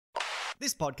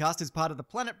This podcast is part of the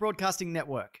Planet Broadcasting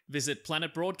Network. Visit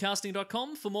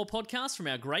planetbroadcasting.com for more podcasts from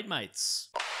our great mates.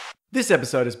 This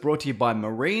episode is brought to you by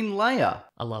Marine Layer.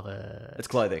 I love it. It's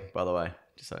clothing, by the way,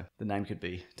 just so the name could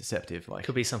be deceptive.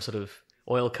 Could be some sort of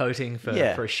oil coating for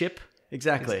a ship.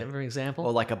 Exactly. For example.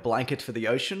 Or like a blanket for the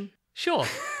ocean. Sure.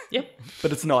 Yep.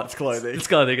 But it's not, it's clothing. It's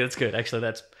clothing, it's good. Actually,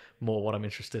 that's more what I'm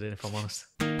interested in, if I'm honest.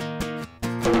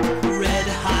 Red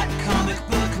hot comic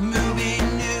book movie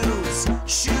news,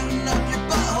 shooting up your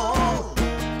butthole.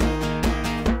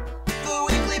 The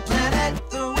Weekly Planet,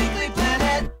 the Weekly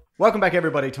Planet. Welcome back,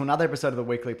 everybody, to another episode of the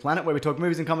Weekly Planet, where we talk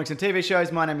movies and comics and TV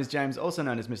shows. My name is James, also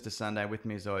known as Mr. Sunday. With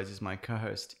me, as always, is my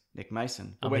co-host, Nick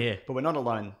Mason. I'm here. But we're not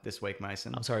alone this week,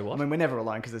 Mason. I'm sorry, what? I mean, we're never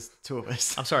alone because there's two of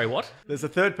us. I'm sorry, what? There's a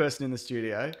third person in the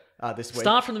studio this week.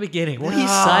 Start from the beginning. What are you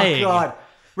saying? Oh, God.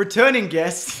 Returning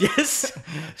guest. Yes.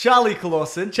 Charlie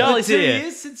Clausen. Charlie's Was it 2 here.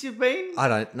 years since you've been? I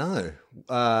don't know.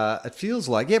 It feels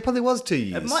like, it probably was 2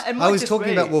 years. It might I was just talking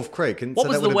be. about Wolf Creek. And What so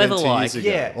was that the would have been weather 2 like? years ago.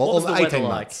 Yeah. Or, What was the 18 weather like?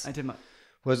 months. I did my...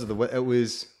 Was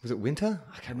it winter?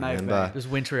 I can't May have remember. It was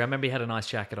wintry. I remember you had a nice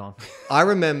jacket on. I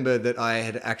remember that I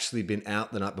had actually been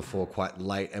out the night before quite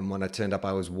late, and when I turned up,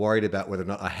 I was worried about whether or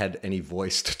not I had any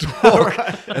voice to talk.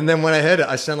 And then when I heard it,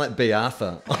 I sound like B.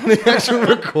 Arthur. On the actual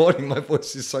recording, my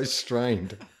voice is so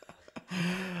strained.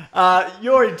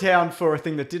 You're in town for a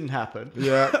thing that didn't happen.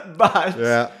 Yeah. But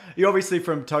Yeah. you're obviously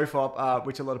from Tofop,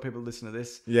 which a lot of people listen to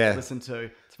this. Yeah. Listen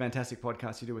to. It's a fantastic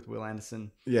podcast you do with Will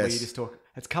Anderson. Yes. Where you just talk.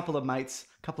 It's a couple of mates,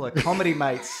 a couple of comedy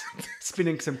mates,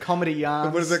 spinning some comedy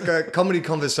yarns. What is it? A comedy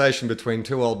conversation between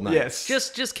two old mates.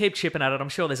 Yes. Just keep chipping at it. I'm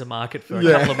sure there's a market for a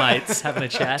Yeah. couple of mates having a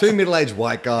chat. Two middle-aged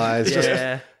white guys just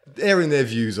Yeah. airing their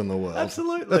views on the world.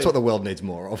 Absolutely. That's what the world needs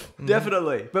more of.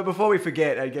 Definitely. But before we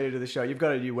forget and get into the show, you've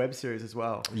got a new web series as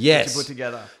well. Yes. That you put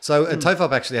together. So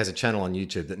Tofop actually has a channel on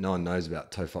YouTube that no one knows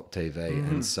about, Tofop TV.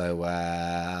 And so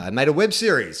I made a web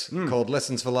series called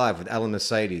Lessons for Life with Alan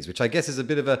Mercedes, which I guess is a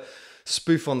bit of a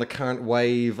spoof on the current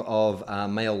wave of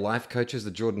male life coaches, the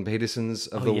Jordan Petersons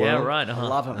of the Yeah, world. right. I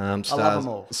love them. I love them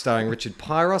all. Starring Richard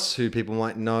Pyros, who people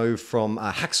might know from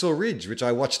Hacksaw Ridge, which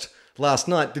I watched last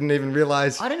night, didn't even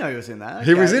realize I didn't know he was in that.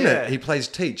 he was in Okay, yeah. it. He plays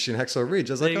Teach in Hacksaw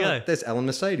Ridge. I was like, There you go. there's Alan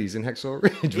Mercedes in Hacksaw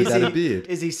Ridge Is without he, a beard.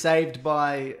 is he saved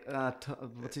by,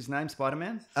 what's his name,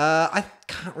 Spider-Man? I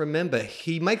can't remember.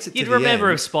 He makes it to You'd the remember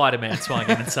end. if Spider-Man swung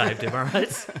in and saved him, all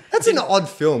right? That's an odd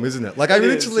film, isn't it? Like, I It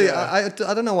is, literally, yeah.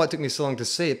 I don't know why it took me so long to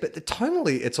see it, but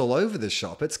tonally, it's all over the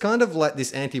shop. It's kind of like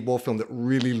this anti-war film that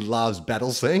really loves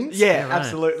battle scenes. Yeah, right.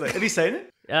 absolutely. Have you seen it?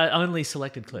 Only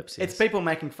selected clips. Yes. It's people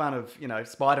making fun of,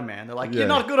 Spider-Man. They're like, Yeah. you're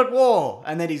not good at war.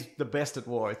 And then he's the best at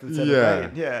war. Instead Yeah.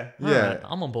 of being. Yeah. All Yeah. right,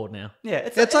 I'm on board now. Yeah.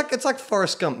 It's like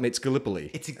Forrest Gump meets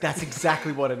Gallipoli. That's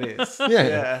exactly what it is. Yeah.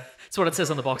 Yeah. That's what it says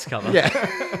on the box cover. Yeah.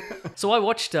 So I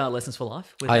watched Lessons for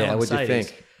Life with Oh, yeah, Alan what'd you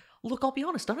Mercedes. think? Look, I'll be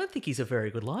honest, I don't think he's a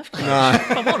very good life coach,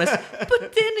 if I'm honest.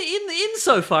 But then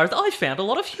insofar as I found a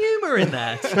lot of humour in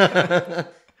that.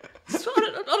 So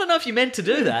I don't know if you meant to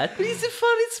do that, but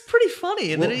it's pretty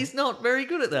funny in that he's not very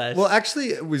good at that. Well, actually,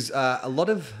 it was a lot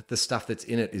of the stuff that's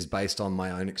in it is based on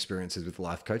my own experiences with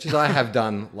life coaches. I have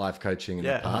done life coaching in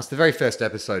Yeah. the past. The very first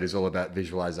episode is all about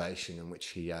visualization, in which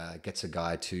he gets a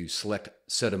guy to select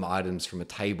certain items from a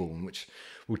table, in which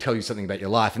will tell you something about your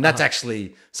life. And that's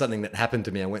actually something that happened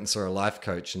to me. I went and saw a life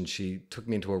coach, and she took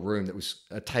me into a room that was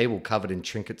a table covered in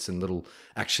trinkets and little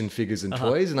action figures and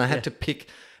toys, and I had to pick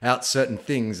out certain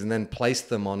things and then place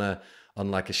them on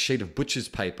like a sheet of butcher's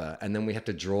paper, and then we had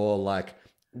to draw like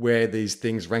where these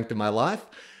things ranked in my life.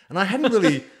 And I hadn't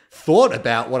really thought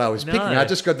about what I was picking. I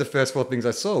just grabbed the first 4 things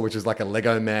I saw, which was like a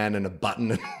Lego man and a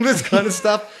button and this kind of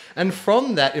stuff. And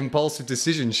from that impulsive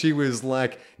decision, she was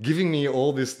like giving me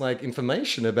all this like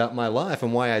information about my life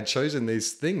and why I'd chosen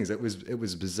these things. It was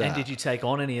bizarre. And did you take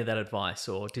on any of that advice,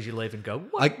 or did you leave and go,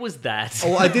 what was that?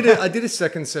 Oh, I did a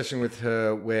second session with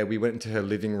her where we went into her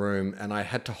living room, and I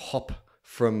had to hop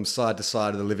from side to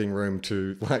side of the living room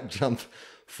to like jump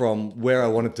from where I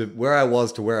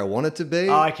was to where I wanted to be.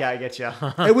 Oh, okay, I get you.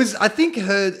 I think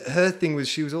her thing was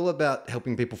she was all about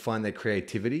helping people find their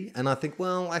creativity. And I think,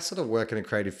 well, I sort of work in a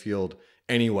creative field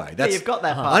anyway. You've got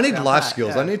that part. I need down life pat,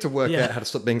 skills. yeah. I need to work Yeah. out how to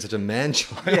stop being such a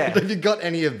man-child. Yeah. Have you got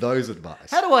any of those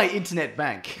advice? How do I internet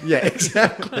bank? Yeah,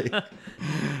 exactly.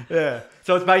 Yeah.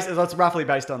 So it's roughly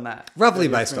based on that. Roughly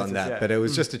Your based on experiences, that, yeah. but it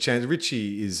was just a chance.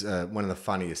 Richie is one of the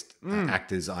funniest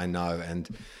actors I know, and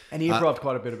And he improv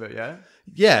quite a bit of it, yeah?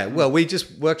 yeah, well, we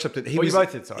just workshopped it. You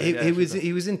both did, sorry. Yeah,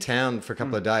 He was in town for a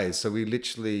couple of days, so we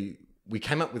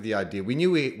came up with the idea. We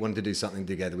knew we wanted to do something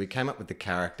together. We came up with the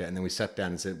character, and then we sat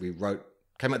down and said we wrote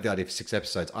came up with the idea for 6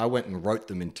 episodes. I went and wrote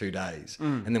them in 2 days,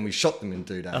 and then we shot them in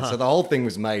 2 days. So the whole thing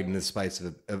was made in the space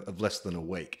of less than a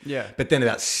week. Yeah. But then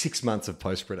about 6 months of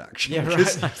post-production. Yeah, right.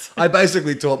 'Cause I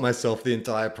basically taught myself the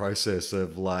entire process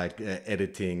of like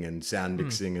editing and sound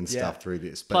mixing and stuff through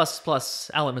this. But Plus,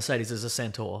 Alan Mercedes is a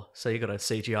centaur, so you got to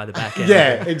CGI the back end.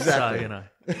 Yeah, exactly. So,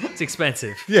 it's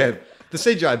expensive. yeah, the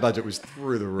CGI budget was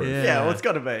through the roof. Yeah, well, it's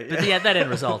got to be. But yeah, that end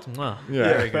result, wow,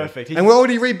 very good. Perfect. And we're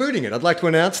already rebooting it. I'd like to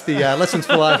announce the Lessons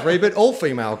for Life reboot, all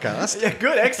female cast. Yeah,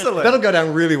 good, excellent. That'll go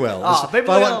down really well. Oh, If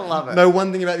people I are want- gonna love it. Know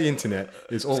one thing about the internet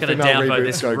is all gonna female downvote reboots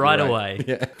this go right great. away.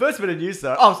 Yeah. First bit of news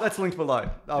though. Oh, that's linked below.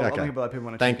 I'll Okay. link it below. People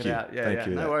want to Thank check you. it out. Yeah, Thank yeah.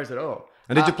 you. No worries at all.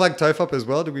 And did you plug Tofop as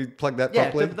well? Did we plug that Yeah,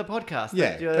 properly? the podcast.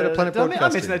 Yeah, Did Better Planet I mention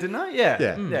Podcasting. that, didn't I? Yeah.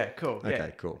 Yeah. Yeah, cool. Yeah.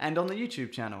 Okay, cool. And on the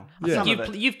YouTube channel. Yeah. Some of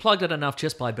it. You've plugged it enough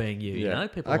just by being you. You Yeah. know,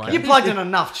 people Okay. like You plugged in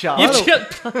enough, Charles.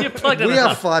 You've plugged it We are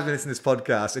enough. 5 minutes in this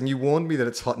podcast, and you warned me that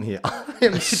it's hot in here. I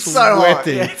am so hot.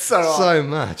 sweating Yeah, it's so hot. so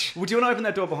much. Would you want to open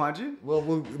that door behind you? Well,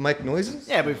 we'll make noises.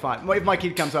 Yeah, we'll be fine. Well, if my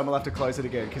kid comes home, we'll have to close it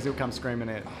again because he'll come screaming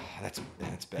in. That's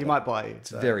better. He might bite you.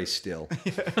 So. Very still.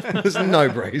 There's no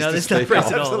breeze. No, to there's no speak breeze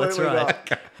of. at all. That's Absolutely right.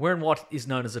 We're in what is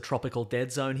known as a tropical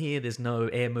dead zone here. There's no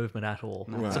air movement at all.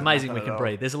 It's amazing nothing we at can all.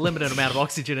 breathe. There's a limited amount of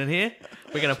oxygen in here.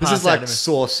 We're going to pass This is out like in a-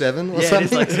 Saw 7 or Yeah, it something.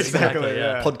 is like It's exactly,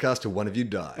 yeah. Podcast till one of you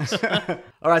dies.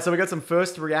 All right, so we got some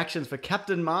first reactions for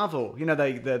Captain Marvel. You know,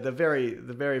 the very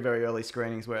early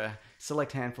screenings where a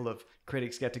select handful of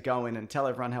critics get to go in and tell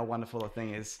everyone how wonderful a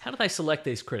thing is. How do they select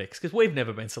these critics? Because we've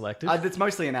never been selected. It's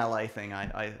mostly an LA thing,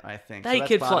 I think. They So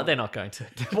could that's fly. part They're of- not going to.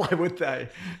 Why would they?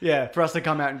 Yeah, for us to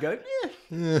come out and go,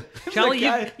 yeah. Charlie,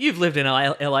 okay. you've lived in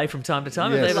LA from time to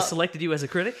time. Have they Yes. ever selected you as a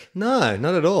critic? No,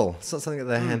 not at all. It's not something that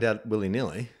they hand out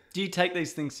willy-nilly. Do you take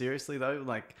these things seriously though?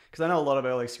 Like, because I know a lot of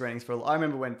early screenings I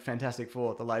remember when Fantastic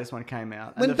Four, the latest one, came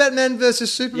out. and When the- Batman versus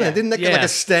Superman, Yeah. didn't that get Yeah. like a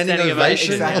standing Standing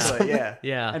ovation? ovation. or Exactly, something? yeah.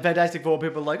 Yeah. And Fantastic Four,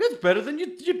 people are like, it's better than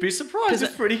you'd be surprised.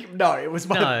 It's pretty. No, it was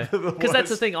No, because because that's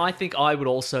the thing. I think I would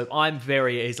also. I'm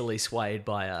very easily swayed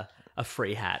by a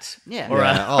free hat. Yeah. Or,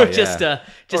 Yeah. or Oh, just yeah.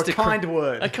 a kind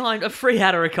word. a free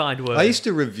hat or a kind word. I used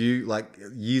to review, like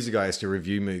years ago, I used to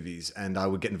review movies and I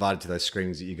would get invited to those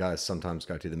screenings that you guys sometimes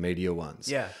go to, the media ones.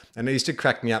 Yeah. And it used to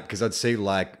crack me up because I'd see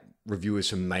like reviewers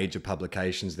from major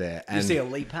publications there. And You see a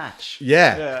Lee Patch.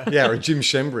 yeah, or Jim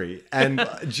Shembry. And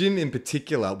Jim in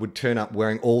particular would turn up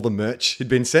wearing all the merch he'd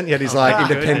been sent. He had his like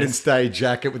Independence Day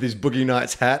jacket with his Boogie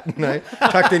Nights hat,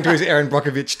 tucked into his Aaron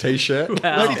Brockovich t-shirt.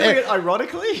 Wow. Is he doing it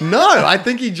ironically? No, I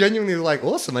think he genuinely was like,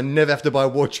 awesome. I never have to buy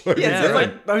wardrobe. Yeah, Yeah, it's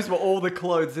right. like those were all the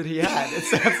clothes that he had. It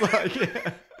sounds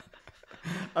like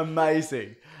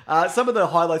amazing. Some of the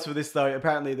highlights for this, though,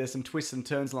 apparently there's some twists and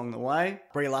turns along the way.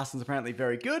 Brie Larson's apparently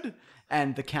very good,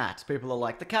 and the cat. People are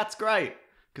like, the cat's great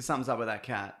because something's up with that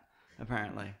cat,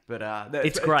 apparently. But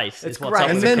It's great. It's It's what's great. up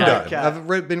And with the Mendo. cat.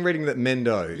 I've been reading that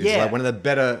Mendo is Yeah. like one of the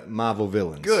better Marvel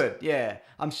villains. Good, yeah.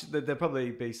 I'm sure there'll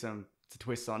probably be some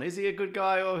twists on. Is he a good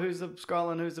guy or who's a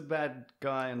Skrull and who's a bad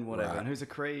guy and whatever, Right. and who's a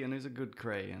Kree and who's a good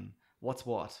Kree and what's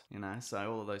what,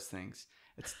 So all of those things.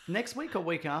 It's next week or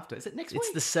week after. Is it next week?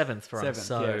 It's the 7th for us,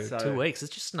 7th, so yeah, 2 weeks.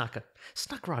 It's just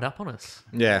snuck right up on us.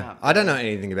 Yeah, I don't know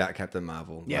anything about Captain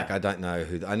Marvel. Yeah. Like, I don't know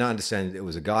who. I know, understand it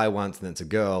was a guy once, and then it's a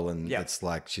girl, and Yeah. it's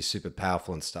like she's super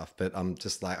powerful and stuff. But I'm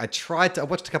just like, I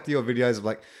watched a couple of your videos of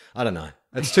like, I don't know,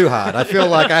 it's too hard. I feel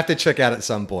like I have to check out at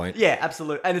some point. Yeah,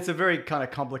 absolutely. And it's a very kind of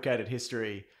complicated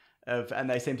history and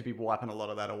they seem to be wiping a lot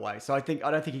of that away. So I don't think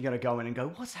you're going to go in and go,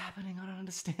 what's happening? I don't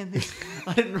understand this.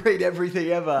 I didn't read everything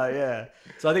ever. Yeah.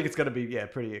 So I think it's going to be,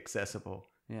 pretty accessible.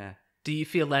 Yeah. Do you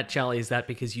feel that, Charlie? Is that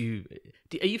because are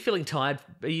you feeling tired?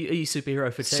 Are you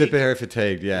superhero fatigued? Superhero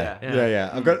fatigue, yeah. Yeah. Yeah.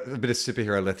 I've got a bit of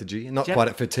superhero lethargy, not Do you quite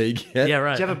have- at fatigue yet. Yeah,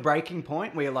 right. Do you have a breaking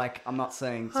point where you're like, I'm not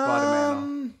seeing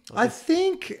Spider-Man? I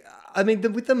think,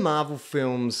 with the Marvel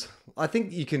films, I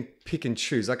think you can pick and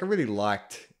choose. Like, I really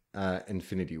liked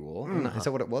Infinity War. Is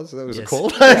that what it was? That was it Yes.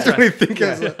 called? I don't really think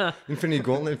it was Infinity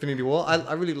Gauntlet, Infinity War.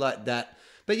 I really liked that.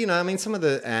 But some of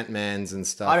the Ant-Mans and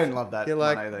stuff. I didn't love that You're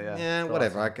one like, either, yeah. yeah, It's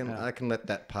whatever. awesome. I can let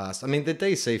that pass. The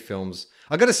DC films.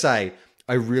 I got to say,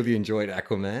 I really enjoyed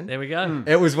Aquaman. There we go.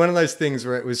 It was one of those things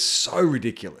where it was so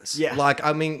ridiculous. Yeah.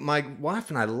 My wife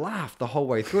and I laughed the whole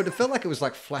way through it. It felt like it was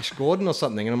like Flash Gordon or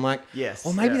something. And I'm like, Yes,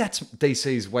 or maybe yeah. that's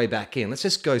DC's way back in. Let's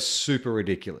just go super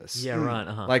ridiculous. Yeah, right.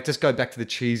 Like, just go back to the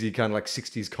cheesy kind of like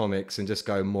 60s comics and just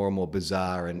go more and more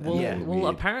bizarre and Well,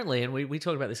 weird. apparently, and we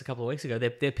talked about this a couple of weeks ago,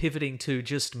 they're pivoting to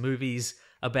just movies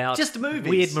about Just movies.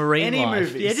 weird marine Any life.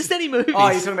 movies. Yeah, just any movies. Oh,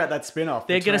 you're talking about that spin-off.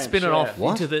 They're going to spin it off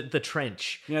What? into the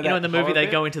trench. You know You know, in that the movie horror they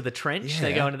bit? go into the trench.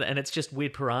 They Yeah. go into and it's just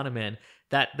weird piranha men.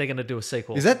 That they're going to do a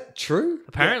sequel. Is that true?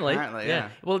 apparently? apparently, yeah.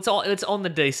 Well, it's on the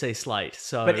DC slate.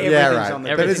 So But Yeah, Everything's right. on the-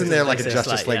 But everything's isn't there on like the a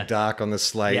Justice slate, League yeah. Dark on the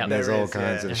slate? Yeah, and there's there all is,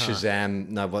 kinds yeah. of Uh-huh. Shazam,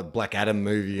 no, what Black Adam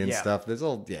movie and Yeah. stuff. There's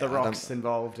all The Rock's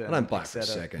involved. I don't buy et it for a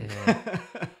cetera. second.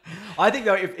 I think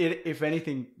though, if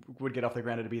anything would get off the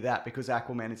ground, it'd be that because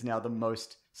Aquaman is now the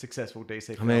most successful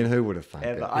DC I film mean, who would have thunk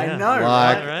ever. it? I Yeah. know, Like,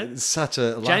 right? right? it's such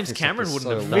a life James is Cameron so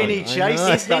wouldn't have long. done Vinny it. I Chase know.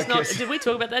 is- He's not. Did we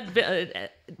talk about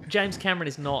that? James Cameron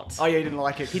is not. Oh yeah, he didn't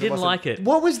like it. 'cause He it didn't wasn't- like it.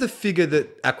 What was the figure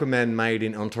that Aquaman made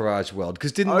in Entourage World?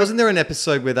 Because Oh. wasn't there an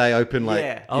episode where they open like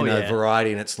Yeah. Oh, yeah.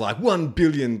 Variety and it's like 1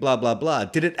 billion blah blah blah?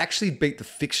 Did it actually beat the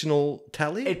fictional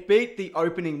tally? It beat the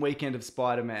opening weekend of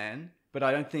Spider-Man, but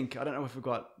I don't know if we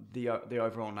got the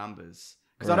overall numbers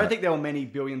because I don't Right. think there were many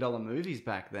billion-dollar movies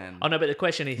back then. Oh no, but the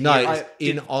question is, no, here is- it's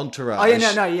in Entourage. Oh,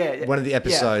 yeah, no, yeah. One of the Yeah.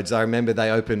 episodes, I remember they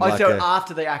opened Oh, like so a.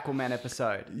 after the Aquaman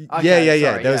episode. Yeah, Okay,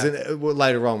 yeah. sorry, There was well,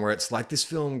 later on where it's like this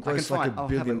film I can grossed like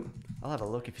find. a billion. I'll have a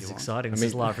look if you want. exciting. This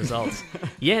is live results.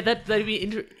 Yeah, that'd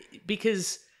be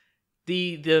because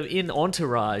the in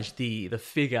Entourage the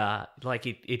figure like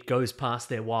it goes past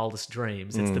their wildest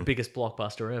dreams. It's the biggest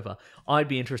blockbuster ever. I'd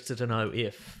be interested to know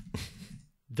if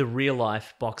the real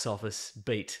life box office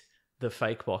beat the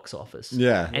fake box office.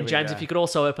 Yeah. And we James, go. if you could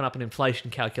also open up an inflation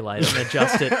calculator and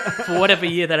adjust it for whatever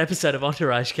year that episode of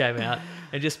Entourage came out,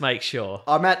 and just make sure.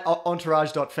 I'm at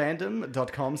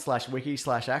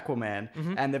entourage.fandom.com/wiki/Aquaman,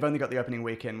 Mm-hmm. and they've only got the opening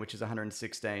weekend, which is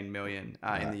 116 million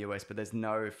in the US, but there's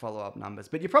no follow-up numbers.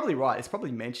 But you're probably right; it's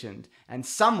probably mentioned, and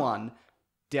someone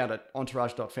down at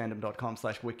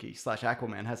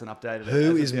entourage.fandom.com/wiki/Aquaman hasn't updated it.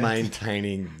 Who as is of yet.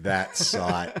 maintaining that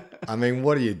site? I mean,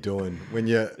 what are you doing when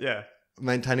you're Yeah,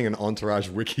 maintaining an Entourage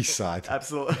wiki site?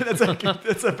 absolutely.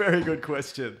 That's a very good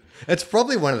question. It's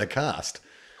probably one of the cast.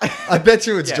 I bet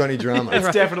you it's Yeah. Johnny Drama.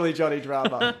 It's definitely Johnny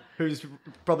Drama, who's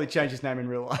probably changed his name in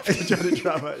real life to Johnny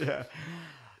Drama. Yeah.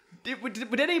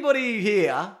 Would anybody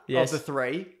here Yes. of the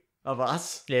three of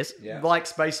us Yes. like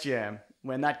Space Jam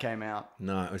when that came out?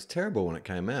 No, it was terrible when it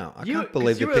came out. I You- can't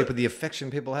believe 'cause you were- the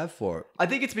affection people have for it. I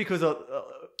think it's because of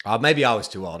Maybe I was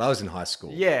too old. I was in high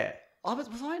school. yeah. Was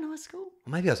I in high school?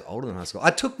 Maybe I was older than high school.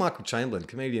 I took Michael Chamberlain,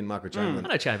 comedian Michael Chamberlain. I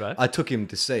know Chambo. I took him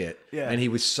to see it, Yeah. and he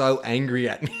was so angry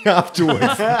at me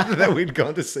afterwards that we'd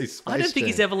gone to see Space I don't think Jam.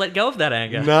 he's ever let go of that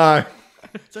anger. No.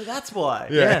 So that's why.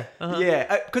 Yeah.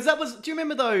 Yeah, because that was. Do you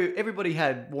remember though? Everybody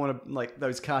had worn like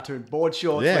those cartoon board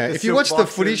shorts. Yeah, like the if you silk watched the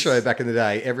footy boxes. show back in the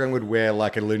day, everyone would wear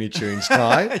like a Looney Tunes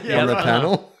tie Yeah, on the right.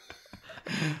 panel.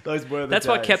 those were the That's days.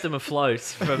 what kept them afloat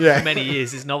for Yeah. many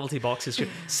years. Is novelty boxers,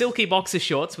 silky boxer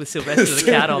shorts with Sylvester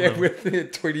the cat on Yeah, them. with the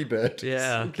Tweety Bird.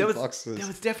 Yeah. There was, boxes. there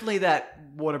was definitely that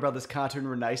Warner Brothers cartoon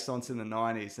renaissance in the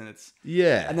 90s, and it's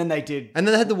Yeah. and then they did. And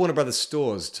then they had the Warner Brothers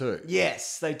stores too.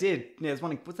 Yes, they did. Yeah,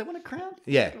 there was there one at Crown?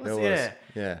 Yeah, It there was. Yeah.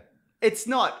 Yeah. It's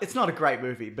not a great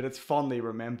movie, but it's fondly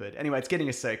remembered. Anyway, it's getting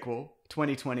a sequel,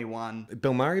 2021.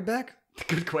 Bill Murray back?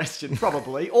 Good question,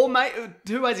 probably. Or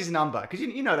who has his number? Because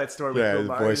you know that story with Yeah, Bill the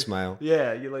Murray. voicemail.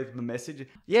 Yeah, you leave him a message.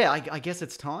 Yeah, I guess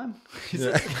it's time.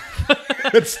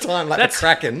 It's time, like That's- a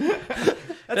Kraken.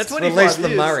 That's Release 25 the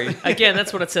years. Murray. Again,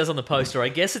 that's what it says on the poster. I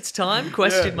guess it's time?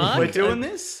 Question mark. We're doing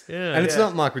this? Yeah. And it's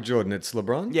not Michael Jordan, it's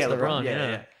LeBron. Yeah, LeBron, LeBron. yeah.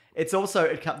 Yeah. It's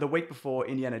also the week before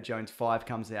Indiana Jones 5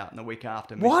 comes out, and the week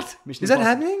after. What? Mission Is that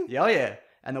Impossible- happening? Yeah, oh yeah.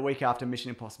 And the week after Mission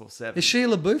Impossible 7. Is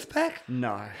Sheila Booth back?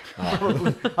 No. I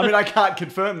mean, I can't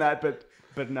confirm that,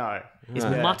 but no. Is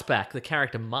Yeah. Mutt back? The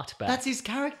character Mutt back? That's his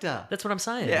character. That's what I'm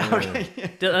saying. Yeah, okay.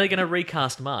 Yeah. Are they going to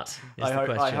recast Mutt? Is I the hope,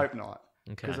 question. I hope not.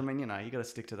 Okay. Because, I mean, you got to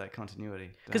stick to that continuity.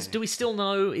 Because don't do you? we still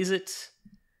know? Is it?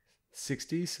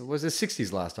 60s? Was it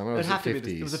 60s last time? Or It would was have it to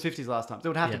be. 50s? It was the 50s last time. So it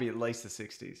would have Yeah. to be at least the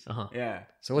 60s. Uh-huh. Yeah.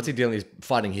 So what's he doing? He's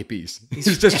fighting hippies.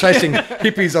 He's just chasing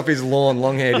hippies off his lawn,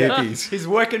 long-haired hippies. He's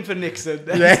working for Nixon.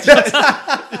 Yeah.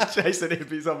 He's chasing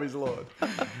hippies off his lawn.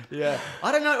 Yeah.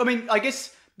 I don't know. I mean, I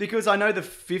guess because I know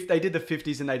they did the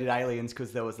 50s and they did Aliens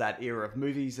because there was that era of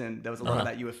movies and there was a lot of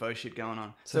that UFO shit going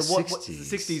on. So So what the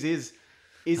 60s. 60s is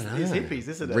hippies,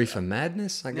 isn't it? Reefer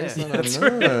Madness, I guess. Yeah. I don't That's know.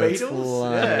 right. It's Beatles,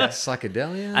 like yeah.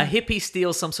 psychedelia. A hippie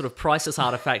steals some sort of priceless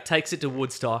artifact, takes it to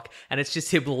Woodstock, and it's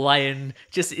just him laying.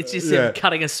 It's just him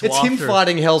cutting a swath. It's him through.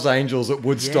 fighting Hell's Angels at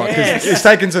Woodstock because Yes. he's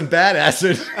taking some bad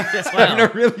acid, having wow. a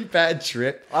really bad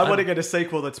trip. I want to get a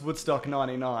sequel that's Woodstock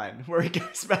 99 where he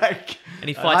goes back. And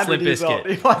he fights 100 Limp years Bizkit. old.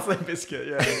 He fights Limp Bizkit,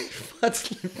 yeah.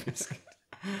 That's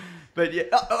But yeah,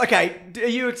 okay. Are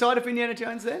you excited for Indiana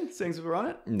Jones then? Seeing as we're on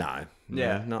it? no,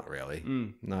 Yeah. not really.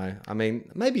 No, I mean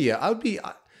maybe I would be.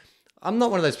 I'm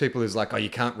not one of those people who's like, oh, you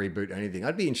can't reboot anything.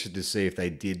 I'd be interested to see if they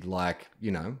did like,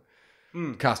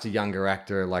 cast a younger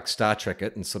actor like Star Trek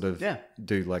it and sort of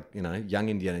do like, young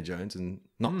Indiana Jones and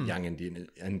not young Indiana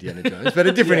Jones, but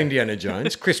a different Indiana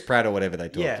Jones, Chris Pratt or whatever they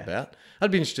talked about. I'd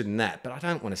be interested in that, but I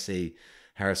don't want to see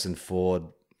Harrison Ford,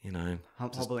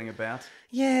 hobbling about.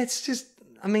 Yeah, it's just,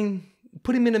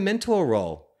 put him in a mentor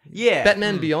role. Yeah.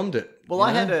 Batman Beyond it. Well,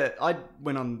 I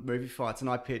went on movie fights and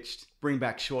I pitched bring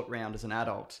back Short Round as an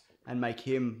adult and make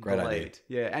him Great the idea. lead.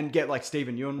 Yeah, and get like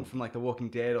Stephen Yeun from like The Walking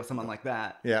Dead or someone like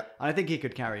that. Yeah. And I think he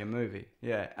could carry a movie.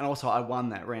 Yeah. And also I won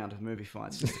that round of movie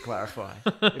fights, just to clarify,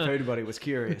 if anybody was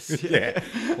curious. Yeah.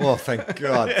 Well, thank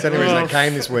God. It's the only reason I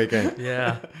came this weekend.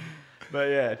 Yeah. But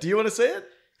yeah, do you want to see it?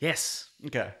 Yes.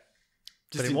 Okay.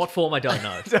 But in what form, I don't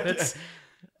know. It's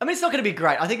not going to be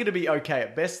great. I think it'll be okay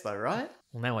at best though, right?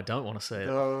 Well, now I don't want to see it.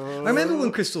 I remember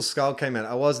when Crystal Skull came out,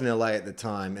 I was in LA at the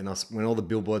time, and when all the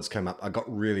billboards came up, I got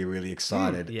really, really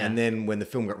excited. yeah. And then when the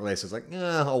film got released, I was like,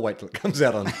 I'll wait till it comes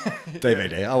out on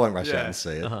DVD. I won't rush out and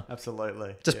see it.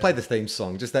 Absolutely. Just play the theme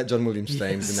song. Just that John Williams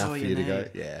theme is enough all for you you to go,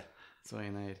 need. yeah. That's all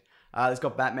you need. There's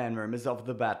got Batman rumors of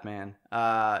the Batman.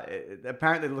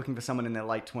 Apparently they're looking for someone in their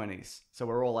late 20s. So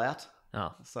we're all out.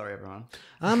 Oh. Sorry, everyone.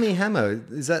 Armie Hammer,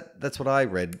 that's what I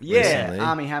read Yeah, recently.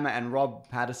 Armie Hammer and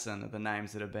Rob Pattinson are the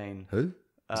names that have been... Who?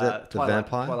 Is that the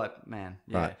vampire? Twilight Man.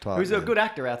 Yeah. Right, Twilight Who's Man. a good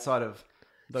actor outside of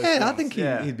those Yeah, I things.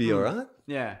 think he'd be all right.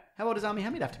 Yeah. How old is Armie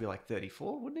Hammer? He'd have to be like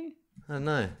 34, wouldn't he? I don't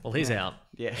know. Well, he's out.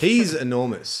 Yeah. He's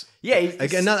enormous. Yeah.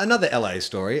 Again, another LA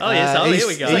story. Oh, yes. Oh, here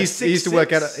we go. He used to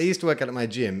work 6'6". he used to work out at my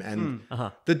gym, and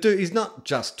the dude, he's not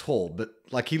just tall, but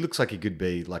like he looks like he could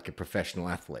be like a professional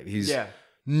athlete. He's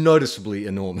noticeably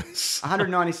enormous.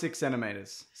 196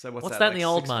 centimeters. So what's that in the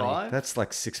old 6'5"? money? That's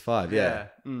like 6'5", yeah.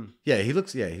 Yeah, he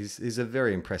looks, he's a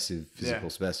very impressive physical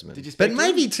specimen. Did you speak but to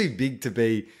maybe him? too big to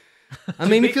be, if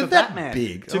you're for that Batman.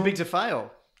 big. Too big to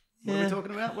fail. What are we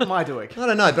talking about? What am I doing? I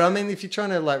don't know, but if you're trying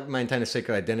to like maintain a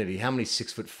secret identity, how many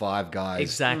 6'5" guys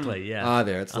Exactly, yeah. are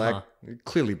there? It's like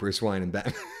clearly Bruce Wayne and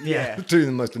Batman. Yeah. Two of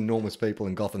the most enormous people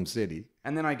in Gotham City.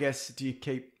 And then I guess, do you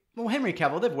keep... Well, Henry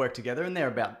Cavill, they've worked together and they're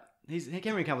about...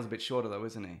 Henry Cavill's a bit shorter though,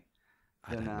 isn't he?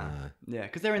 I don't know. Yeah,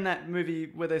 because they're in that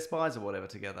movie where they're spies or whatever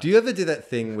together. Do you ever do that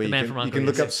thing where Man you from can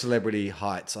look Uncle up celebrity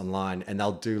heights online and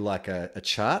they'll do like a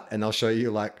chart and they'll show you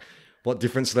like what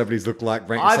different celebrities look like?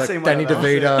 I've It's seen like one Danny of those.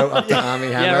 DeVito up to Armie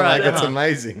Hammer. right, Like it's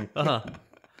amazing.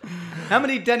 How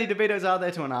many Danny DeVitos are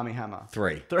there to an Armie Hammer?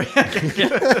 Three. Three.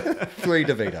 Three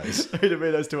DeVitos. Three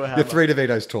DeVitos to a hammer. You're three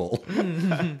DeVitos tall.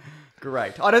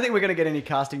 Great. I don't think we're going to get any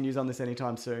casting news on this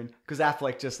anytime soon because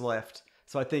Affleck just left.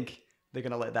 So I think they're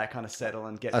going to let that kind of settle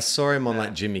and get... I saw him on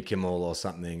like Jimmy Kimmel or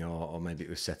something, or maybe it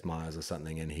was Seth Meyers or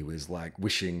something, and he was like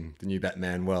wishing the new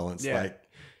Batman well. And it's like,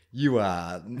 you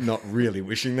are not really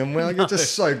wishing them well. You're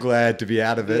just so glad to be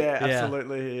out of it. Yeah,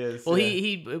 absolutely he is. Well,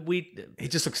 yeah. He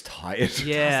just looks tired.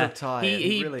 Yeah, look tired. he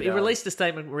He really he does. released a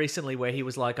statement recently where he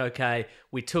was like, "Okay,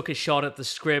 we took a shot at the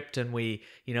script and we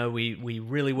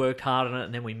really worked hard on it,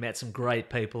 and then we met some great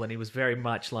people." And he was very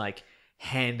much like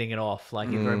handing it off, like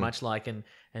he very much like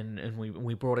and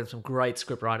we brought in some great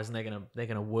script writers, and they're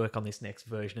gonna work on this next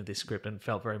version of this script, and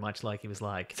felt very much like he was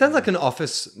like, Sounds like an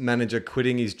office manager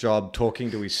quitting his job,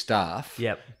 talking to his staff,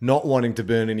 Yep. not wanting to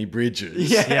burn any bridges.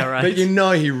 yeah, right. But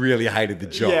he really hated the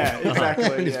job. Yeah, exactly.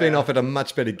 And he's been offered a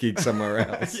much better gig somewhere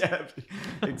else. Yeah,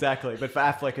 exactly. But for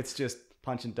Affleck, it's just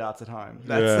punching darts at home.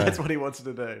 That's what he wants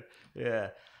to do. Yeah.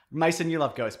 Mason, you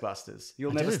love Ghostbusters.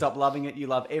 You'll never stop loving it. You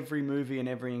love every movie and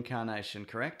every incarnation,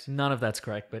 correct? None of that's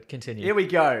correct, but continue. Here we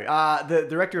go. The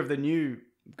director of the new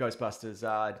Ghostbusters,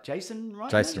 Jason Reitman?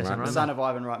 Jason Reitman. The son of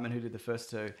Ivan Reitman, who did the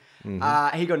first two. He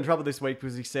got in trouble this week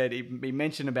because he said he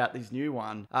mentioned about this new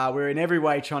one. We're in every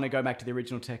way trying to go back to the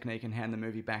original technique and hand the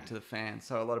movie back to the fans.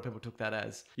 So a lot of people took that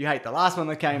as, you hate the last one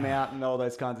that came out and all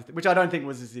those kinds of things, which I don't think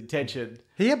was his intention.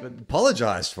 He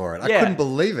apologized for it. I couldn't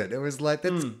believe it. It was like,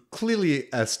 that's clearly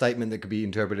a statement that could be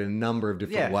interpreted in a number of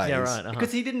different ways. Yeah, right.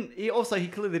 Because he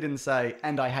clearly didn't say,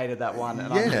 and I hated that one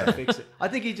and I'm going to fix it. I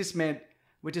think he just meant,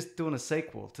 we're just doing a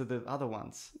sequel to the other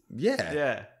ones. Yeah.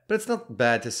 Yeah. But it's not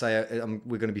bad to say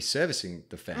we're going to be servicing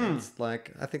the fans.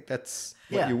 Like, I think that's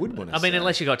what you would want to say. I mean,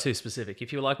 unless you got too specific.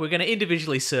 If you were like, we're going to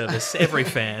individually service every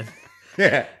fan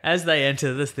Yeah. as they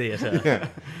enter the theater.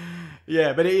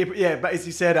 Yeah, but as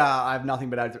he said, I have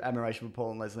nothing but admiration for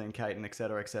Paul and Leslie and Kate and et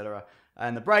cetera,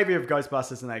 and the bravery of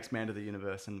Ghostbusters and they expanded the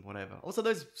universe and whatever. Also,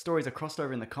 those stories are crossed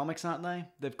over in the comics, aren't they?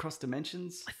 They've crossed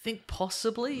dimensions. I think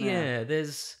possibly, yeah.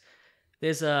 There's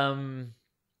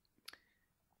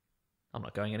I'm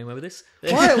not going anywhere with this.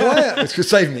 Why? It's to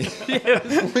save me.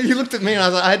 You looked at me and I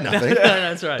was like, I had nothing. No,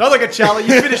 that's right. Don't look at Charlie.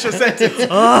 You finish your sentence.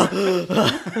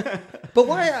 But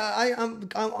why I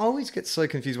always get so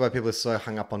confused why people are so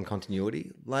hung up on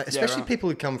continuity, like especially right. people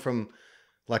who come from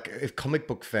like if comic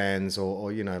book fans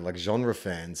or you know like genre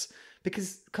fans,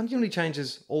 because continuity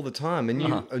changes all the time, and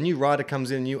a new writer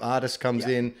comes in, a new artist comes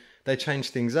in, they change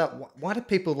things up. Why do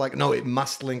people like no? It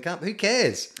must link up. Who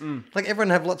cares? Like everyone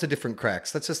have lots of different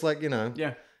cracks. That's just like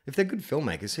if they're good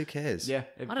filmmakers, who cares? Yeah.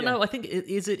 I don't know. I think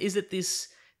is it this?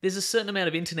 There's a certain amount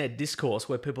of internet discourse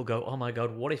where people go, "Oh my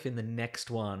god, what if in the next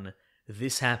one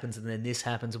this happens and then this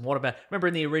happens? And what about? Remember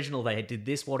in the original they did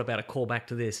this. What about a callback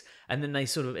to this? And then they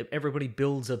sort of everybody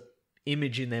builds a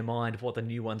image in their mind of what the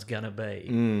new one's gonna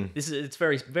be. It's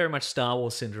very much Star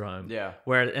Wars syndrome. Yeah.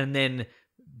 And then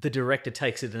the director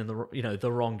takes it in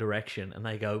the wrong direction, and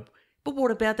they go, "But what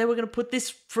about they were going to put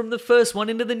this from the first one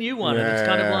into the new one?" And it's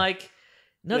kind of like,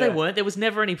 no, they weren't. There was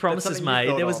never any promises something you made.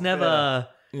 thought There was of, never,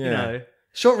 you know.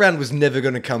 Short Round was never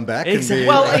going to come back. Exactly.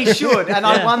 Well, he should, and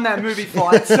I won that movie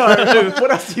fight. So what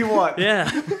else do you want? Yeah.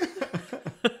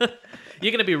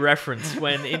 You're going to be referenced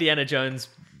when Indiana Jones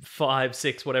 5,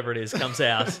 6, whatever it is, comes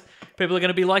out. People are going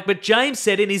to be like, "But James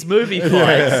said in his movie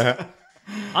fights."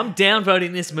 I'm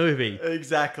downvoting this movie.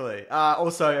 Exactly.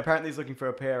 Also, apparently he's looking for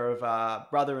a pair of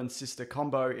brother and sister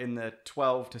combo in the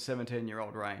 12 to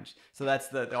 17-year-old range. So that's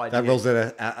the idea. That rolls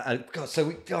out God, so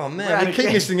we Round keep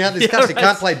again. missing out this cast. You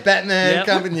can't play Batman,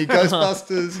 can't be new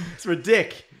Ghostbusters. It's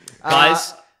ridiculous.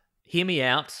 Guys, hear me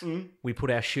out. We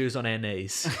put our shoes on our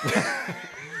knees.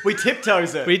 We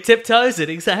tiptoes it. We tiptoes it,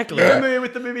 exactly. Familiar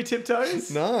with the movie Tiptoes?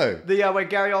 No. The where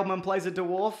Gary Oldman plays a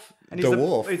dwarf. And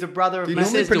Dwarf? He's a brother of Do you Matt.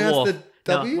 normally says pronounce dwarf. the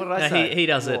W? What did I No, say? he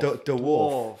does it.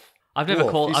 Dwarf. I've never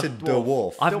called. You I've, said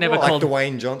dwarf. I've never Dwarf. Like called.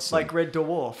 Dwayne Johnson. Like Red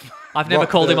Dwarf. I've never Rock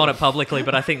called the- him on it publicly,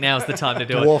 but I think now's the time to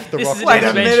do Dwarf it. the This Rock. is an Wait a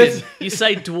intervention. minute. You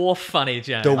say dwarf funny,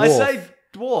 James. Dwarf. I say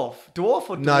dwarf. Dwarf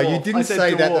or dwarf? No, you didn't I said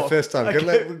say that the dwarf. first time. Okay.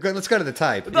 Let's go to the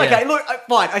tape. Okay, look,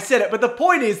 fine, I said it, but the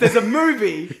point is, there's a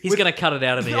movie. He's going to cut it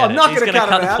out in the edit. I'm not He's going to gonna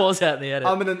cut it the out. pause out in the edit.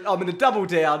 I'm gonna double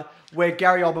down where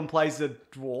Gary Oldman plays a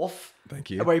dwarf. Thank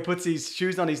you. Where he puts his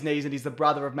shoes on his knees and he's the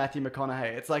brother of Matthew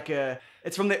McConaughey. It's like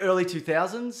it's from the early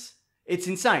 2000s. It's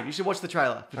insane. You should watch the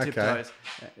trailer for Okay. Tiptoes.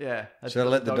 Yeah. that's Should I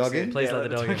what let the dog said. in? Please Yeah, let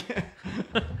the dog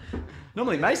in.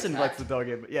 Normally Mason lets the dog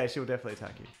in, but yeah, she'll definitely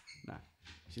attack you. No,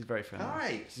 she's very friendly.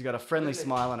 Hi. She's got a friendly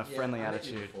smile and a friendly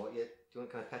attitude. Do you want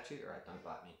to kind of pat you? All right, don't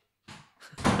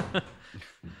bite me.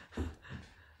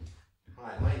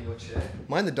 Hi, am I in your chair?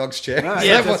 Am I in the dog's chair? No, Is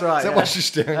yeah, that that's what- right. Is that yeah. what she's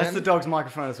staring That's at? the dog's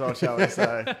microphone as well, shall we?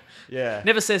 So, yeah.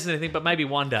 Never says anything, but maybe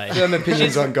one day. Firm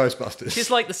opinions on Ghostbusters.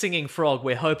 She's like the singing frog.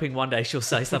 We're hoping one day she'll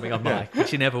say something on mic, but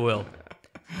she never will.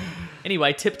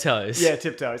 Anyway, Tiptoes. Yeah,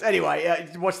 Tiptoes. Anyway,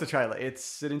 watch the trailer.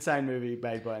 It's an insane movie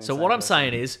made by an So insane what I'm person.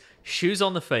 saying is, shoes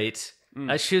on the feet,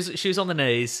 shoes on the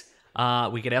knees.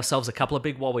 We get ourselves a couple of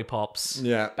big wobby pops.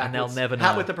 Yeah. And they'll Backwards. never know.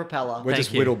 Hat with the propeller. We're Thank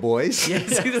just you. whittle boys.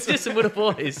 Yes, it's just some little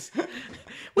boys.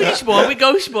 Which one? We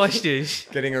Ghostbusters.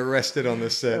 Getting arrested on the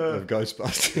set of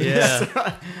Ghostbusters.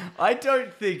 Yeah. I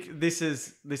don't think this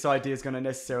idea is going to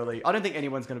necessarily. I don't think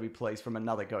anyone's going to be pleased from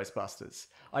another Ghostbusters.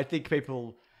 I think you're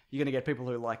going to get people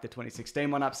who like the 2016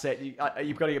 one upset. You've got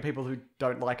to get people who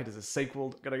don't like it as a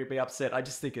sequel going to be upset. I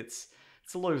just think it's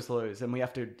a lose-lose, and we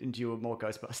have to endure more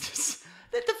Ghostbusters.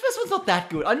 The first one's not that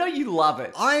good. I know you love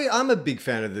it. I'm a big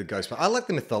fan of the Ghostbusters. I like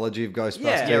the mythology of Ghostbusters.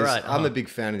 Yeah, right. I'm a big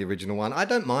fan of the original one. I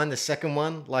don't mind the second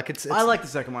one. Like it's I like the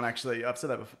second one actually. I've said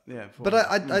that before. Yeah, before. But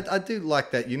I do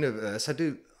like that universe. I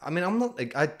do. I mean, I'm not.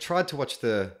 I tried to watch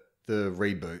the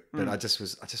reboot, but I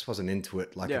just wasn't into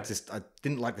it. Like Yeah. I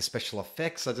didn't like the special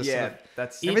effects. I just yeah, sort of,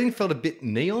 that's everything felt a bit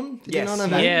neon. Did Yes, you know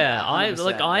what I mean? Yeah,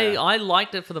 100%, I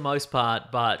liked it for the most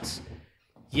part, but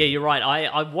yeah, you're right.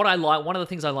 One of the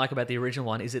things I like about the original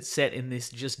one is it's set in this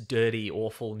just dirty,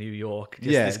 awful New York, just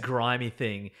Yeah. this grimy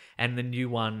thing, and the new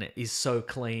one is so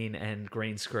clean and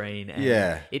green screen, and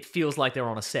Yeah. it feels like they're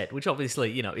on a set, which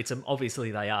obviously,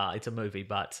 obviously they are. It's a movie,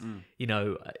 but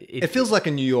It feels like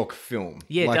a New York film.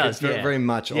 yeah, it like does. It's very, yeah. very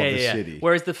much Yeah, of the yeah. city.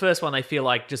 Whereas the first one, they feel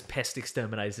like just pest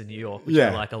exterminators in New York, which Yeah.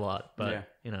 I like a lot. But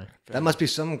Yeah. That must be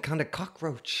some kind of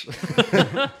cockroach.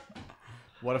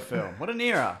 what a film. What an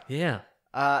era. yeah.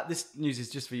 This news is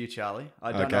just for you, Charlie.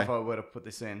 I don't know Okay. if I would have put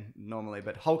this in normally,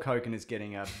 but Hulk Hogan is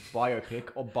getting a biopic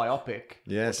or biopic,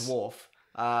 Yes. or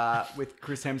dwarf, with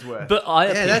Chris Hemsworth. But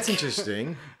Yeah, that's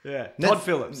interesting. yeah, Net- Todd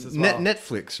Phillips as well.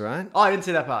 Netflix, right? Oh, I didn't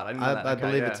see that part. I didn't know that. I Okay,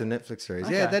 believe yeah. it's a Netflix series.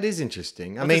 Okay. Yeah, that is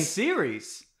interesting. I It's mean, a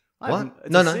series. I what? haven't- it's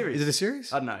No, a no. series. Is it a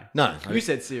series? I don't know. No. You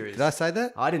said series. Did I say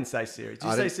that? I didn't say series. Did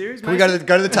you I say didn't- series? Can we go to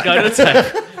the tape? Go to the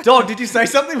tape. Dog, did you say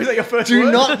something? Was that your first Do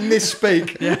word? not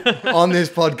misspeak on this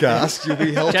podcast. You'll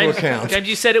be held to account. James,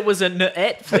 you said it was a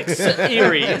Netflix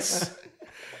series,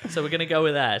 so we're going to go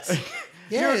with that.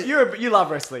 Yeah. You love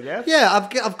wrestling, yeah? Yeah,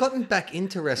 I've gotten back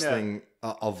into wrestling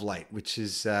of late, which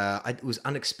is it was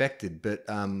unexpected. But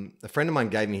a friend of mine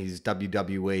gave me his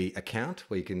WWE account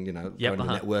where you can go into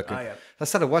the network. And I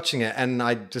started watching it, and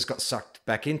I just got sucked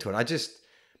back into it.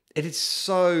 It is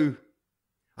so.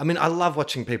 I mean, I love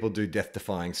watching people do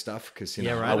death-defying stuff because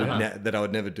I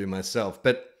would never do myself,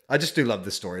 but. I just do love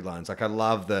the storylines. Like I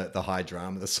love the high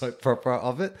drama, the soap opera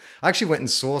of it. I actually went and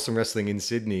saw some wrestling in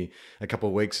Sydney a couple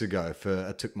of weeks ago.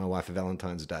 I took my wife for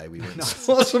Valentine's Day. We went and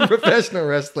saw some professional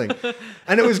wrestling,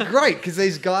 and it was great because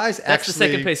these guys That's the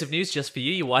second piece of news just for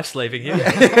you. Your wife's leaving you.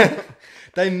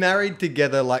 They married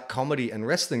together like comedy and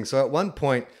wrestling. So at one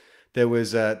point there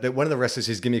was one of the wrestlers.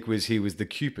 His gimmick was he was the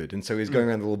Cupid, and so he was going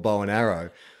around with a little bow and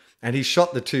arrow. And he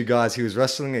shot the two guys he was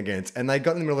wrestling against, and they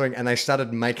got in the middle of the ring and they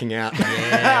started making out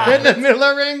in the middle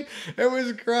of the ring. It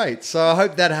was great. So I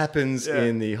hope that happens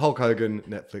in the Hulk Hogan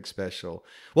Netflix special.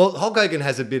 Well, Hulk Hogan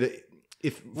has a bit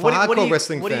of... hardcore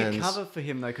wrestling fans... What do you cover for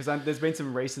him, though? Because there's been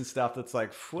some recent stuff that's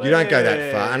like... You don't go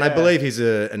that far. And I believe he's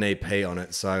an EP on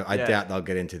it, so I doubt they'll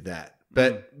get into that.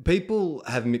 But people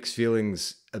have mixed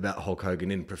feelings about Hulk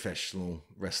Hogan in professional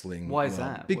wrestling. Why is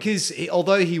that? Because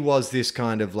although he was this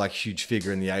kind of like huge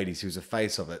figure in the 80s, he was a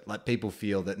face of it. Like people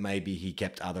feel that maybe he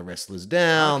kept other wrestlers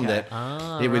down, that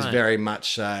it was very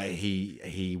much,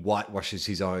 he whitewashes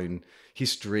his own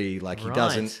history. Like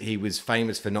he was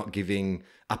famous for not giving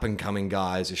up and coming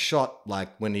guys a shot.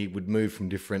 Like when he would move from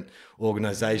different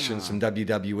organizations from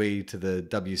WWE to the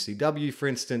WCW, for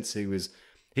instance,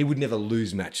 he would never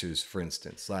lose matches, for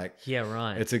instance. Like,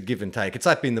 it's a give and take. It's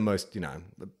like being the most,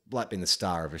 like being the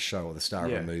star of a show or the star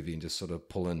of a movie and just sort of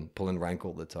pulling rank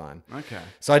all the time. Okay.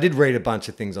 So I did read a bunch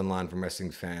of things online from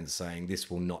wrestling fans saying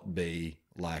this will not be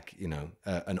like,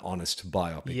 an honest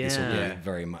biopic. This will be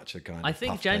very much a kind of I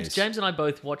think puff-based. James and I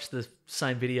both watched the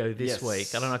same video this week.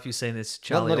 I don't know if you've seen this,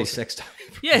 Charlie. Not his sex tape.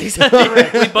 Yeah,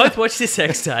 exactly. We both watched this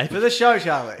sex tape. For the show,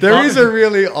 Charlie. There is a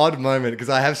really odd moment, because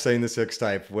I have seen the sex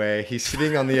tape, where he's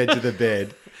sitting on the edge of the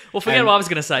bed. Well, forget what I was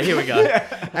going to say. Here we go.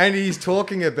 And he's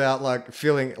talking about like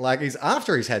feeling like he's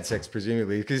after he's had sex,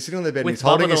 presumably, because he's sitting on the bed and he's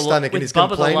holding his stomach and he's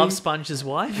complaining. Bubba the Love Sponge's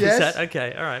wife? Yes. Is that?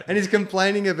 Okay, all right. And he's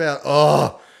complaining about,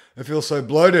 I feel so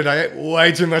bloated. I ate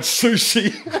way too much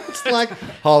sushi. It's like,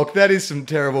 Hulk, that is some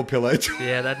terrible pillow talk.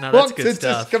 Yeah, that's good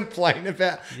stuff. Just complain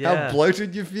about how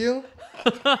bloated you feel.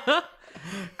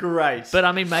 Great. But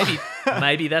I mean,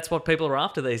 maybe that's what people are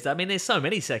after these days. I mean, there's so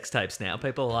many sex tapes now.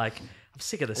 People are like, I'm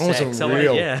sick of the sex.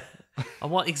 I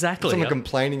want exactly. Someone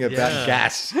complaining about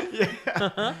gas.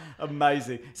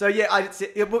 Amazing. So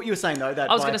what you were saying though, that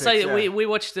I was going to say that we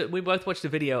watched it. We both watched a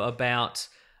video about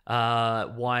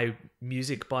why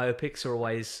music biopics are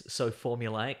always so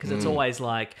formulaic, because it's always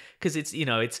like, because it's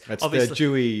That's obviously the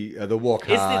Dewey, the walk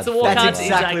hard. It's the walk hard. That's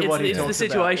exactly what he it's the talks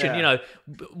situation. about,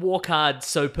 Walk hard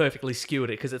so perfectly skewed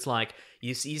it, because it's like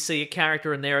you see a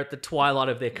character and they're at the twilight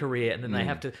of their career, and then they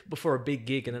have to before a big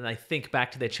gig, and then they think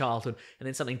back to their childhood, and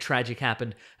then something tragic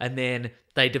happened, and then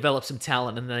they develop some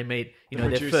talent, and then they meet they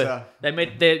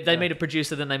meet a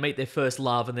producer, then they meet their first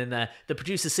love, and then the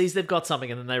producer sees they've got something,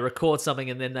 and then they record something,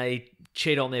 and then they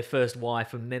cheat on their first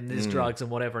wife, and then there's drugs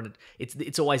and whatever, and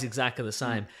it's always exactly the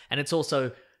same. And it's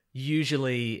also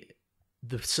usually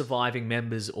the surviving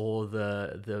members or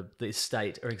the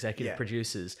estate or executive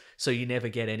producers, so you never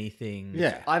get anything.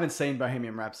 I haven't seen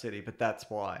Bohemian Rhapsody, but that's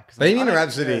why. Bohemian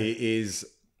Rhapsody is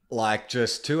like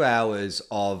just 2 hours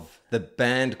of the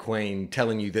band Queen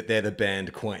telling you that they're the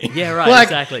band Queen. Yeah, right,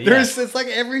 exactly. It's like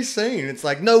every scene. It's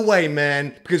like, no way,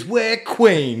 man, because we're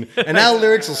Queen, and our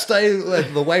lyrics will stay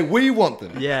the way we want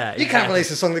them. Yeah, you can't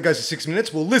release a song that goes for 6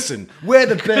 minutes. Well, listen, we're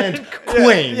the band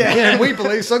Queen, and we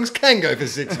believe songs can go for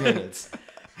 6 minutes.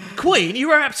 Queen,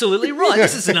 you are absolutely right.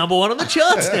 This is the number one on the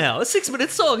charts now. A 6-minute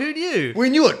song. Who knew?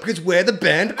 We knew it because we're the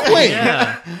band Queen.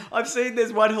 I've seen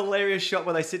there's one hilarious shot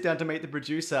where they sit down to meet the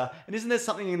producer, and isn't there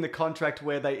something in the contract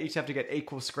where they each have to get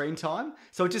equal screen time?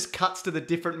 So it just cuts to the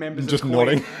different members just of Queen,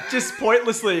 nodding, just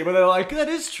pointlessly, where they're like, "That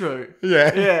is true."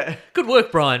 Yeah. Good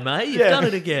work, Brian, mate. You've done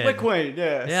it again. We're Queen.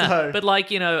 Yeah. So, but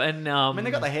like and I mean,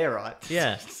 they got the hair right.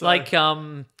 Yeah. So, like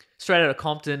Straight Outta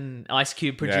Compton, Ice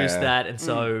Cube produced that, and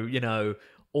so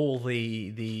all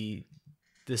the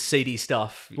seedy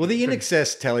stuff. Well, the In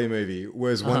Excess telly movie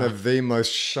was one of the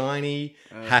most shiny,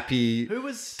 happy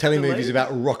telly movies about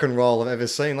rock and roll I've ever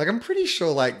seen. Like, I'm pretty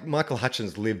sure like Michael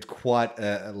Hutchence lived quite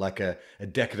a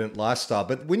decadent lifestyle,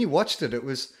 but when you watched it, it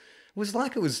was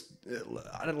like it was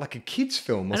like a kids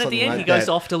film or And at something the end, like he goes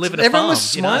that. off to live in a Everyone farm. was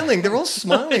smiling. They're all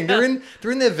smiling. They're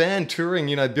in their van touring,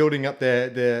 building up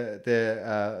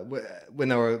their when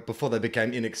they were before they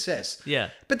became In Excess. Yeah.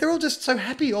 But they're all just so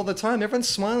happy all the time. Everyone's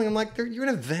smiling. I'm like, you're in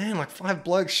a van, like 5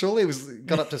 blokes. Surely it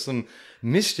got up to some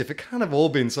mischief. It can't have all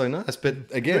been so nice. But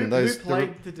again, Who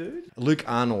played the dude? Luke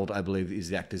Arnold, I believe, is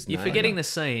the actor's name. You're forgetting the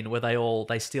scene where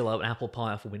they steal an apple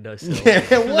pie off a windowsill. Yeah,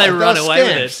 And they run away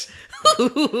with it.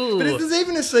 But there's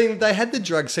even a scene, they had the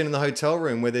drug scene in the hotel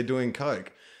room where they're doing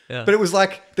coke. Yeah. But it was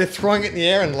like they're throwing it in the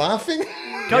air and laughing.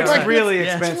 Coke's right. really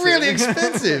Yeah. expensive. It's really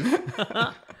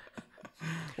expensive.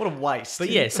 What a waste. But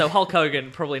yeah, so Hulk Hogan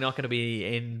probably not going to be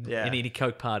in Yeah. any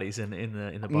coke parties in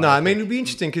the No, I mean, it'd be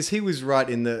interesting because he was right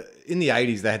in the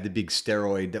 80s. They had the big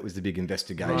steroid. That was the big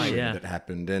investigation Right, yeah. that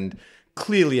happened. And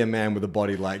clearly a man with a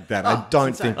body like that, I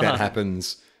don't think that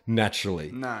happens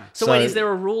naturally. No. So wait, is there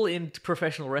a rule in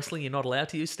professional wrestling you're not allowed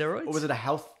to use steroids? Or was it a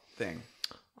health thing?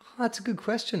 Oh, that's a good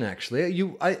question,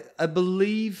 actually. I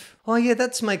believe. Oh, yeah,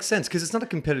 that makes sense because it's not a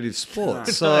competitive sport,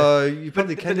 so you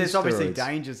probably can. But there's use obviously steroids.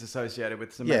 dangers associated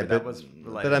with some. Yeah, Maybe that was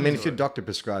related. but I mean, to if your it. doctor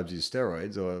prescribes you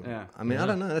steroids, or Yeah. I mean, I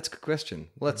don't know. That's a good question.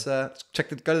 Let's go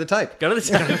to the tape. Go to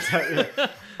the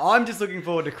I'm just looking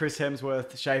forward to Chris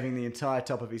Hemsworth shaving the entire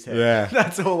top of his head. Yeah.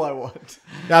 That's all I want.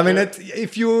 I mean,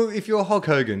 if you're Hulk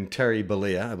Hogan, Terry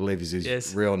Bollea, I believe is his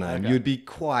Yes. real name, Okay. you'd be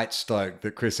quite stoked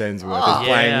that Chris Hemsworth Oh, is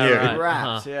playing yeah, you. right.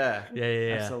 Wrapped, yeah.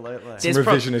 Yeah. Absolutely. There's Some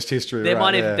prob- revisionist history. There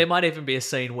right there. there might even be a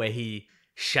scene where he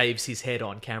shaves his head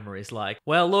on camera. He's like,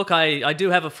 well, look, I do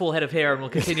have a full head of hair and will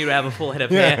continue to have a full head of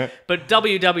hair, but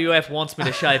WWF wants me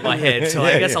to shave my head, so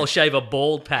I guess I'll shave a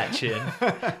bald patch in.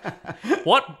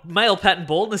 What male pattern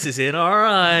baldness is in? All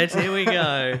right, here we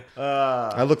go.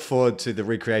 I look forward to the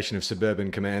recreation of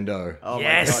Suburban Commando. Oh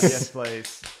Yes. my god, yes,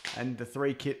 please. And the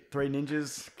three kid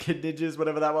ninjas,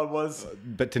 whatever that one was.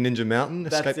 But to Ninja Mountain,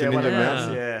 Escape That's to Ninja whatever it Mountain.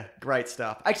 is, yeah, great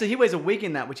stuff. Actually, he wears a wig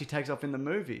in that, which he takes off in the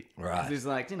movie. Right. 'Cause he's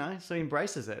like, so he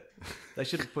embraces it. They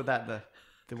should have put that in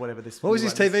the whatever this. What was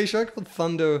his like TV show called?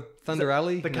 Thunder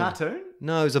Alley? The No. cartoon?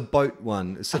 No, it was a boat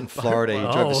one. It's set in Florida. He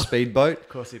drove Oh. a speedboat. Of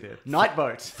course he did. Night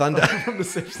Boat. Thunder. From The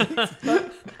Simpsons.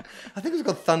 I think it was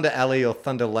called Thunder Alley or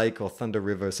Thunder Lake or Thunder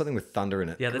River, something with thunder in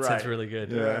it. Yeah, that Great. sounds really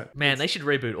good. Yeah. Man, they should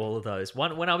reboot all of those.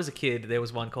 When I was a kid, there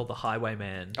was one called The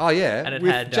Highwayman. Oh yeah, And it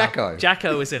with had Jacko.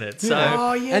 Jacko was in it. So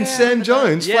Oh yeah. And Sam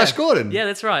Jones, yeah. Flash Gordon. Yeah,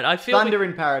 that's right. I feel Thunder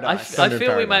in Paradise. I Thunder in feel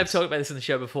we may have Paradise. talked about this in the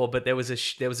show before, but there was a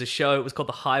show. It was called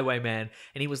The Highwayman,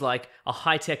 and he was like a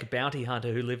high tech bounty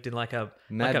hunter who lived in like a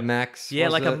Mad Max, Yeah,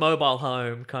 was like a it? mobile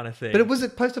home kind of thing. But was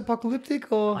it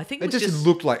post-apocalyptic or? I think it it was just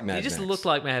looked like Mad It just Max. looked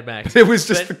like Mad Max. It was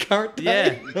just But- the current Yeah,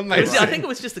 day. It That makes was- I sense. think it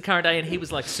was just the current day, and he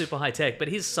was like super high tech. But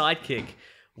his sidekick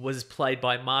was played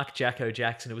by Mark Jacko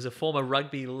Jackson, who was a former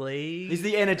rugby league. He's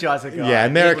the Energizer guy. Yeah,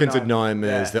 Americans would People know him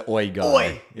as Yeah. the Oi guy.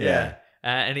 Oi! Yeah.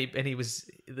 And he was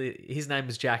his name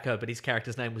was Jacko, but his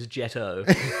character's name was Jetto.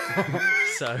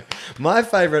 So My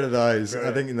favourite of those,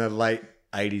 I think in the late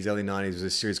 80s, early 90s, was a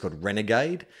series called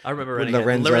Renegade. I remember With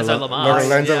Renegade. Lorenzo Lamas.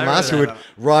 Lorenzo Yeah, I Lamas, who remember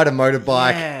would ride a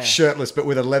motorbike Yeah. shirtless but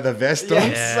with a leather vest on.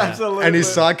 Yes, Yeah. absolutely. And his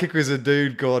sidekick was a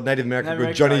dude called Native American Native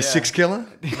called Johnny American, yeah. Six Killer.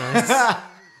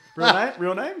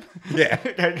 Real name? Yeah.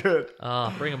 Okay, good.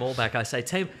 Bring them all back. I say,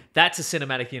 team. That's a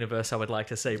cinematic universe I would like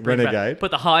to see. Bring Renegade. back-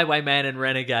 put the Highwayman and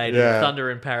Renegade, Yeah. and Thunder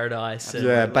in Paradise. And,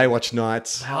 Yeah, Baywatch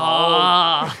Nights.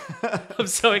 I'm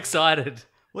so excited.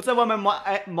 What's that one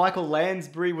where Michael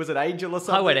Lansbury was an angel or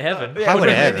something? Highway to Heaven. Yeah, Highway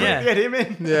to Heaven. Yeah. Get him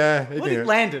in. Yeah. What did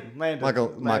Landon?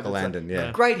 Michael Landon,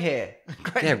 yeah. Great hair.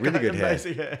 Great, Yeah, really good hair.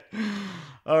 amazing hair.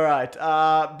 All right.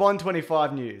 Bond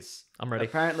 25 news. I'm ready.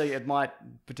 Apparently, it might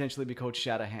potentially be called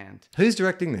Shatterhand. Who's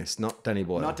directing this? Not Danny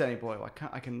Boyle. Not Danny Boyle.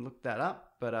 I can look that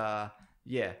up, but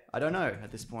yeah, I don't know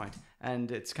at this point.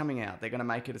 And it's coming out. They're going to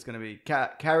make it. It's going to be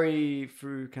Kari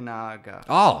Fukunaga.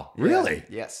 Oh, really?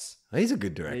 Yes. He's a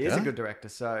good director. He is a good director.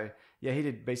 So yeah, he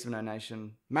did Beast of No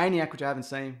Nation, Maniac, which I haven't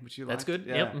seen, which you That's liked. good.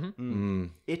 Yeah. Yep. Mhm. Mm.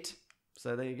 It.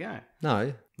 So there you go.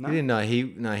 No, No? he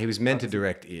didn't know. He was meant to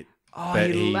direct it. Oh,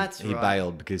 but that's he right.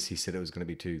 bailed because he said it was going to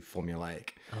be too formulaic.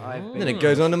 I've And been- then it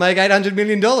goes on to make $800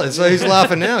 million. So who's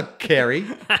laughing now, Kerry?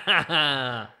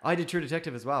 I did True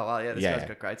Detective as well. Oh yeah, this Yeah. guy's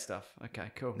got great stuff.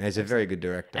 Okay, cool. He's a very good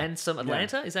director. And some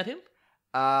Atlanta. Is that him?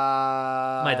 Made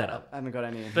that up. I haven't got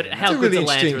any. But here. how It's a good's really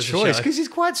Atlanta interesting as a choice show? because he's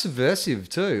quite subversive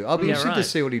too. I'll be Yeah, interested to right.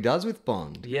 see what he does with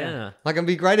Bond. Yeah. Like, it'd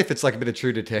be great if it's like a bit of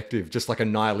True Detective, just like a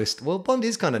nihilist. Well, Bond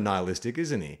is kind of nihilistic,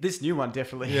 isn't he? This new one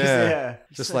definitely is. Yeah. Yeah.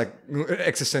 Just like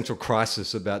existential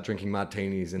crisis about drinking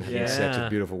martinis and having sex Yeah. with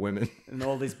beautiful women. And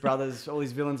all these brothers, all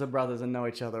these villains are brothers and know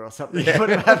each other or something. What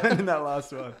happened in that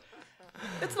last one?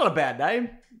 It's not a bad name.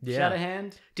 Yeah.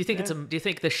 Shatterhand. Do you think do you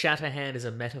think the Shatterhand is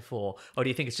a metaphor, or do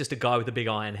you think it's just a guy with a big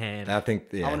iron hand? I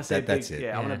think I want to say that's big, it.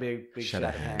 Yeah, I want to be a big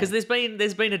Shatterhand. Shatterhand. Because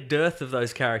there's been a dearth of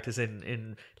those characters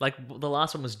in like the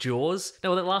last one was Jaws.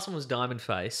 No, the last one was Diamond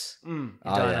Face. In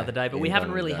Die Another Day, but we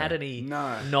haven't really had any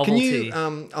No. novelty.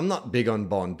 Can you? I'm not big on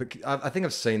Bond, but I think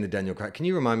I've seen the Daniel Craig. Can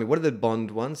you remind me what are the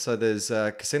Bond ones? So there's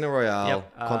Casino Royale,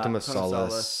 Quantum of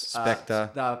Solace, Spectre,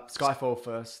 Skyfall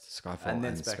first. Skyfall, and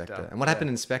then Spectre. Spectre. And what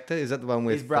happened in Spectre? Is that the one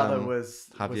with His brother was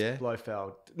Javier?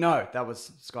 Blofeld. No, that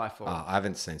was Skyfall. Oh, I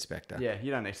haven't seen Spectre. Yeah,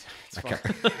 you don't need to. It's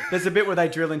fine. There's a bit where they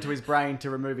drill into his brain to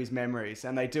remove his memories,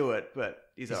 and they do it, but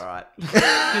he's all right.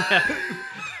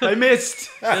 They missed.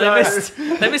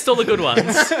 They missed all the good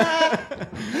ones.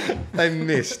 They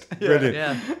missed. Brilliant.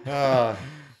 Yeah.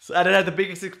 And it had the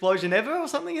biggest explosion ever or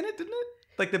something in it, didn't it?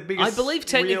 Like the biggest. I believe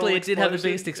technically real it did have the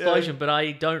explosion? biggest explosion, but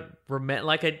I don't remember.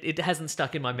 Like it hasn't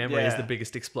stuck in my memory as Yeah. the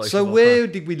biggest explosion. So of all where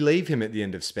time. did we leave him at the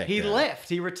end of Spectre? He left.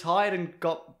 He retired and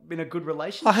got in a good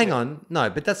relationship. Oh, hang on. No,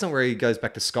 but that's not where he goes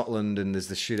back to Scotland and there's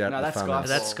the shootout. No, at the that's farmhouse. Skyfall.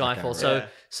 That's Skyfall. Okay, So right.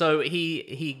 so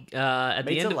he at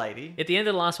the Meets end a lady. At the end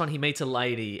of the last one, he meets a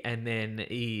lady, and then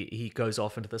he goes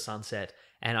off into the sunset.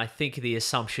 And I think the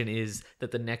assumption is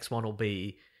that the next one will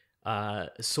be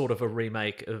sort of a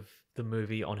remake of the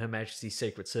movie on Her Majesty's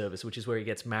Secret Service, which is where he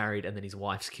gets married and then his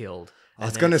wife's killed. I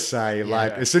was going to say,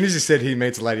 like, as soon as you said he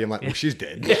meets a lady, I'm like, well, she's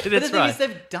dead. Yeah, But the that's thing right. is,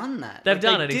 they've done that. They've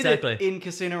done they it, did exactly. in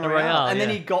Casino Royale, Royale, and then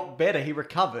yeah. he got better. He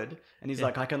recovered, and he's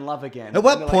like, I can love again. At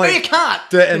what And they're point Like, no, you can't.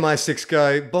 do MI6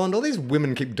 go, Bond, all these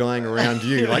women keep dying around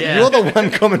you. Like, Yeah. you're the one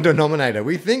common denominator.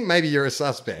 We think maybe you're a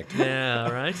suspect. Yeah,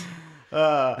 all right.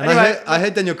 And Anyway, I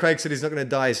heard Daniel Craig said he's not going to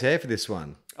dye his hair for this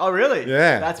one. Oh, really?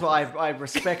 Yeah. That's why I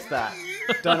respect that.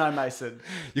 Don't know, Mason.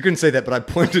 You couldn't see that, but I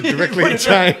pointed directly at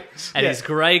James. And his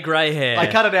grey hair. I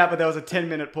cut it out, but there was a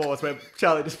 10-minute pause where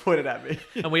Charlie just pointed at me.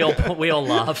 And we all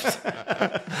laughed.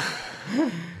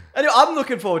 Anyway, I'm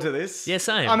looking forward to this. Yeah,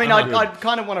 same. I mean, I'm I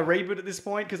kind of want to reboot at this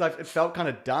point because it felt kind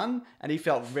of done, and he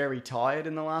felt very tired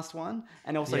in the last one,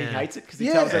 and also he Yeah. hates it because he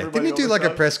Yeah, tells everybody. didn't he all do the like a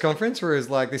time. press conference where he was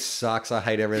like, this sucks, I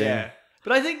hate everything? Yeah.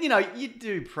 But I think, you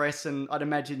do press, and I'd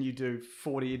imagine you do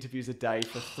 40 interviews a day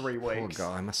for 3 Poor weeks.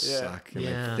 guy, must Yeah. suck. He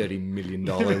Yeah. made $30 million.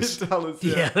 $1,000,000,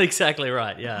 Yeah, exactly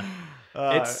right. Yeah.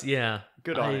 It's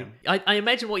good on him. I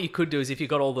imagine what you could do is if you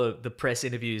got all the press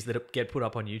interviews that get put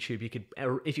up on YouTube, you could,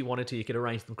 if you wanted to, you could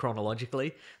arrange them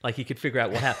chronologically. Like you could figure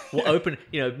out we'll open.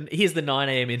 Here's the 9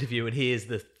 a.m. interview and here's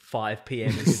the 5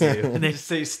 p.m. interview, and then Just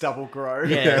see stubble grow.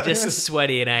 just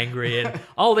sweaty and angry, and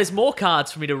there's more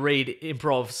cards for me to read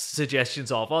improv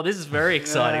suggestions of. Oh, this is very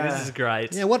exciting. This is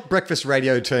great. Yeah, what breakfast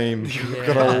radio team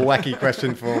got a wacky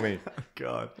question for me?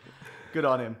 God. Good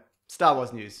on him. Star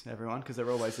Wars news, everyone, because there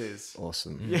always is.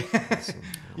 Awesome. Awesome.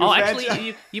 Oh,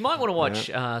 actually, you might want to watch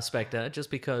Spectre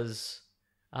just because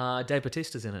Dave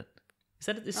Bautista's in it. Is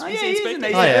that is Oh, he yeah, in he's Spectre? in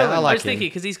there. Oh, yeah, I I like was him. thinking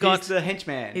because he's got He's the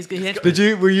henchman. he's got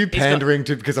Were you got- pandering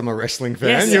to because I'm a wrestling fan?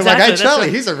 Yes, You're exactly, like, hey that's Charlie,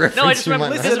 right. here's a reference. No, I just you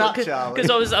remember might Listen know. up, Charlie.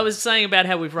 because I was saying about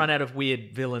how we've run out of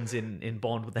weird villains in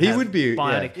Bond. With He would be,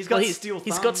 bionic. yeah. He's got Well, steel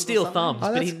He's thumbs got or steel something. thumbs, Oh,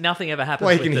 but that's- nothing ever happens.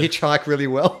 Well, he with can them. hitchhike really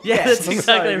well. Yeah, that's So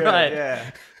exactly good, right.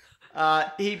 Yeah.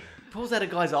 He pulls out a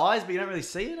guy's eyes, but you don't really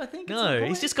see it, I think. at some No, point.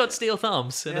 he's just got steel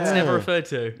thumbs, and it's Yeah. never referred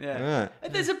to. Yeah. Right.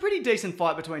 And there's a pretty decent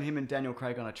fight between him and Daniel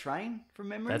Craig on a train, from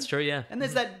memory. That's true, yeah. And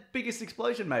there's that biggest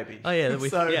explosion, maybe. Oh yeah,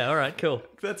 So, yeah. All right, cool.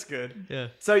 That's good. Yeah.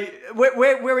 So, where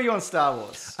are you on Star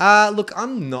Wars? Look,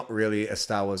 I'm not really a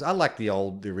Star Wars. I like the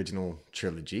original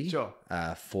trilogy. Sure.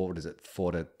 4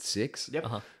 to 6. Yep.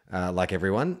 Like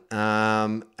everyone.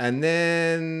 And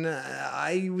then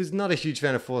I was not a huge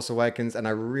fan of Force Awakens, and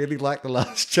I really liked The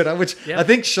Last Jedi, which Yep. I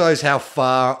think shows how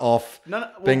far off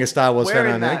being a Star Wars we're fan I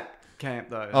in am. that camp,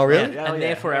 though. Oh, really? Yeah, And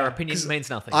therefore, our opinion means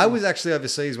nothing. I was actually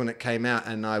overseas when it came out,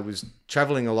 and I was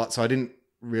traveling a lot, so I didn't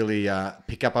really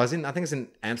pick up. I think it was in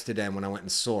Amsterdam when I went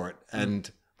and saw it, and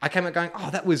I came out going, "Oh,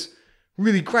 that was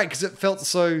really great," because it felt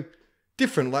so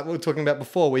different, like we were talking about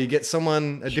before, where you get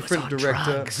someone, a different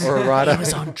director or a writer. He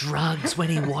was on drugs when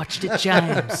he watched it,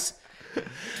 James.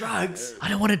 Drugs. I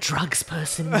don't want a drugs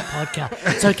person in the podcast.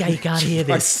 It's okay, you can't hear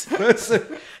this.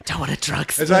 Don't want a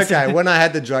drugs It's person. okay. When I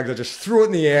had the drugs, I just threw it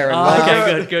in the air and Oh, laughed.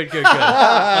 okay, good.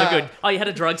 Oh, good. Oh, you had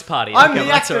a drugs party. I'm Okay, the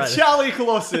that's actor, all right. Charlie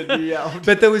Clausen. He yelled.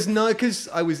 But there was no,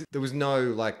 there was no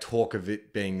like talk of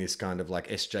it being this kind of like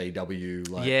SJW,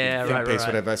 like Yeah, think right, piece, right.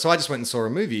 whatever. So I just went and saw a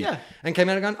movie Yeah. and came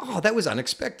out and going, oh, that was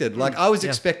unexpected. Like I was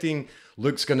expecting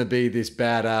Luke's going to be this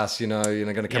badass,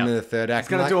 going to come in the third act.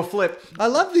 He's going to do a flip. I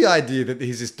love the idea that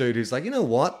he's this dude who's like, you know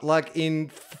what? Like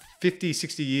in 50,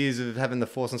 60 years of having the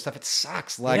Force and stuff, it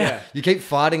sucks. Like Yeah. you keep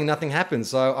fighting and nothing happens.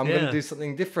 So I'm going Yeah. to do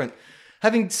something different.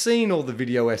 Having seen all the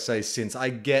video essays since, I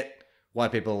get why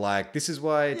people are like, this is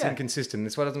why it's Yeah. inconsistent.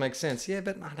 This is why it doesn't make sense. Yeah,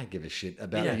 but I don't give a shit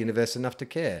about Yeah. the universe enough to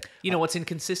care. You know what's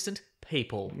inconsistent?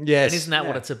 People. Yes. And isn't that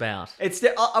what Yeah. it's about?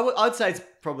 I'd say it's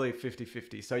probably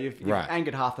 50-50. So you've Right.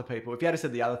 angered half the people. If you had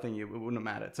said the other thing, it wouldn't have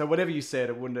mattered. So whatever you said,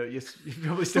 it wouldn't have, you're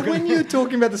probably still But going when you're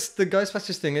talking about the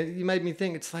Ghostbusters thing, you made me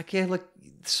think, it's like, yeah, like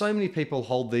so many people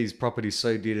hold these properties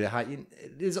so dear to their heart.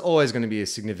 There's always going to be a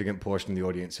significant portion of the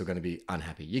audience who are going to be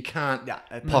unhappy. You can't Yeah,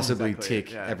 that's possibly exactly it,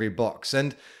 tick yeah. every box.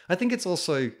 And I think it's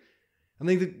also, I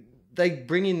mean, they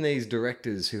bring in these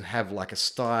directors who have like a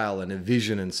style and a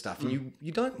vision and stuff. And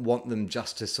you don't want them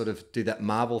just to sort of do that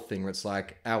Marvel thing where it's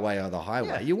like our way or the highway.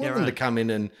 Yeah. You want Yeah, them to right. come in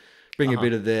and bring a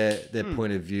bit of their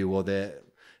point of view or their...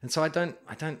 And so I don't...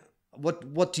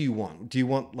 What do you want? Do you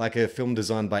want like a film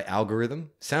designed by algorithm?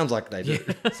 Sounds like they do.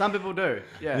 Some people do.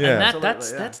 Yeah. Yeah. And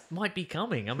absolutely, that might be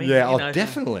coming. I mean, Yeah, you oh, know,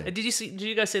 definitely. Did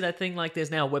you guys see that thing? Like,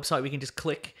 there's now a website we can just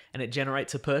click and it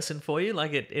generates a person for you.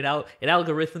 Like, it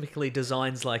algorithmically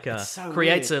designs like a so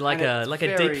creates weird. a like And a it's like a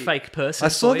very- deep fake person. I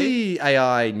saw for you. the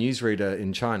AI newsreader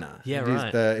in China. Yeah,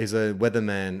 He's right. He's a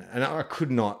weatherman, and I could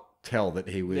not tell that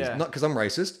he was Yeah. not because I'm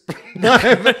racist. No,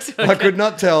 but I could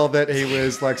not tell that he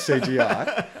was like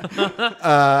CGI.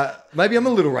 Maybe I'm a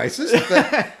little racist,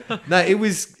 but no, it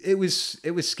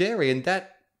was scary, and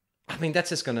that I mean that's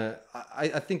just gonna.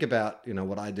 I think about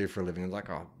what I do for a living. I'm like,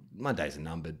 oh, my days are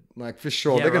numbered. Like for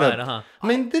sure, Yeah, they're gonna. right, uh-huh. I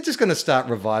mean, they're just gonna start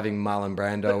reviving Marlon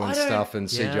Brando But I and don't- stuff,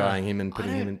 and Yeah. CGIing him and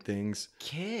putting him don't- in things.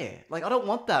 Care. Like, I don't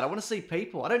want that. I want to see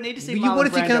people. I don't need to see What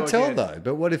if you Marlon can't Brando tell again. though?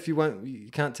 But what if you won't? You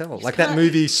can't tell. Like that can't-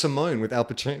 movie Simone with Al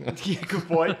Pacino. Yeah, good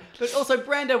point. But also,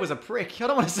 Brando was a prick. I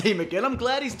don't want to see him again. I'm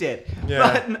glad he's dead.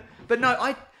 Yeah. But no,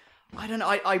 I don't know.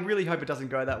 I really hope it doesn't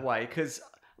go that way because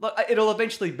it'll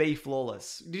eventually be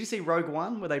flawless. Did you see Rogue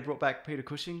One where they brought back Peter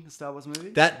Cushing, the Star Wars movie?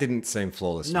 That didn't seem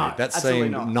flawless. to No, me. That absolutely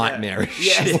seemed not. nightmarish,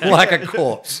 Yeah. like a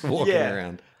corpse walking yeah.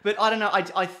 around. But I don't know.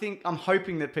 I think I'm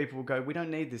hoping that people will go, we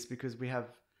don't need this because we have,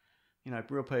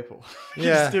 real people. Yeah.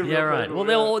 Just do Yeah, real right. people,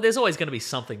 Well, there's always going to be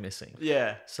something missing.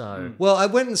 yeah. So Well, I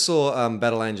went and saw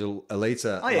Battle Angel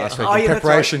Alita Oh, yeah. last week Oh, in yeah, that's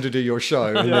preparation to do your show,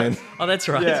 and then oh, that's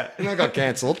right. Yeah. I got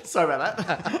cancelled. Sorry about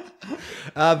that.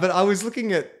 But I was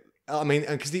looking at, I mean,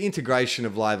 because the integration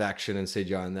of live action and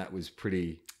CGI and that was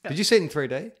pretty. Did you see it in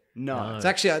 3D? No. It's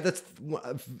actually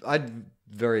I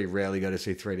very rarely go to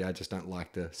see 3D. I just don't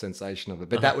like the sensation of it.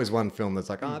 But that was one film that's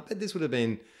like, I bet this would have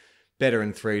been better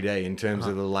in 3D in terms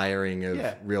of the layering of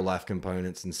Yeah. real life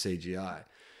components and CGI.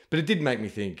 But it did make me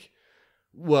think.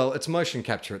 Well, it's motion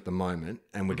capture at the moment,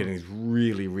 and we're getting these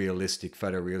really realistic,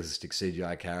 photorealistic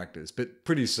CGI characters. But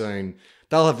pretty soon,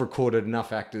 they'll have recorded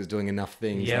enough actors doing enough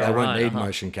things Yeah, that they won't right, need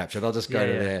motion capture. They'll just go Yeah,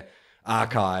 to yeah. their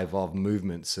archive of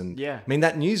movements. And Yeah. I mean,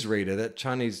 that newsreader, that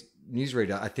Chinese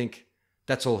newsreader, I think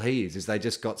that's all he is they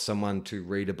just got someone to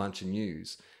read a bunch of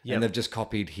news. Yep. And they've just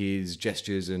copied his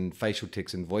gestures and facial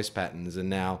tics and voice patterns. And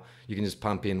now you can just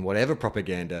pump in whatever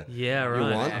propaganda Yeah, you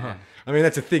right. want. Uh-huh. I mean,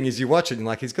 that's the thing is you watch it and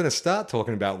like he's going to start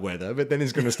talking about weather, but then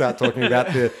he's going to start talking about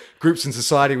the groups in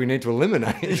society we need to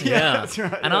eliminate. Yeah, that's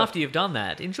right, And yeah. after you've done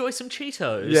that, enjoy some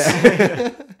Cheetos.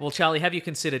 Yeah. Well, Charlie, have you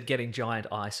considered getting giant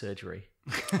eye surgery?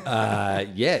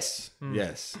 Yes. Hmm.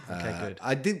 Yes. Okay, good.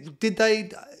 I did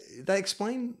they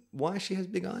explain why she has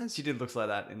big eyes? She did looks like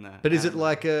that in the. But is it anime.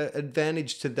 like a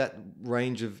advantage to that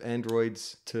range of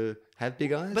androids to have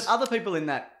big eyes? But other people in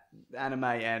that anime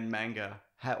and manga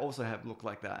also have look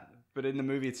like that. But in the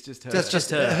movie, it's just her. That's just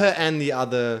just her. her and the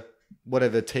other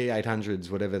whatever T-800s,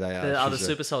 whatever they are. The other She's a-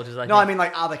 super soldiers, I No, think. I mean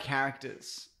like other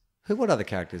characters. What other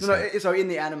characters? No, so in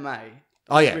the anime.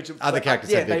 Oh, yeah, other characters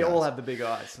Yeah, have big they all eyes. have the big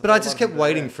eyes. But A I lot just of kept them do,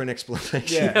 waiting yeah. for an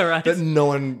explanation Yeah. Yeah, right. that no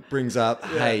one brings up.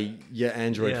 Hey, your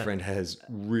android Yeah. friend has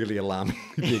really alarming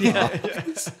big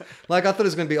eyes. Like I thought it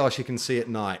was going to be, she can see at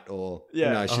night, or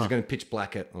Yeah. she's going to pitch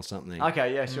black it or something.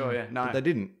 Okay, yeah, sure, yeah. No, But they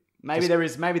didn't. maybe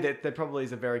there probably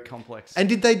is a very complex. And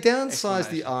did they downsize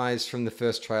the Explanation. eyes from the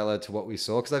first trailer to what we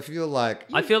saw? Because I feel like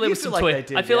I feel there you was feel some like tweak. they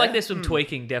did, I feel like yeah? there's some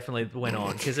tweaking definitely went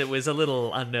on because it was a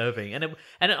little unnerving, and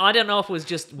I don't know if it was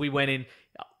just we went in.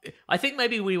 I think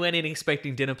maybe we went in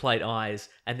expecting dinner plate eyes,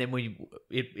 and then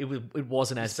it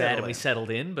wasn't as bad, and we settled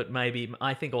in. But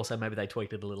I think also maybe they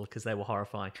tweaked it a little because they were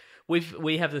horrifying.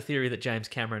 We have the theory that James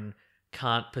Cameron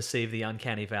can't perceive the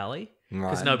uncanny valley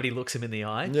because Right. nobody looks him in the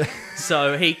eye,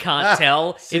 so he can't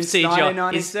tell if Since CGI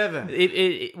 1997.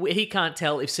 he can't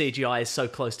tell if CGI is so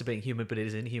close to being human, but it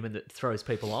is inhuman that throws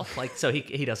people off. Like, so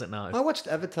he doesn't know. I watched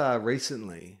Avatar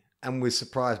recently and was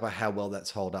surprised by how well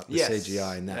that's held up the Yes.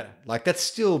 CGI in that. Yeah. Like that's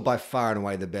still by far and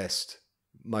away the best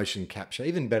motion capture,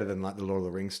 even better than like the Lord of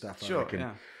the Rings stuff. I Sure, reckon.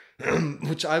 yeah.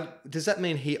 Does that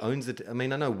mean he owns it? I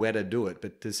mean, I know where to do it,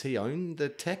 but does he own the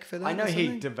tech for that? I know or he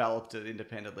something? developed it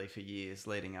independently for years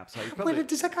leading up. So he Wait, probably.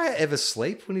 does that guy ever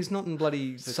sleep when he's not in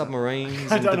bloody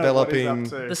submarines I and don't know what he's developing? up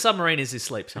to. The submarine is his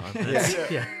sleep time.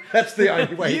 Yeah. That's the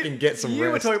only way he can get some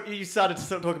You rest. you started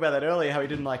to talk about that earlier, how he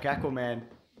didn't like Aquaman.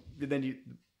 Then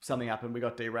something happened. We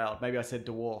got derailed. Maybe I said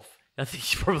dwarf. I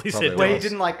think you probably Probably said Where he dwarf.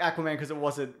 didn't like Aquaman because it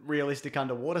wasn't realistic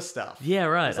underwater stuff. Yeah,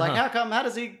 right. It's like, uh-huh. how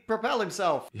does he propel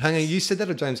himself? Hang on, you said that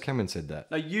or James Cameron said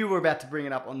that? No, you were about to bring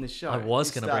it up on this show. I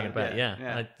was You going to bring it started,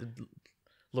 back, yeah.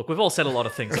 Look, we've all said a lot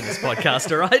of things on this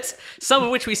podcast, all right? Some of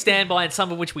which we stand by and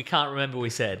some of which we can't remember we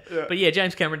said. Yeah. But yeah,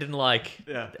 James Cameron didn't like,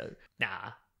 Yeah.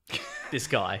 this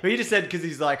guy. But he just said because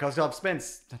he's like, I've spent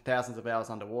thousands of hours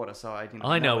underwater, so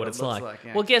I know what it's looks like.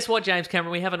 yeah. Well, guess what, James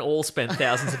Cameron? We haven't all spent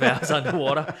thousands of hours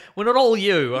underwater. We're not all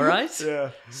you, all right?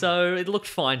 Yeah, So it looked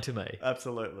fine to me.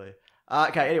 absolutely.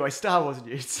 Okay, anyway, Star Wars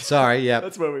news. Sorry, yeah.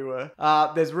 That's where we were.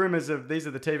 There's rumors of these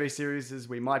are the TV series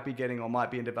we might be getting or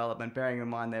might be in development, bearing in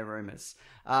mind their rumors.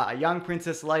 A young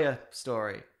Princess Leia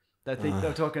story. They think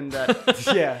they're talking that.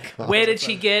 Yeah. Where did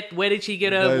she get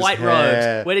her Those white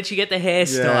hair. robes? Where did she get the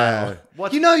hairstyle?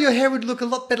 What- You know your hair would look a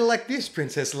lot better like this,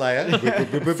 Princess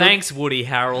Leia. Thanks, Woody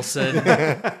Harrelson.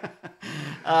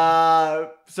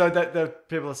 So that the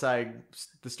people are saying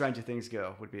the Stranger Things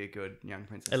girl would be a good young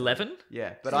princess. 11?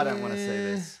 Yeah, but I don't want to see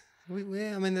this.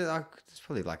 Yeah, I mean, there's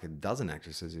probably like a dozen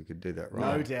actresses who could do that, No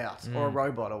right? doubt. Or a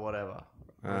robot or whatever.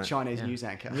 Or a Right. Chinese news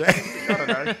anchor. I don't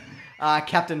know.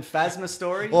 Captain Phasma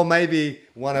story. Or maybe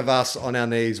one of us on our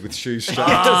knees with shoes strapped,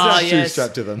 Ah, shoes yes.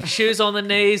 strapped to them. Shoes on the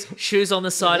knees, shoes on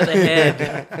the side of the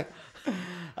head.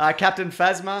 Captain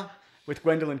Phasma with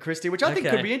Gwendolyn Christie, which I think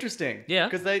Okay. could be interesting. Yeah.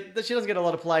 Because she doesn't get a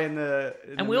lot of play in the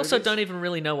And we also don't even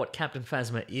really know what Captain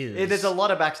Phasma is. Yeah, there's a lot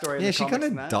of backstory in Yeah, the she comics kind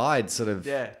and of that. died sort of.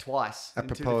 Yeah, twice. in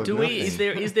two Apropos of different- Do we?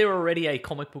 nothing. Is there already a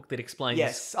comic book that explains?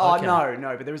 Yes. Oh, Okay.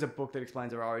 no, but there is a book that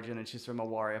explains her origin and she's from a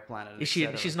warrior planet. Is she?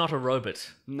 etc. She's not a robot.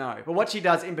 No, but what she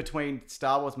does in between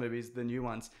Star Wars movies, the new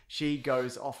ones, she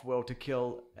goes off-world to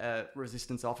kill a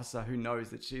resistance officer who knows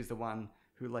that she's the one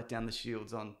who let down the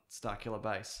shields on Starkiller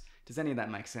Base. Does any of that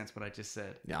make sense, what I just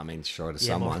said? Yeah, I mean, sure to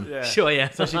Yeah, someone. Yeah. Sure, yeah.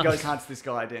 So she goes, hunts this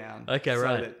guy down. Okay, so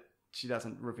right. that she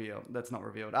doesn't reveal. That's not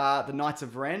revealed. The Knights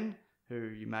of Ren, who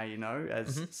you may know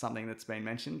as something that's been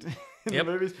mentioned in Yep.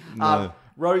 the movies. No.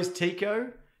 Rose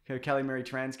Tico, her Kelly Marie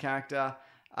Trans character.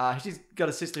 She's got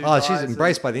a sister who Oh, dies she's and-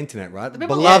 embraced by the internet, right? people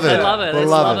Beloved. They love her. They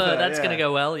Beloved. love her. That's Yeah. going to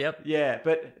go well. Yep. Yeah,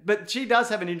 but she does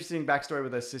have an interesting backstory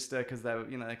with her sister because they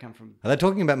come from. Are they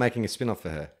talking about making a spin-off for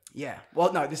her? Yeah.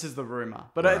 Well, no, this is the rumor,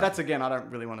 but that's again, I don't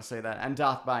really want to see that. And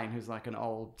Darth Bane, who's like an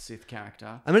old Sith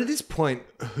character. I mean, at this point,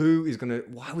 who is going to...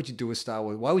 Why would you do a Star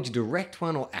Wars? Why would you direct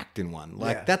one or act in one?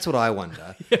 Like, Yeah. that's what I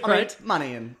wonder. I mean,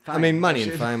 money and fame. I mean, money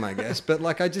and should- fame, I guess. But,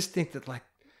 like, I just think that, like...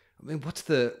 I mean, what's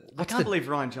the... I can't believe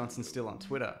Ryan Johnson's still on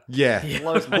Twitter. Yeah.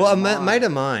 Blows my Well, a mind. mate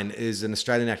of mine is an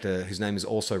Australian actor whose name is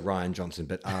also Ryan Johnson,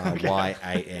 but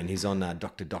R-Y-A-N. He's on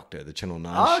Doctor, the Channel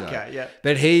 9 Oh, show. okay, yeah.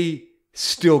 But he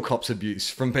still cops abuse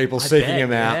from people seeking bet,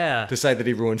 him out yeah. to say that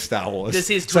he ruined Star Wars. Does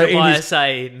his So Twitter in bio his-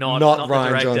 say not not the Ryan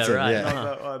director? Johnson, Right. yeah.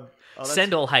 Uh-huh. That's-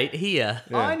 Send all hate here.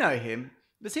 Oh, I know him.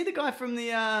 Is he the guy from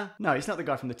the... No, he's not the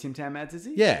guy from the Tim Tam ads, is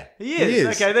he? Yeah. He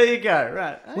is. Okay, there you go.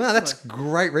 Right. Wow, that's Excellent.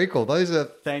 great recall. Those are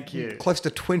Those are close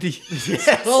to 20.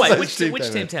 Wait, which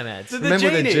Tim Tam ads? The Remember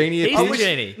the genie He's appears? the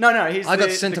genie. No, he's I got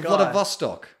the- sent the to guy.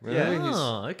 Vladivostok. Remember? Yeah. He's-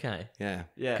 Oh, okay. Yeah.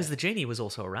 Yeah. Because the genie was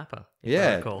also a rapper. if I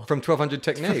Yeah. recall. From 1200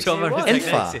 Techniques. 1200 was. Techniques,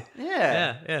 Enfa.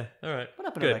 Yeah. Yeah. All right. What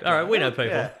happened to Good. that All guy? right. We know people.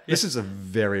 Yeah. This is a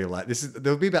very late.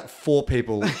 There'll be about 4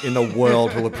 people in the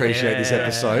world who'll appreciate this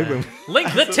episode. When,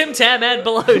 Link the Tim Tam ad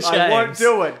below, James. I won't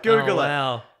do it. Google it.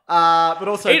 Wow. But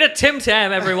also, Eat a Tim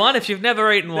Tam, everyone, if you've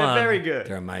never eaten they're one. very good.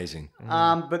 they're amazing.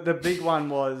 But the big one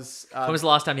was... When was the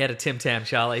last time you had a Tim Tam,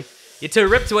 Charlie? You're too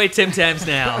ripped to eat Tim Tams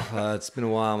now. It's been a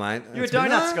while, mate. you're a It's been-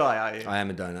 donuts guy, are you? I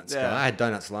am a donuts Yeah. guy. I had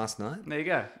donuts last night. There you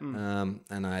go. Mm.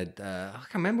 And I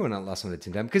can't remember when I last went to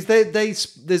Tim Tam because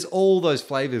there's all those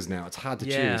flavors now. It's hard to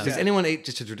Yeah. choose. Does Yeah. anyone eat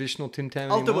just a traditional Tim Tam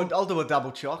I'll do anymore? a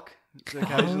double choc Oh,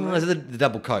 occasionally. is it the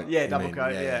double coat? Yeah, you double mean?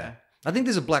 coat, yeah. I think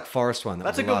there's a Black Forest one.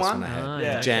 That's was a the good last one. I had. Oh, With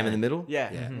yeah. the jam in the middle. Yeah,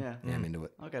 Yeah, yeah. yeah, I'm into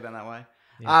it. I'll go down that way.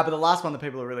 But the last one that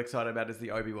people are really excited about is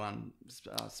the Obi-Wan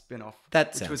spin-off. That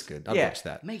which sounds was good. I'd yeah, watch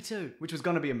that. Me too. Which was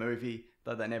going to be a movie,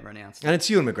 though they never announced it. And it's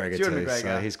Ewan McGregor Ewan too, McGregor.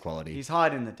 so he's quality. He's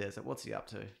hiding in the desert. What's he up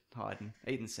to? Hiding,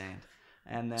 eating sand.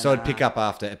 And then, So it'd pick up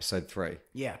after episode 3.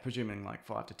 Yeah, presuming like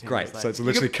 5 to 10 Great. years So later. it's You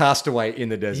literally could- Castaway in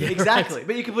the desert. exactly.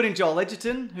 But you could put in Joel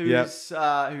Edgerton, who's Yep. who's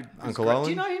Uncle great. Owen. Do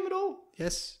you know him at all?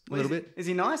 Yes, a Is little he- bit. Is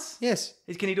he nice? Yes.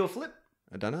 Can he do a flip?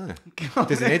 I don't know.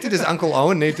 Does he need to? Does Uncle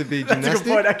Owen need to be That's a gymnastic?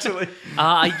 good point, actually.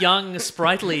 A young,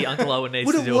 sprightly Uncle Owen needs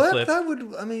Would to it do a work? flip. That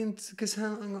would. I mean, because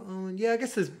yeah, I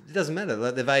guess it doesn't matter.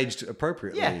 Like, they've aged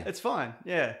appropriately. Yeah, it's fine.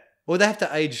 Yeah. Or they have to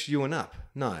age you and up.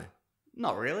 No.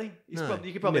 Not really. No.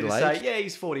 You could probably just say, Middle-aged. yeah,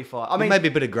 he's 45. I Well, mean, maybe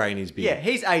a bit of grey in his beard. yeah,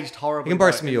 he's aged horribly. You can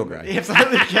borrow though. some of your grey. He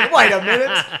absolutely can. Wait a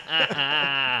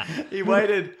minute. He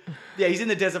waited. Yeah, he's in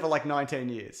the desert for like 19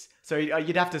 years. So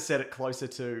you'd have to set it closer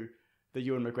to the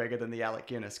Ewan McGregor than the Alec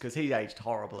Guinness because he aged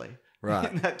horribly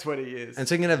Right. in that 20 years. And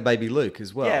so you can have baby Luke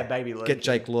as well. Yeah, baby Luke. Get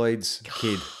Jake Lloyd's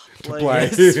kid to play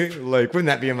Please. Luke. Wouldn't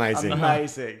that be amazing?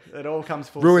 Amazing. It all comes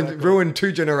full circle. Ruin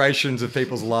 2 generations of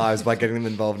people's lives by getting them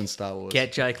involved in Star Wars.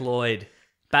 Get Jake Lloyd.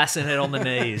 Bassinet on the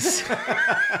knees.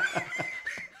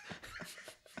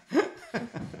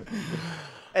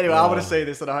 Anyway, I want to see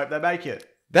this and I hope they make it.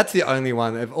 That's the only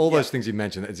one of all those things you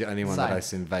mentioned. It's the only one that Same. I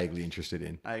seem vaguely interested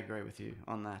in. I agree with you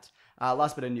on that.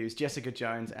 Last bit of news: Jessica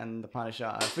Jones and The Punisher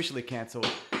are officially cancelled.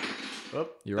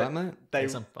 You right, mate? They,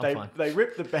 Yes, I'm they, fine. they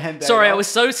ripped the band-aid Sorry, I off. was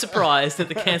so surprised at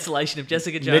the cancellation of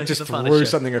Jessica Jones Nick just and the threw Punisher.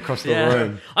 something across the Yeah.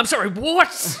 room. I'm sorry,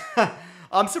 what?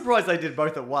 I'm surprised they did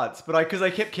both at once, but because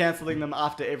they kept cancelling them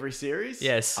after every series.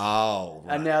 Yes. Oh,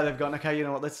 right. And now they've gone, okay, you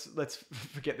know what? Let's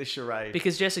forget this charade.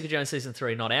 Because Jessica Jones season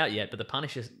 3 not out yet, but the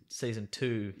Punisher season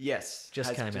 2 yes,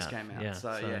 just came out. Yeah,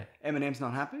 so- yeah, Eminem's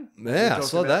not happy. Yeah, We I talked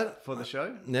saw about that. for the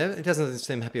show. No, it doesn't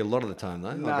seem happy a lot of the time, though.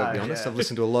 I've got to be No, honest. yeah. I've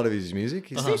listened to a lot of his music.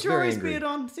 He's Is he drawing very his angry. beard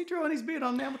on? Is he drawing his beard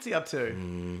on now? What's he up to?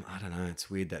 I don't know. It's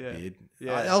weird, that Yeah. beard.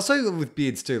 Yeah. Also with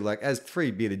beards, too. Like, as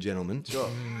 3 bearded gentlemen. Sure.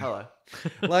 Hello.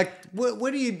 Like,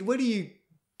 where do you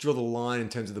draw the line in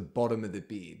terms of the bottom of the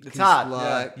beard? It's 'Cause, hard,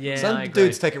 Like, yeah. Yeah, some I agree.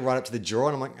 dudes take it right up to the jaw,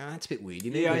 and I'm like, that's a bit weird.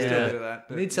 You need, Yeah, I to- still Yeah. do that. you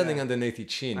but need something yeah. underneath your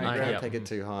chin. You I can't agree. take it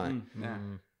too high. Yeah.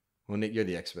 Well, Nick, you're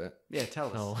the expert. Yeah, tell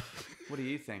us. Oh. What do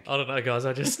you think? I don't know, guys.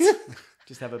 I just...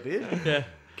 Just have a beard? yeah.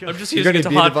 I'm just You using got it any to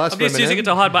beard hide. advice I'm for just using Eminem? it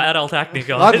to hide my adult acne,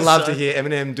 guys. I'd love so- to hear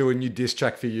Eminem do a new diss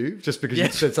track for you, just because you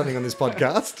said something on this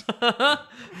podcast.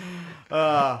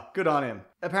 Good on him.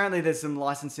 Apparently, there's some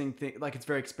licensing thing. Like, it's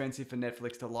very expensive for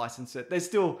Netflix to license it. There's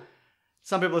still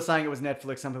some people are saying it was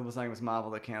Netflix. Some people are saying it was Marvel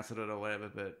that cancelled it or whatever.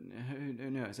 But who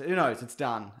knows? Who knows? It's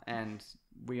done, and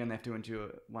we only have to endure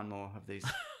one more of these.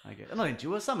 I guess. Not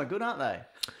endure. Some are good, aren't they?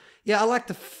 Yeah, I like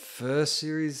the first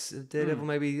series of Daredevil.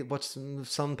 Maybe watched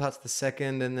some parts of the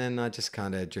second, and then I just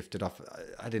kind of drifted off.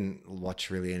 I didn't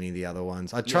watch really any of the other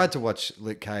ones. I tried to watch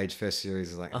Luke Cage first series.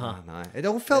 I was like, oh no, it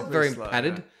all felt very slow,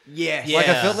 padded. Yes. Yeah. Like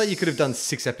I felt like you could have done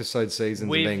 6-episode seasons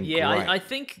and been great. I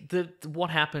think that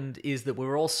what happened is that we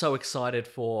were all so excited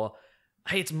for,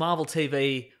 hey, it's Marvel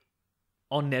TV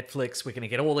on Netflix. We're going to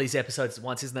get all these episodes at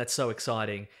once. Isn't that so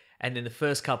exciting? And then the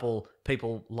first couple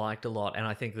people liked a lot, and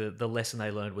I think the lesson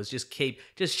they learned was just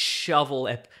shovel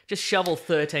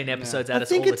 13 episodes at I us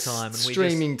think all the it's time. And we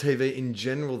streaming TV in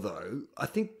general, though. I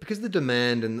think because of the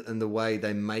demand and the way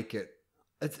they make it,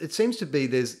 it seems to be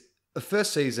there's a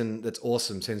first season that's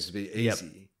awesome seems to be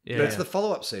easy. Yeah, but it's yeah. the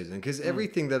follow-up season because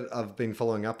everything that I've been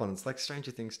following up on, it's like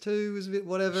Stranger Things 2 is a bit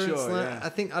whatever. Sure, it's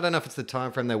like, yeah. I don't know if it's the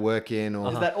time frame they work in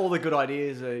or Is that all the good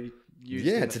ideas are used?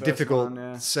 yeah, in it's the a first difficult one,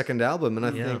 yeah. second album, and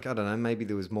I Yeah. think I don't know, maybe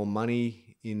there was more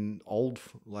money in old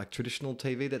like traditional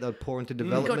TV that they'd pour into we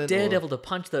development. got Daredevil to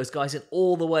punch those guys in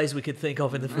all the ways we could think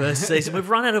of in the first season. We've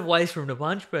run out of ways for him to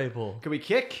punch people. Can we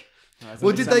kick? No, there's Well,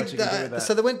 only did so they? much you can do with that.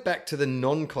 So they went back to the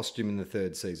non-costume in the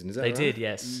third season. Is that They right? did,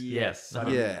 yes. Yes. Yeah. I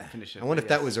didn't Yeah, finish it, I wonder but if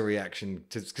that yes. was a reaction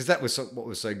to because that was what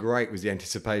was so great was the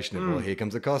anticipation of well, here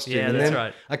comes the costume. Yeah, and that's then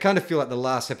right. I kind of feel like the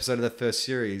last episode of the first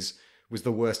series was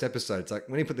the worst episode. It's like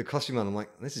when he put the costume on, I'm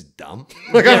like, this is dumb.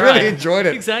 Like I Yeah, really right. enjoyed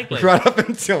it Exactly. right up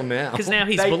until now. Because now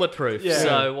he's They- bulletproof. yeah.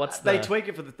 So what's They the... tweak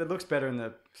it for it looks better in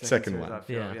the Second series, one. I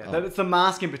feel, Yeah. yeah. Oh. It's the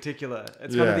mask in particular.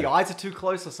 It's kind of Yeah. the eyes are too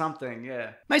close or something.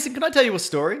 Yeah. Mason, can I tell you a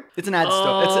story? It's an ad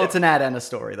story. It's an ad and a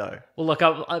story though. Well, look,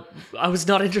 I was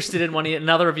not interested in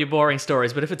another of your boring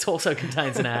stories, but if it also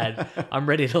contains an ad, I'm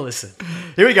ready to listen.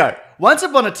 Here we go. Once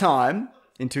upon a time,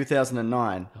 in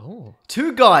 2009, Oh.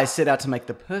 two guys set out to make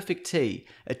the perfect tea,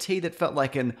 a tea that felt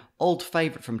like an old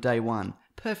favourite from day one,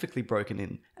 perfectly broken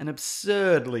in and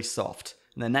absurdly soft.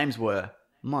 And their names were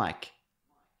Mike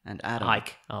and Adam.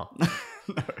 Ike. Oh.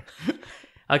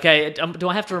 Okay, do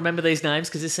I have to remember these names?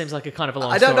 Because this seems like a kind of a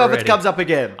long I don't story know if it already. comes up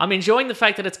again. I'm enjoying the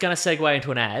fact that it's going to segue into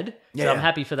an ad, so Yeah. I'm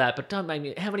happy for that, but don't make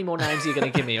me... How many more names are you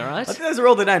going to give me, all right? I think those are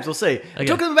all the names. We'll see. Okay. It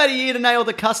took them about a year to nail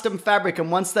the custom fabric,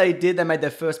 and once they did, they made their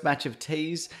first batch of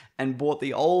teas and bought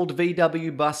the old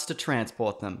VW bus to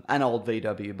transport them. An old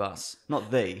VW bus, not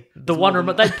the. The one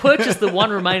they purchased the one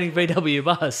remaining VW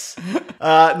bus.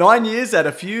 9 years at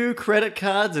a few credit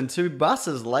cards and 2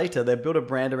 buses later, they built a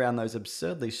brand around those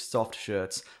absurdly soft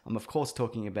shirts. I'm of course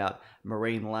talking about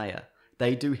Marine Layer.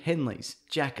 They do Henleys,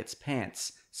 jackets,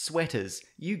 pants, sweaters.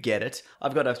 You get it.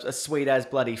 I've got a sweet as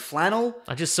bloody flannel.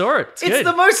 I just saw it. It's It's good.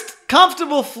 the most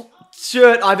comfortable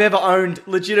shirt I've ever owned,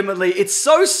 legitimately. It's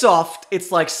so soft.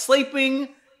 It's like sleeping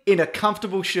in a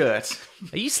comfortable shirt.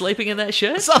 Are you sleeping in that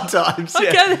shirt? Sometimes, yeah.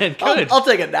 Okay then, good. I'll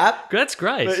take a nap. That's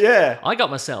great. But yeah. I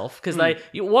got myself because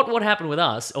what happened with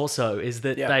us also is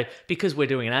that Yeah. they, because we're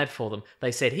doing an ad for them,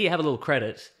 they said, here, have a little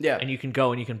credit, Yeah. and you can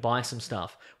go and you can buy some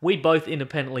stuff. We both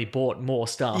independently bought more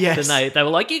stuff Yes. than they were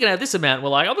like, you can have this amount. We're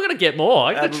like, I'm gonna get more.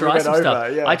 I'm gonna And we try went some over,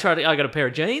 stuff. yeah. I got a pair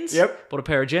of jeans. Yep. Mm-hmm. Bought a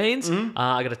pair of jeans.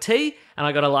 I got a tee, and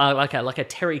I got like a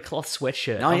terry cloth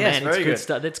sweatshirt. Oh, yes, man, very it's good.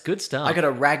 stuff. That's good stuff. I got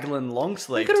a raglan long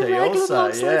sleeve got a tee raglan also.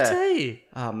 long sleeve yeah. tee.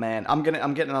 Oh man, I'm getting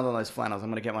another one of those flannels. I'm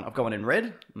gonna get one. I've got one in red.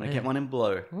 I'm gonna get one in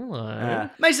blue. Hello.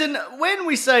 Mason, when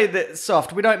we say that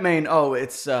soft, we don't mean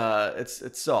it's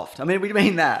soft. I mean we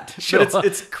mean that, Sure. but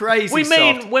it's crazy. We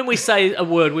mean, soft. when we say a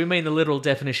word, we mean the literal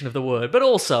definition of the word, but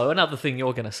also another thing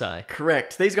you're going to say.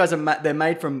 Correct. These guys they're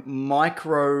made from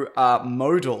micro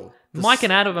modal. Mike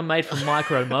and Adam are made from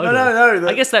micromodal. No,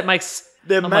 I guess that makes...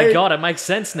 they're Oh my made- God, it makes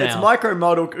sense now. It's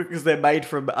micro-modal because they're made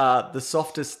from the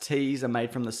softest teas are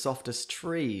made from the softest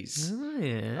trees. Oh,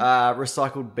 yeah.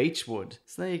 Recycled beechwood.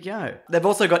 So there you go. They've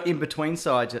also got in-between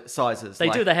sizes. They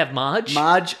like do. They have Marge.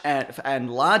 Marge and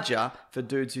larger for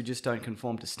dudes who just don't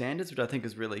conform to standards, which I think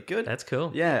is really good. That's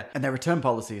cool. Yeah, and their return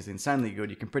policy is insanely good.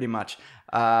 You can pretty much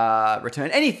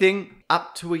return anything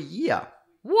up to a year.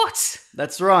 What?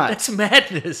 That's right. That's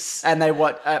madness. And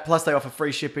plus they offer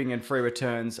free shipping and free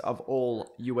returns of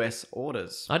all US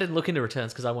orders. I didn't look into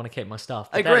returns because I want to keep my stuff.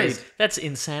 But Agreed. That's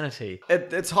insanity.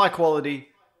 It's high quality.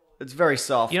 It's very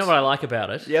soft. You know what I like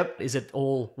about it? Yep. Is it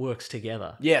all works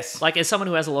together. Yes. Like, as someone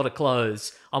who has a lot of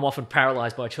clothes, I'm often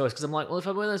paralyzed by choice because I'm like, well, if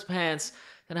I wear those pants,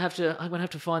 then I'm gonna have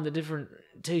to find the different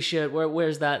t-shirt.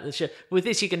 Where's that? The shirt. With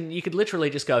this, you could literally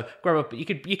just go grab you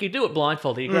could do it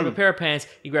blindfolded. You grab a pair of pants,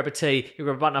 you grab a tee, you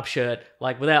grab a button-up shirt,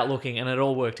 like without looking, and it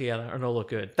all work together and all look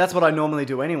good. That's what I normally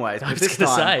do anyways. But was this gonna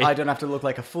time, say. I don't have to look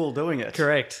like a fool doing it.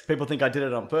 Correct. People think I did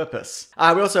it on purpose.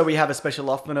 We have a special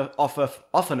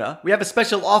offer. We have a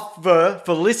special offer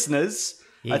for listeners.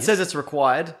 Yes. It says it's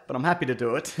required, but I'm happy to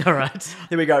do it. All right.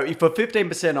 Here we go. For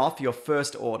 15% off your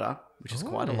first order, which is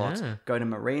quite a lot, yeah. go to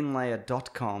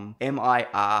marinelayer.com,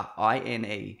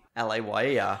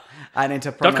 MIRINELAYER, and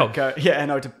enter promo code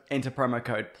enter promo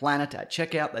code PLANET at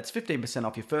checkout. That's 15%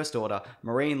 off your first order.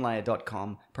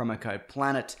 marinelayer.com, promo code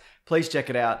PLANET. Please check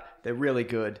it out. They're really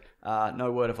good.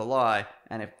 No word of a lie.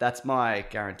 And if that's my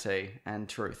guarantee and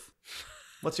truth.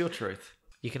 What's your truth?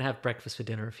 You can have breakfast for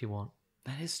dinner if you want.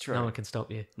 That is true. No one can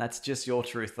stop you. That's just your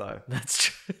truth, though. That's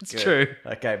true. It's Good. true.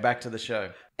 Okay, back to the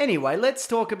show. Anyway, let's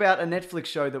talk about a Netflix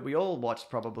show that we all watched,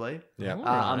 probably. Yeah.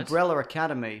 Alright. Umbrella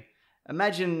Academy.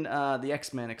 Imagine the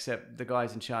X-Men, except the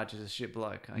guy's in charge is a shit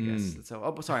bloke, I guess.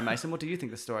 So, sorry, Mason. What do you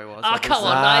think the story was? Oh, come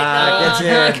on, Ah, mate.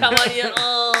 gets in. Come on. Yeah.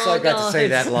 Oh, So glad to see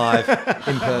guys. that live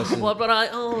in person. What,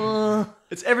 but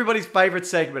It's everybody's favourite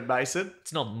segment, Mason.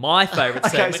 it's not my favourite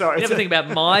Okay, segment. sorry. You never think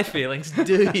about my feelings,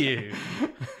 do you?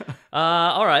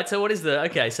 All right, so what is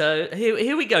so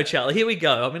here we go, Charlie. Here we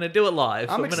go. I'm going to do it live.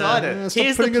 I'm gonna- excited. Stop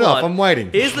Here's putting the it off. plot. I'm waiting.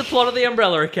 Here's the plot of the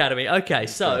Umbrella Academy. Okay,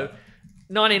 so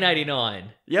 1989.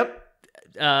 Yep.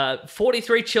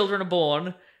 43 children are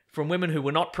born from women who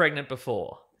were not pregnant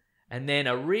before. And then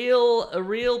a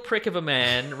real prick of a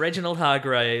man, Reginald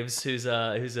Hargraves, who's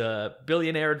a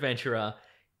billionaire adventurer,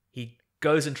 he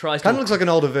goes and tries Kind to... of looks like an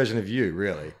older version of you,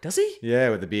 really. Does he? Yeah,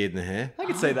 with the beard and the hair. I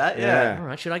could say that, yeah. All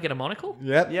right, should I get a monocle?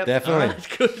 Yep, Yep. definitely. All right,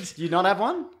 good. Do you not have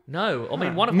one? No, I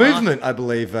mean, one of my... Movement, I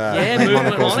believe. Yeah, make movement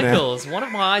monocles now. monocles. One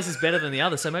of my eyes is better than the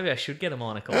other, so maybe I should get a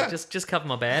monocle. Just cover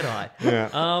my bad eye.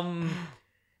 Yeah.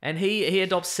 And he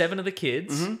adopts 7 of the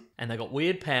kids, Mm-hmm. and they got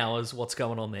weird powers. What's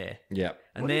going on there? Yep.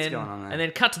 And What then, is going on there? And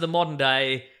then cut to the modern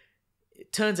day.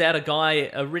 It turns out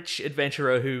a rich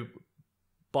adventurer who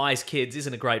buys kids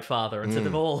isn't a great father, and so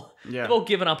they've all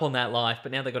given up on that life.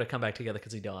 But now they've got to come back together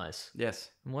because he dies.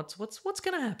 Yes. And what's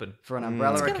going to happen? For an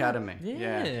Umbrella gonna- Academy.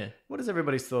 Yeah. What is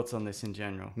everybody's thoughts on this in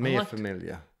general? Mia liked-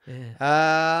 familiar. Yeah.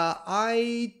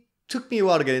 I took me a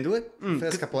while to get into it.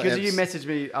 First couple of Because episodes. you messaged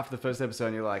me after the first episode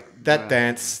and you're like... The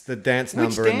dance Which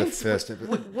number in the dance? first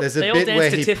episode. There's a They all bit dance where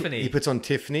to he Tiffany. he puts on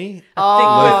Tiffany,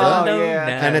 Oh, no, yeah.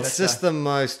 no. and it's that's just the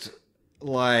most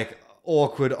like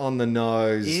awkward on the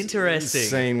nose Interesting.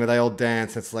 scene where they all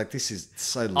dance. It's like this is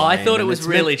so lame. I thought it and was it's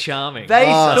really meant- charming. They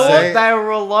Oh, thought see? they were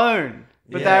alone,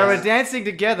 but Yeah. they were dancing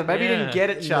together. Maybe you Yeah. didn't get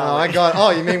it, No, Charlie. I got. Oh,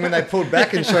 you mean when they pulled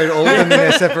back and showed all of them in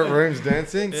their separate rooms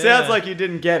dancing? Sounds like you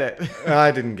didn't get it.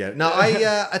 I didn't get it. No,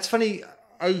 it's funny.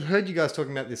 I heard you guys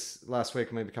talking about this last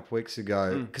week, or maybe a couple of weeks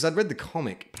ago, because I'd read the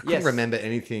comic, but I couldn't Yes. remember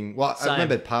anything. Well, Same. I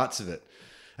remembered parts of it.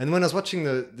 And when I was watching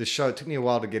the show, it took me a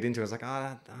while to get into it. I was like,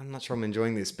 I'm not sure I'm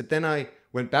enjoying this. But then I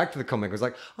went back to the comic. I was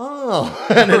like, oh.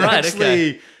 And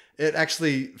it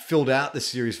actually filled out the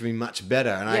series for me much better.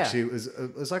 And I Yeah. actually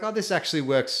was like, oh, this actually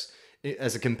works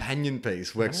as a companion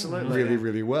piece. Works Absolutely, really, yeah.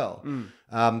 really well.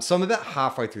 So I'm about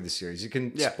halfway through the series. You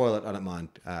can Yeah. spoil it. I don't mind.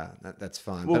 That's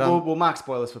fine. We'll mark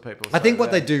spoilers for people. I think so, what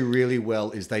yeah. they do really well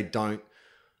is they don't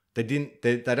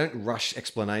rush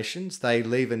explanations. They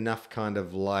leave enough kind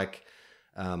of like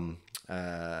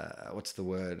what's the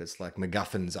word? It's like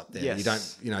MacGuffins up there.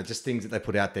 Yes. You don't, just things that they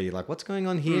put out there. You're like, what's going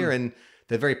on here? And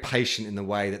they're very patient in the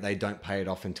way that they don't pay it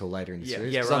off until later in the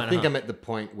series. Yeah, 'Cause right, I think I'm at the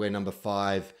point where number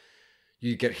 5,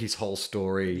 you get his whole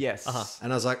story. Yes.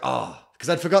 And I was like, oh, because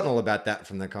I'd forgotten all about that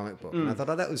from the comic book. And I thought,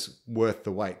 that was worth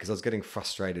the wait because I was getting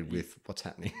frustrated with what's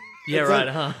happening. Yeah, right.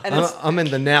 And it's, I'm in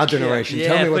the now generation. Yeah,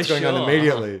 Tell me what's for going on sure.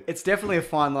 immediately. it's definitely a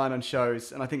fine line on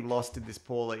shows, and I think Lost did this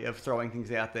poorly of throwing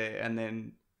things out there and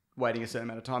then waiting a certain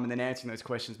amount of time and then answering those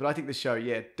questions. But I think the show,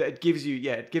 it gives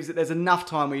it. There's enough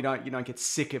time where you don't get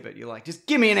sick of it. You're like, just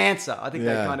give me an answer. I think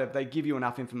they give you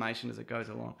enough information as it goes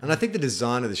along. And I think the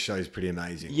design of the show is pretty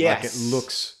amazing. Yes. Like, it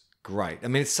looks great. I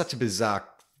mean, it's such a bizarre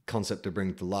concept to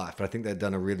bring to life, but I think they've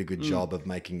done a really good job of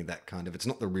making that kind of, it's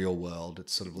not the real world.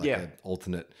 It's sort of like an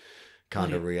alternate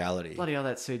kind of reality. Bloody hell,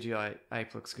 that CGI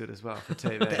ape looks good as well for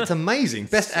TV. It's amazing.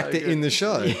 Best actor good. in the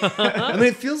show. I mean,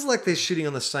 it feels like they're shooting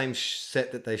on the same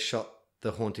set that they shot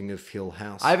The Haunting of Hill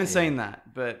House. I haven't seen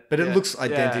that, but it looks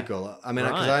identical. I mean,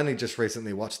 because Right. I only just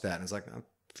recently watched that and it's like, I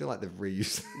feel like they've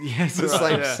reused Yes, the right,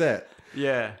 same yeah. set.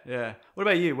 Yeah. What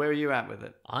about you? Where are you at with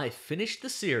it? I finished the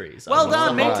series. Well I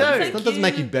done, was me like, too. thank That doesn't you.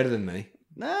 make you better than me.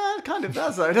 No, it kind of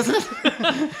does though, doesn't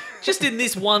it? Just in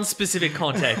this one specific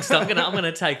context, I'm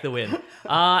gonna take the win.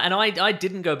 And I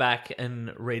didn't go back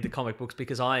and read the comic books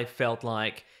because I felt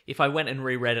like if I went and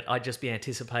reread it, I'd just be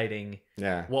anticipating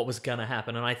what was gonna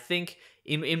happen. And I think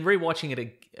in rewatching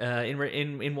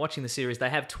it, in watching the series, they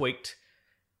have tweaked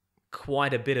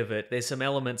quite a bit of it. There's some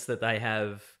elements that they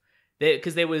have.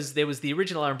 Because there was the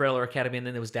original Umbrella Academy, and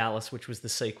then there was Dallas, which was the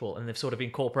sequel, and they've sort of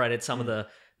incorporated some of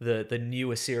the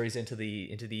newer series into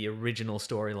the original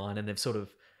storyline, and they've sort of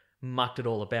mucked it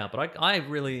all about. But I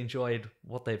really enjoyed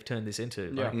what they've turned this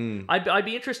into. Yeah. I'd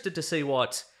be interested to see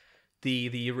what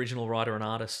the original writer and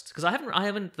artist, because I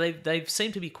haven't they've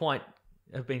seemed to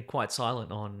have been quite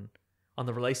silent on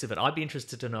the release of it. I'd be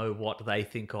interested to know what they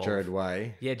think of Gerard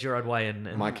Way. Yeah, Gerard Way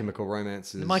and My Chemical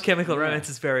Romance is... My Chemical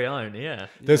Romance's very own. Yeah.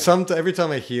 There's every time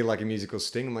I hear like a musical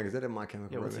sting, I'm like, is that a My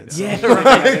Chemical Romance? Yeah,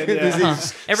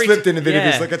 He's slipped in a bit of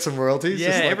his, like, get some royalties. Yeah,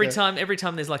 just like every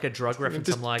time there's like a drug reference,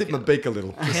 just I'm like, dip my beak a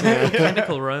little.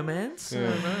 Chemical Romance? I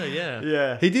don't know, yeah.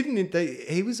 Yeah.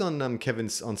 He was on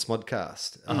Kevin's on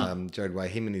Smodcast, Jared Way,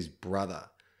 him and his brother,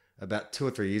 about 2 or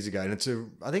 3 years ago, and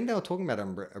I think they were talking about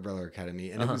Umbrella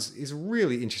Academy, and he's a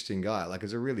really interesting guy. Like,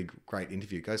 it's a really great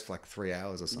interview. It goes for like 3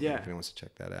 hours or something. Yeah. If anyone wants to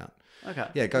check that out. Okay.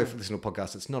 Yeah, go listen to a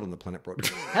podcast. It's not on the Planet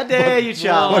Broadcast How dare you,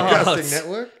 Charles? Podcasting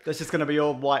Network. That's just going to be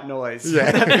all white noise.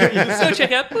 Yeah. Go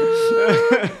check out.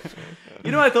 You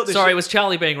know, I thought this Sorry, it was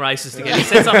Charlie being racist again. He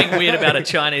said something weird about a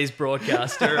Chinese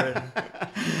broadcaster. And...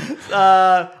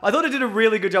 I thought it did a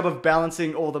really good job of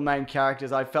balancing all the main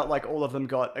characters. I felt like all of them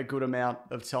got a good amount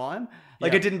of time.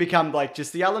 Like, it didn't become like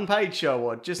just the Alan Page show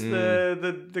or just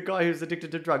the guy who's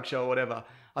addicted to drugs show or whatever.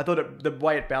 I thought the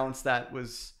way it balanced that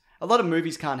was... A lot of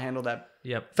movies can't handle that.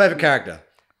 Yep. Favorite character?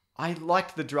 I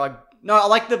liked the drug... No, I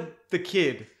like the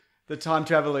kid. The time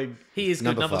traveling... He is good.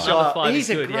 Number Number five. five He's is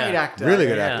a good, great yeah. actor. Really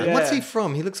good Yeah. actor. Yeah. What's he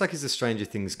from? He looks like he's a Stranger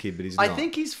Things kid, but he's not. I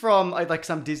think he's from like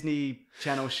some Disney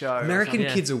Channel show. or American something.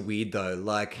 Yeah. kids are weird though.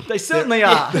 Like They certainly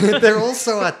are. They're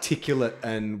also articulate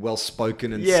and well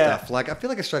spoken and Yeah. stuff. Like I feel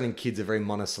like Australian kids are very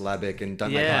monosyllabic and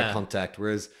don't make Yeah. eye contact,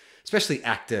 whereas especially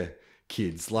actor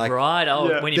kids, like Right. Oh,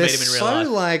 Yeah. when you they're meet him in real so life.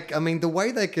 like. I mean, the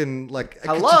way they can like.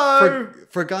 Hello?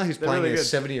 for a guy who's They're playing really a good.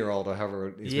 70-year-old or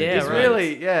however. He's Yeah, It's right.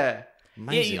 really, yeah.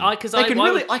 amazing. Yeah, because They can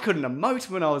really... I couldn't emote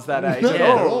when I was that age at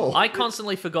all. I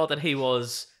constantly forgot that he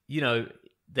was,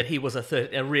 that he was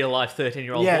a real life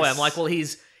 13-year-old Yes. boy. I'm like, well,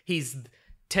 he's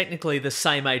technically the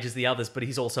same age as the others, but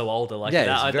he's also older. Like Yeah,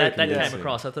 that he's very that came convincing.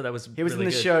 across. I thought that was He was really in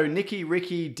the good. show Nicky,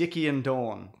 Ricky, Dickie and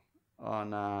Dawn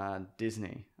on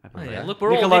Disney. I Oh, believe. yeah. Yeah. Look,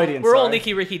 we're Nickelodeon, all sorry.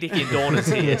 Nicky, Ricky, Dicky, and Dawners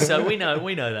here, so we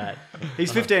know that.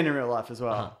 He's 15 in real life as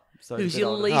well. So he's Who's a bit your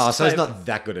older. least? Oh, so he's favorite- not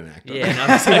that good an actor. Yeah,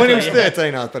 no, exactly, when he was yeah.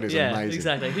 13, I thought he was Yeah, amazing.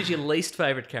 exactly. Who's your least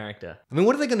favorite character? I mean,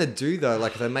 what are they going to do though?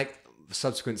 Like, if they make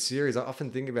subsequent series, I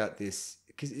often think about this.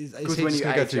 Because is he when just you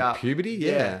going to go age through up. puberty?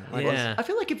 Yeah. Like, Yeah. I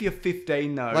feel like if you're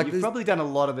 15 though, Like you've there's- probably done a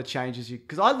lot of the changes you...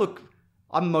 Because I look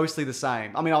I'm mostly the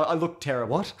same. I mean, I look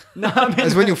terrible. What? No, I mean,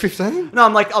 As when you're 15? no,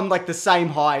 I'm like the same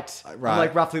height. Right. I'm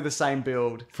like roughly the same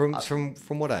build. From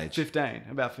what age? 15,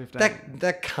 about 15.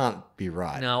 That can't be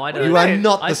right. No, I don't. You are mean?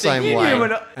 not I the think same you way. knew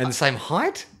when And the same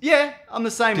height? Yeah, I'm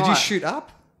the same Did height. you shoot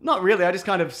up? Not really. I just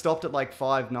kind of stopped at like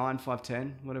 5'9",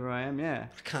 5'10", whatever I am. Yeah.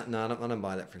 I can't. No, I don't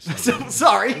buy that for a second.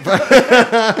 Sorry.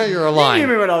 You're a You lie. knew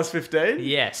me when I was 15.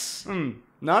 Yes.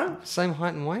 No? Same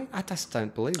height and weight? I just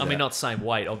don't believe that. I mean, not same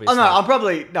weight, obviously. Oh no, I'm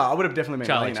probably I would have definitely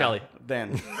been Charlie. then.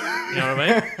 You know what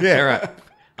I mean? Yeah, right.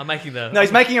 I'm making the. No,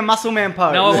 he's making a muscle man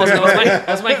pose. No, I wasn't.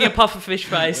 I was making a puffer fish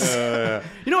face. You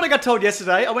know what I got told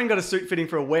yesterday? I went and got a suit fitting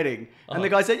for a wedding, and the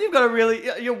guy said, "You've got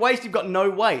your waist. You've got no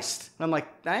waist." And I'm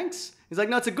like, "Thanks." He's like,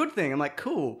 "No, it's a good thing." I'm like,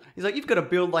 "Cool." He's like, "You've got to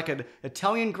build like an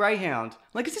Italian greyhound." I'm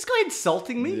like, is this guy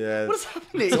insulting me? Yeah. What is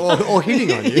happening? Or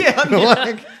hitting on you. Yeah, I mean-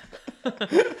 Like,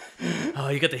 Oh,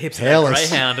 you got the hips of that Hairless.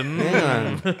 greyhound.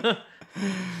 Mm.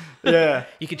 yeah. Yeah.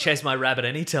 You can chase my rabbit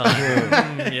anytime.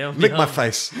 Mm, yeah, Lick yeah. my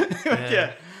face.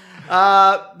 Yeah.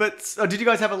 But did you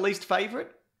guys have a least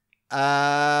favorite?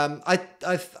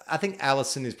 I think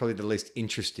Alison is probably the least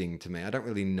interesting to me. I don't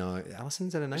really know.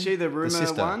 Alison's that her name? Is she the rumor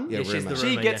sister. one? Yeah, Yeah, she's rumor. the She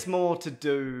rumor, gets yeah. more to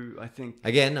do, I think.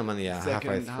 Again, I'm only halfway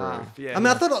Second through. half, yeah. I mean,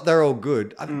 I thought they're all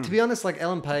good. To be honest, like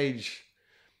Ellen Page,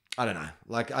 I don't know.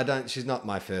 Like she's not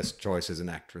my first choice as an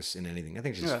actress in anything. I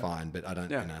think she's fine, but I don't.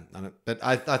 Yeah. You know, I don't. But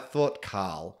I thought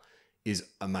Carl is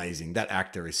amazing. That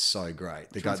actor is so great.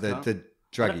 The guy, one's Carl? the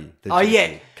druggie. The Oh, druggie.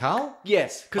 yeah. Carl.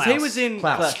 Yes, because he Klaus. was in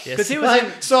Klaus. because he was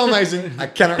in. So amazing. I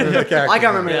cannot remember the character. I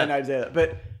can't remember Yeah. their names either,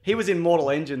 but he was in Mortal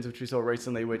Engines, which we saw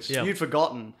recently, which Yeah. you'd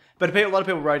forgotten. But a lot of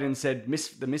people wrote in and said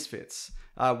The Misfits,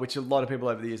 which a lot of people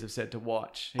over the years have said to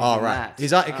watch. He's Oh in right.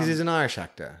 that. Because he's an Irish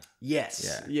actor.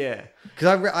 Yes. Yeah.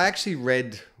 Because I actually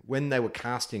read when they were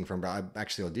casting from. I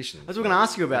actually auditioned. I was going to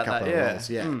ask you about a couple that. of Yeah. roles,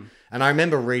 yeah. And I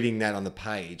remember reading that on the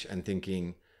page and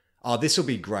thinking, "Oh, this will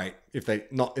be great if they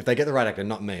get the right actor,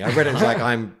 not me." I read it and was like,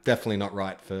 "I'm definitely not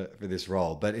right for this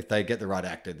role." But if they get the right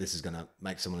actor, this is going to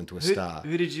make someone into a star.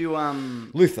 Who did you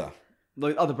Luther.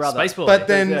 the brother. Spaceball. But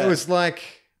then Yeah. it was like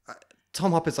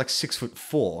Tom Hopper's like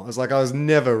 6'4". I was like, I was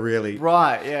never really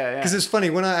Right. Yeah. because it's funny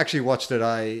when I actually watched it.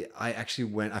 I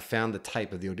found the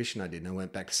tape of the audition I did, and I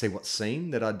went back to see what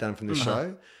scene that I'd done from the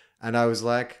show, and I was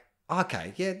like,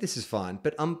 okay, yeah, this is fine,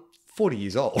 but I'm 40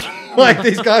 years old. Like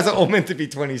these guys are all meant to be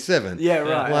 27. Yeah.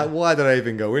 Right. Like, why did I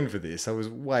even go in for this? I was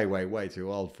way, way, way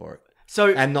too old for it, So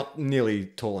and not nearly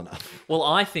tall enough. Well,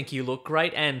 I think you look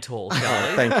great and tall,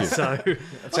 Charlie. Thank you. So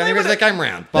That's the only reason I came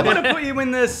round. they would have put you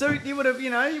in the suit. You would have,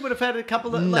 had a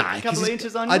couple of couple of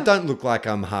inches on you. I don't look like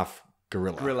I'm half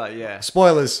gorilla. Gorilla. Yeah.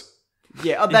 Spoilers.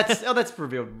 Yeah, that's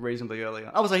revealed reasonably early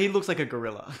on. I was like, he looks like a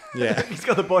gorilla. Yeah. He's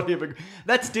got the body of a.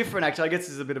 That's different, actually. I guess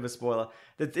this is a bit of a spoiler.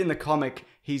 That in the comic,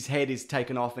 his head is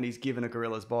taken off and he's given a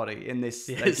gorilla's body. In this,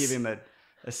 they Yes. give him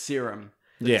a serum.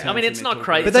 that Yeah. turns I mean, it's him not into a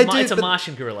crazy. But gorilla. It's a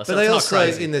Martian gorilla, so But they it's also not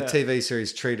crazy. in the TV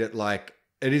series treat it like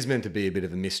it is meant to be a bit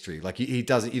of a mystery. Like he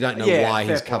doesn't. You don't know Yeah, why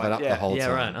fair he's covered point, up yeah. the whole Yeah,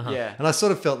 time. right. Uh-huh. Yeah. And I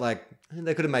sort of felt like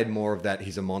they could have made more of that.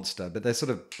 He's a monster, but they sort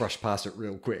of brushed past it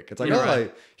real quick. It's like, You're oh,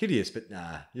 right. hideous, but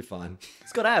nah, you're fine.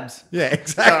 He's got abs. Yeah, Alright,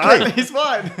 exactly. he's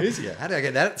fine. Is he? How did I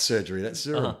get that surgery? That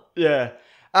serum. Uh-huh. Yeah.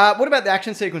 What about the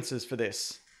action sequences for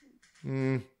this?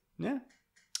 Yeah.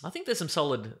 I think there's some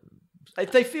solid.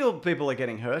 They feel people are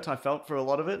getting hurt, I felt, for a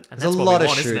lot of it. And There's that's a what lot we of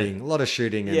want, isn't it? shooting, a lot of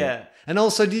shooting. And, Yeah. And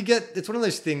also, it's one of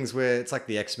those things where it's like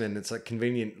the X-Men. It's like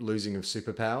convenient losing of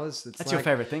superpowers. It's That's like, your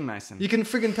favourite thing, Mason. You can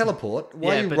friggin' teleport.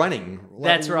 Why Yeah, are you but running?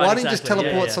 that's right, Why don't you just exactly.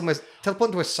 teleport Yeah, yeah. somewhere? Teleport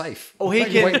into a safe. Or he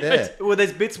Don't you can. wait there. Well,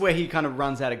 there's bits where he kind of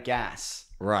runs out of gas.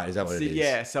 Right, is that what So, it is?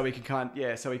 yeah, so he can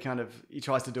he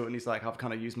tries to do it, and he's like, I've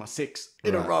kind of used my 6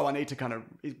 in a Right. row. I need to kind of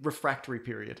refractory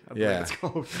period. I believe Yeah. it's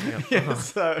called. Yeah,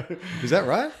 so Is that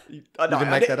right? you didn't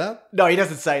make that up? No, he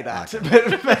doesn't say that.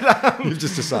 You've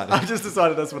just decided. I've just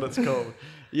decided that's what it's called.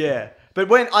 Yeah, but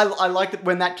when I like that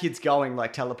when that kid's going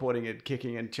like teleporting and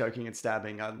kicking and choking and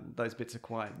stabbing, those bits are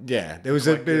quite. Yeah, there was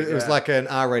Quite good, it was yeah. like an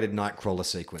R-rated Nightcrawler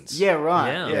sequence. Yeah,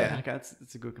 right. Yeah. Yeah, Yeah. okay,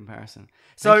 that's a good comparison.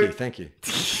 So Thank you.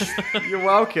 you're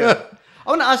welcome. I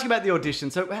want to ask you about the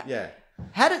audition. So Yeah.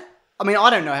 how did? I mean, I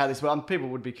don't know how this works. People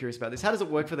would be curious about this. How does it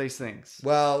work for these things?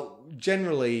 Well,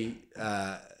 generally,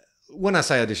 when I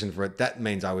say audition for it, that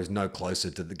means I was no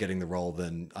closer to getting the role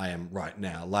than I am right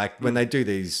now. Like when they do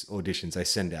these auditions, they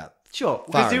send out. Sure, Far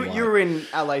because and wide. you were in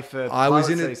LA for. I was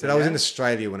pilot in it, season, but I was in yeah?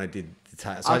 Australia when I did the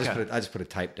tape. So Okay. I just put a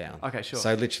tape down. Okay, sure.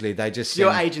 So literally, they just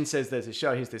Your send- agent says there's a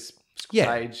show. Here's this Yeah.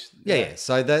 page. Yeah.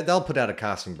 So they'll put out a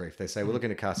casting brief. They say, we're looking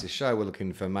to cast this show. We're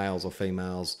looking for males or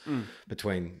females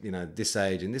between, this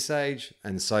age and this age.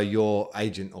 And so your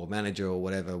agent or manager or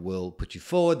whatever will put you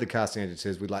forward. The casting agent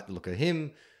says, we'd like to look at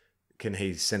him. can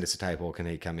he send us a tape or can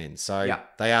he come in? So Yeah.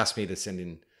 they asked me to send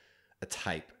in a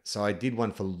tape. So I did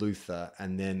one for Luther,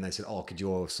 and then they said, "Oh, could you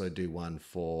also do one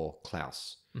for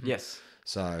Klaus?" Yes.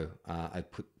 So I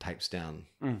put tapes down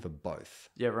for both.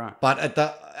 Yeah, right. But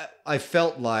I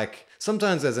felt like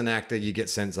sometimes as an actor, you get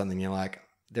sent something, you're like,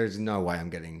 "There's no way I'm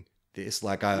getting this."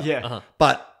 Like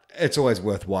but it's always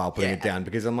worthwhile putting it down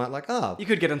because I might like, You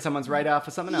could get on someone's radar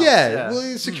for something else.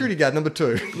 well, security guard number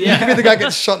 2. Yeah, maybe the guy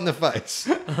gets shot in the face.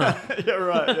 Yeah,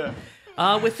 right, yeah.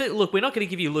 Look, we're not going to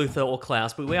give you Luther or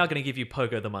Klaus, but we are going to give you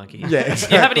Pogo the monkey. Yeah, exactly.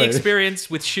 Do you have any experience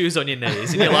with shoes on your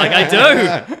knees? And you're like,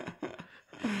 I do.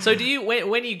 So do you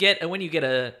when you get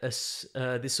this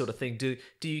sort of thing? Do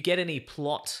you get any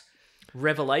plot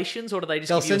revelations, or do they just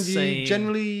They'll give you a send you scene?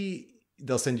 generally.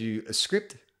 They'll send you a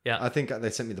script. Yeah. I think they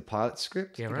sent me the pilot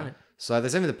script. Yeah, right. So they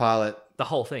sent me the pilot. The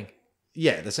whole thing.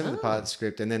 Yeah, they sent me the pilot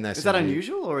script, and then they. Is that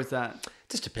unusual, or is that?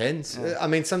 Just depends. I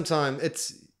mean, sometimes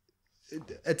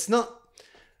it's not.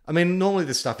 I mean, normally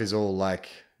the stuff is all like,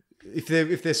 if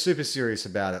they're super serious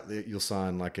about it, you'll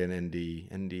sign like an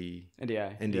NDA.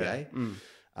 Yeah.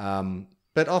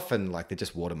 But often, like, they're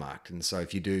just watermarked, and so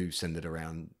if you do send it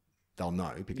around, they'll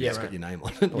know because it's got your name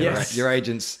on it, or your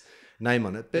agent's name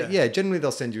on it. But yeah, generally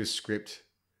they'll send you a script,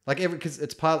 like because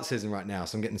it's pilot season right now,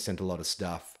 so I'm getting sent a lot of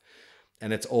stuff,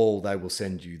 and it's all they will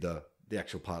send you the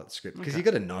actual pilot script because you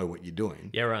got to know what you're doing.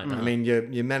 Yeah, right. I mean,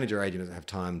 your manager agent doesn't have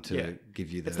time to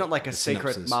give you the. It's not like a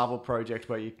secret synopsis. Marvel project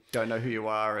where you don't know who you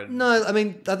are. And No, I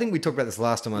mean, I think we talked about this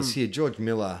last time I was here. George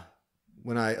Miller,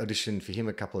 when I auditioned for him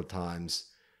a couple of times,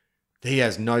 he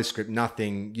has no script,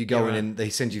 nothing. You go in and they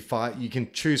send you 5. You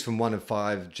can choose from 1 of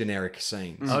 5 generic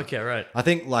scenes. Okay, right. I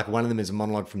think like one of them is a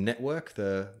monologue from Network,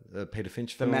 the Peter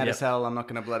Finch the film. mad as hell. I'm not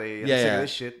going to bloody sick of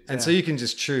this shit. And so you can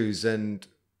just choose, and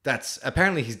that's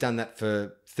apparently he's done that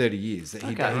for 30 years. That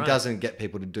he doesn't get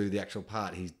people to do the actual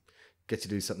part. He gets to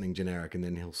do something generic, and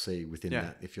then he'll see within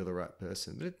that if you're the right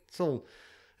person. But it's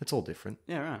all different.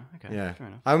 Yeah, right. Okay. Yeah. Fair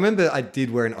enough. I remember I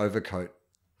did wear an overcoat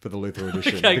for the Luther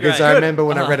audition Okay, because great. I remember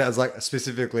when I read it, I was like,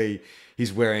 specifically,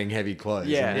 he's wearing heavy clothes.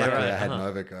 Yeah, and yeah, luckily right. I had an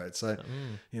overcoat. So,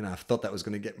 I thought that was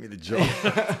going to get me the job.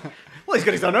 Well, he's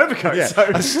got his own overcoat. Yeah,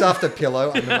 So. I stuffed a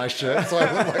pillow under my shirt so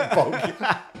I looked like bulky.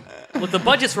 Look, the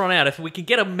budget's run out. If we can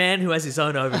get a man who has his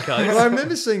own overcoat. But I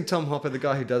remember seeing Tom Hopper, the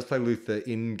guy who does play Luther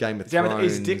in Game of Thrones.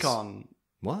 He's Dickon.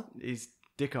 What? He's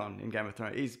Dickon in Game of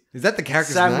Thrones. He's Is that the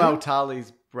character's Samuel name?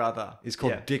 Tarly's brother. He's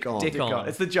called Dick On. Dickon.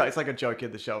 It's the joke. It's like a joke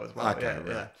in the show as well. Okay, yeah, right.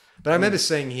 yeah. But I remember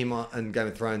seeing him in Game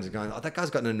of Thrones and going, "Oh, that guy's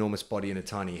got an enormous body and a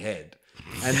tiny head."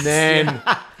 And then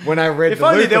when I read If the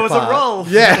only Luther there was a part, role.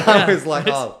 Yeah, I was like,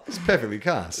 "Oh, it's perfectly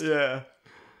cast." Yeah.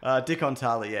 Dickon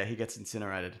Tarly, he gets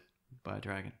incinerated by a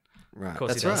dragon. Right,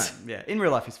 course that's he does. right. Yeah, in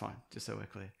real life he's fine, just so we're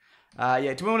clear.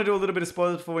 Do we want to do a little bit of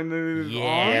spoilers before we move on?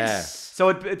 Yes. So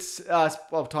it's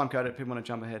time code it. People want to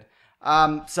jump ahead.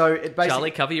 So it basically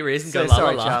Charlie, cover your ears and go la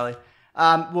sorry, la la. Charlie.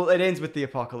 Well, it ends with the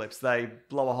apocalypse. They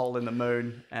blow a hole in the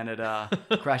moon and it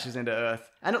crashes into Earth,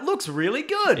 and it looks really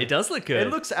good. It does look good. It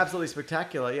looks absolutely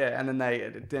spectacular. Yeah, and then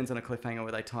it ends on a cliffhanger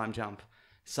where they time jump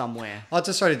somewhere. I'll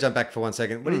just try to jump back for 1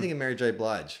 second. What do you think of Mary J.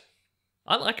 Blige?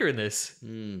 I like her in this.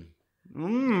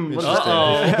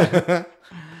 Uh-oh.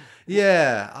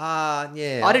 Yeah,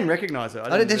 yeah. I didn't recognize her.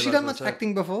 Has she done much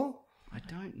acting before? I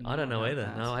don't know. I don't know about either.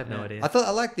 that. No, I have no Yeah. idea.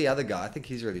 I like the other guy. I think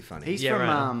he's really funny. He's Yeah,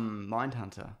 from right.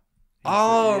 Mindhunter.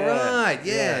 Oh, Yeah. right.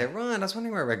 Yeah, right. I was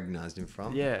wondering where I recognized him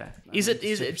from. Yeah. Is it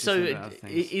She's so? done other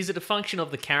things. Is it a function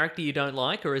of the character you don't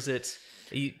like, or is it?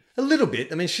 A little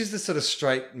bit. I mean, she's the sort of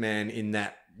straight man in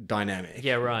that dynamic.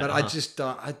 Yeah, right, But I just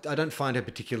I don't find her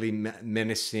particularly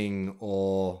menacing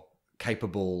or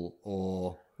capable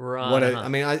or Right, I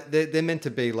mean, they're meant to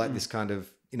be like this kind of,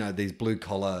 these blue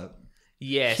collar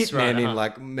Yes, hitman right. in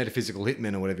like metaphysical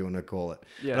hitmen or whatever you want to call it.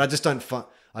 Yeah. But I just don't find.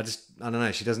 I don't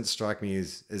know. She doesn't strike me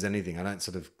as anything. I don't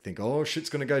sort of think, oh, shit's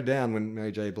going to go down when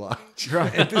Mary J. Blige.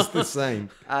 Right. It's the same.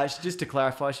 Just to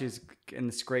clarify, she's in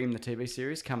the Scream, the TV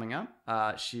series coming up.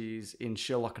 She's in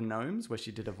Sherlock Gnomes, where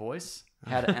she did a voice.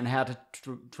 How to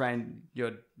train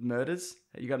your murders.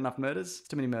 You got enough murders? It's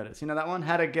too many murders. You know that one?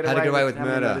 How to get away with Murder. how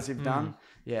many murders you've done.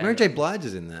 Yeah. Mary J. Blige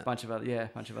is in that. Bunch of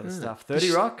other stuff.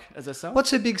 30 Rock as a song.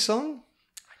 What's her big song?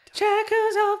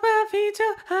 Shackles off my feet so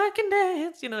I can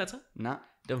dance. You know that song? Nah.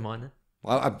 Don't mind that.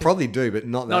 Well, I probably do, but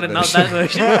not that Not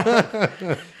version. that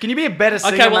version. Can you be a better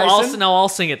singer, Okay, well, Mason? I'll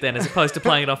sing it then, as opposed to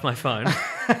playing it off my phone.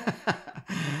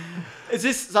 Is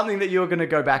this something that you're going to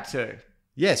go back to?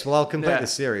 Yes, well, I'll complete Yeah. the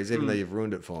series, even though you've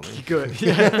ruined it for me. Good.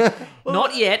 Yeah.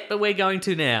 Not yet, but we're going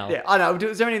to now. Yeah, I know.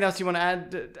 Is there anything else you want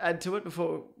to add to it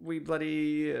before we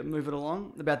bloody move it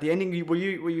along? About the ending, were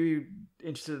you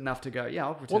interested enough to go, yeah,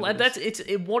 I'll return. Well, to that's this.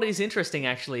 what is interesting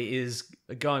actually is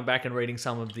going back and reading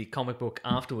some of the comic book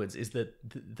afterwards is that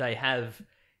they have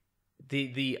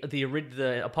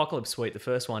the Apocalypse Suite, the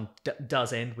first one,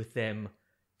 does end with them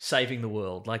saving the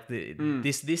world. Like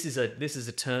this is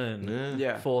a turn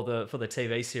Yeah. for the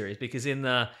TV series, because in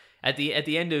the at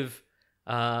the end of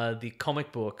the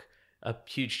comic book, a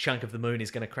huge chunk of the moon is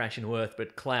going to crash into Earth,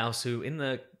 but Klaus, who in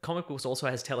the comic books also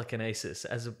has telekinesis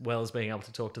as well as being able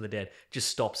to talk to the dead, just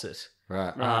stops it.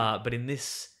 Right. But in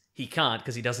this, he can't,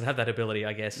 because he doesn't have that ability,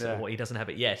 I guess, Yeah. or he doesn't have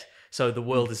it yet. So the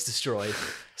world is destroyed.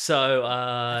 So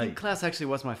I think Klaus actually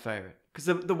was my favorite because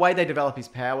the way they develop his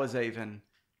powers,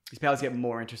 his powers get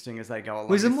more interesting as they go along.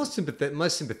 Well, he's the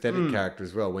most sympathetic character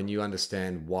as well when you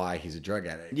understand why he's a drug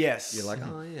addict. Yes. You're like,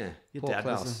 oh yeah, Your poor dad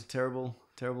Klaus. was a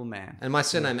terrible man. And my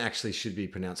surname actually should be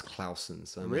pronounced Clausen.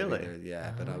 So maybe Really?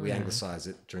 yeah, but we anglicized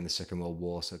it during the Second World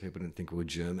War, so people didn't think we were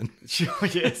German. Sure,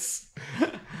 yes.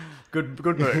 Good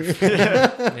move.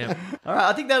 yeah, All right,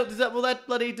 I think will that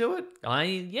bloody do it?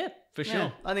 for sure. Yeah,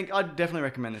 I think I'd definitely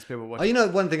recommend this. People watch. Oh, you know,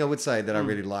 one thing I would say that I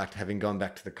really liked, having gone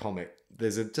back to the comic,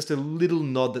 there's just a little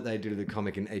nod that they do to the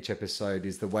comic in each episode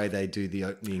is the way they do the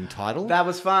opening title. That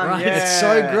was fun. Right. Yeah. It's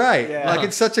so great. Yeah. Like,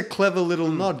 it's such a clever little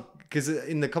nod. Because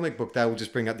in the comic book, they will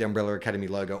just bring up the Umbrella Academy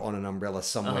logo on an umbrella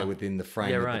somewhere within the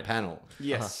frame of the panel.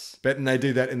 Yes. But and they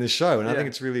do that in the show, and I Yeah. think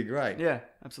it's really great. Yeah,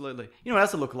 absolutely. You know what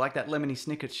else it looked like? That Lemony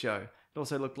Snicket show. It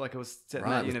also looked like it was set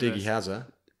Right, in with that universe. Doogie Howser.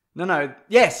 No.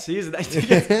 Yes, he is.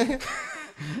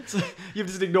 So you've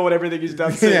just ignored everything he's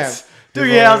done since.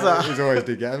 Doogie Howser. He's always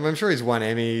Doogie. I'm sure he's won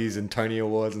Emmys and Tony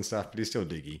Awards and stuff, but he's still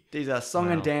Doogie. He's a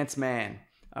song and dance man.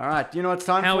 All right, do you know what it's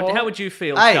time How for? would you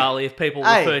feel, Hey. Charlie, if people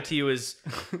refer to you as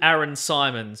Aaron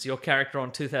Simons, your character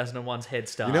on 2001's Head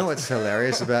Start? You know what's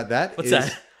hilarious about that? What's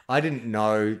that? I didn't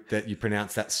know that you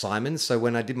pronounce that Simons. So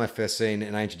when I did my first scene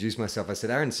and I introduced myself, I said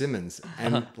Aaron Simmons.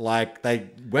 And like they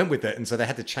went with it. And so they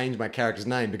had to change my character's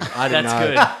name because I didn't That's know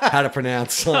good. how to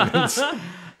pronounce Simons.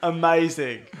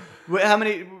 Amazing. How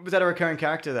many was that a recurring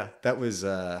character there? That was,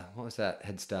 what was that?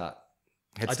 Head Start.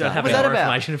 I don't have What's any that more about?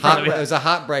 information in front of It me. was a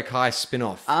Heartbreak High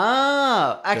spin-off.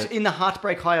 Actually, in the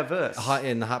Heartbreak Higher verse.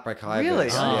 In the Heartbreak High. Really?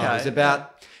 verse. Oh, Yeah, okay. it was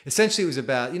about... Essentially, it was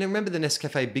about, remember the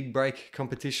Nescafe Big Break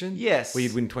competition? Yes. Where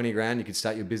you'd win 20 grand, you could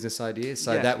start your business ideas.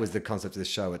 So Yeah. that was the concept of the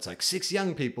show. It's like 6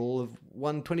 young people have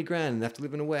won 20 grand and they have to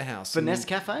live in a warehouse. For in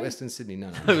Nescafe? Western Sydney, no.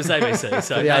 It was ABC,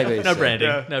 so the ABC. no branding.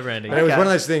 Yeah. No branding. But it was Okay. one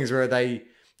of those things where I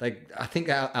think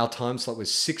our time slot was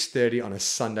 6:30 on a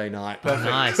Sunday night.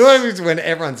 Nice. So it was when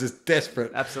everyone's just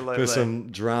desperate Absolutely. for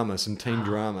some drama, some teen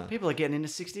drama. People are getting into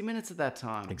 60 Minutes at that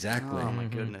time. Exactly. Oh, my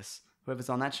goodness. Whoever's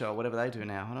on that show, or whatever they do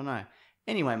now, I don't know.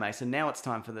 Anyway, Mason, now it's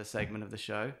time for the segment of the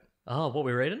show. Oh, what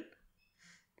we reading?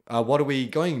 What are we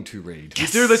going to read? You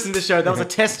do listen to the show. That was a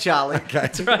test, Charlie. Okay.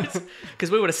 Right?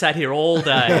 Because we would have sat here all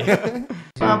day.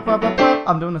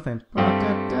 I'm doing the thing.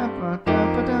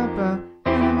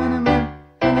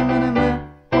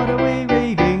 What are we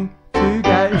reading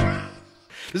today?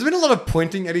 There's been a lot of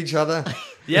pointing at each other.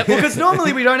 Yep. Well, because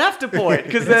normally we don't have to point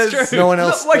because there's true. No one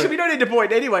else- Well, actually, we don't need to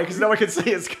point anyway because no one can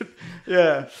see us.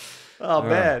 Yeah. Oh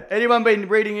man. Anyone been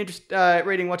reading,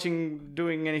 watching,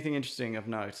 doing anything interesting of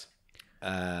note?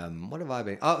 What have I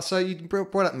been? Oh, so you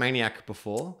brought up Maniac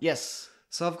before. Yes.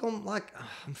 So I've gone like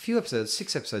a few episodes,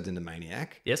 6 episodes into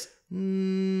Maniac. Yes.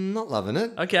 Not loving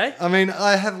it. Okay. I mean,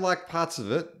 I have like parts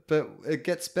of it, but it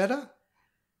gets better.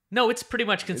 No, it's pretty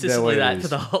much consistently There it that is. for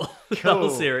the whole Cool.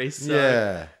 series. So,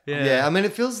 Yeah. yeah. I mean,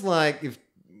 it feels like if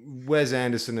Wes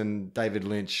Anderson and David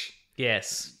Lynch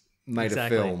Yes. made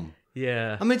Exactly. a film.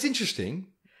 Yeah. I mean, it's interesting,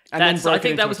 And then I broke it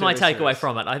think into that a was my TV takeaway series.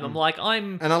 from it. I'm like,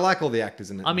 I'm and I like all the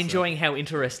actors in it. and stuff. enjoying how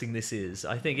interesting this is.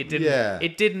 I think it didn't. Yeah.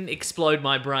 It didn't explode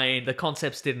my brain. The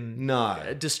concepts didn't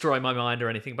No. destroy my mind or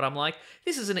anything. But I'm like,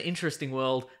 this is an interesting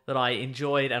world that I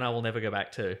enjoyed and I will never go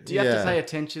back to. Do you have to Yeah. pay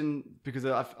attention? Because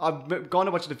I've gone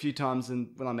to watch it a few times and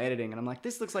when I'm editing and I'm like,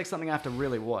 this looks like something I have to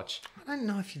really watch. I don't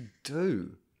know if you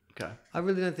do. Okay. I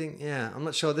really don't think. Yeah, I'm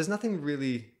not sure. There's nothing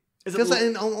really. Is it Feels like, l-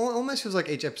 it almost feels like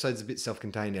each episode's a bit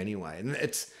self-contained anyway. And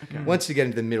it's once you get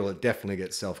into the middle, it definitely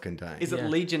gets self-contained. Is it Yeah.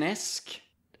 Legion-esque?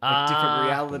 Like different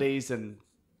realities and...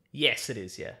 Yes, it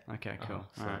is. Yeah. Okay, cool.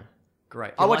 so- All right.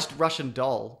 Great. I watched Russian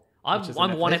Doll. I'm which is one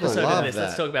an episode love into this.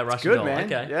 Let's that. talk about Russian Good, Doll. man.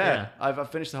 Okay. Yeah.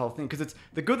 I've finished the whole thing because it's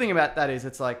the good thing about that is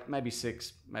it's like maybe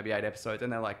 6, maybe 8 episodes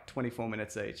and they're like 24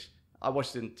 minutes each. I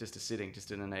watched it in just a sitting, just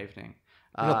in an evening.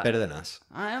 You're not better than us.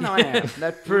 I don't know I am.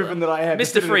 They've proven that I am.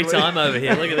 Mr. Free Time over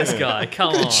here. Look at this guy.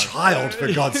 Come on. Child,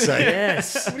 for God's sake.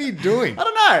 Yes. What are you doing? I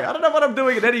don't know. I don't know what I'm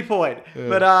doing at any point.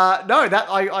 But no, that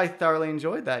I thoroughly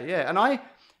enjoyed that. Yeah, and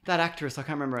that actress, I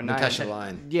can't remember her name. Natasha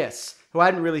Lyonne. Yes, who I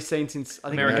hadn't really seen since I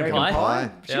think American American Pie.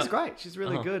 Pie. She's Yep. great. She's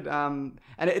really good. And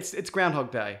it's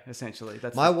Groundhog Day essentially.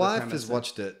 That's My the wife premise. has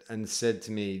watched it and said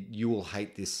to me, "You will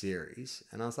hate this series,"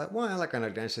 and I was like, "Why?" I like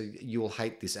Groundhog Day. She said, "You will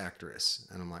hate this actress,"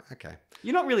 and I'm like, "Okay."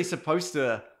 You're not really supposed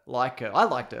to like her. I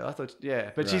liked her. I thought,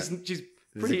 but she's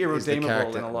pretty irredeemable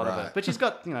character, in a lot of right. it. But she's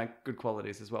got good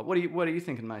qualities as well. What are you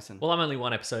thinking, Mason? Well, I'm only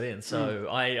one episode in, so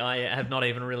I have not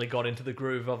even really got into the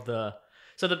groove of the.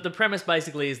 So the premise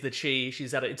basically is that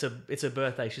she's at it's her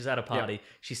birthday. She's at a party. Yep.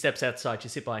 She steps outside.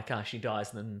 She's hit by a car. She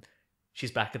dies, and then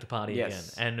she's back at the party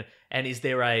Yes. again. And is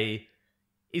there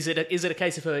is it a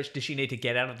case of her? Does she need to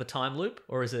get out of the time loop,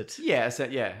 or is it? It's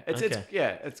Okay.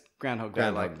 it's Groundhog Day.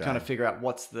 Groundhog Like Day. trying to figure out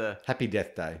what's the Happy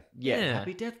Death Day. Yeah.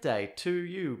 Happy Death Day to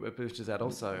you, which is that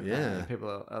also. Yeah.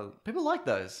 People like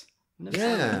those.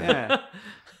 Yeah.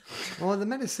 Well, they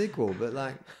made a sequel, but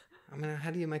like, I mean,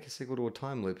 how do you make a sequel to a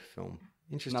time loop film?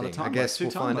 Interesting. Another time I guess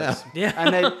loop, two we'll time find loops. out. Yeah.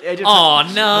 And Edge of Oh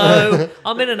no!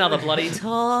 I'm in another bloody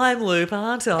time loop,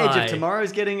 aren't I? Edge of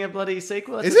Tomorrow's getting a bloody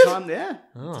sequel. That's Is a it? Time, yeah.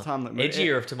 It's a time loop movie.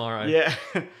 Edgier of tomorrow. Yeah.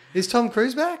 Is Tom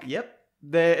Cruise back? Yep.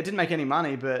 It didn't make any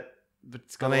money, but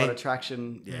it's got I a lot mean, of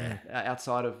traction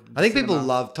outside of I think people cinema.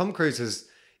 love Tom Cruise.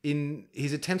 In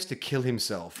his attempts to kill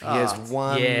himself, he Oh, has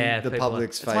won yeah, the people-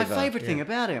 public's It's favor. my favorite thing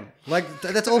about him. Like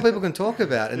that's all people can talk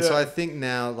about, and so Yeah. I think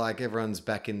now like everyone's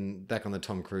back on the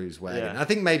Tom Cruise wagon. Yeah. I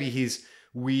think maybe his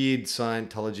weird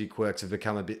Scientology quirks have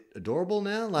become a bit adorable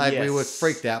now. Like we were Yes.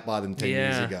 freaked out by them 10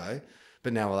 years Yeah. ago,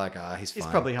 but now we're like, he's fine.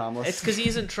 He's probably harmless. It's because he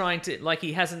isn't trying to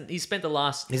he's spent the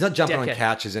last. He's not jumping on decade-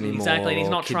 couches anymore. Exactly, and he's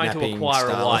or not trying to kidnapping acquire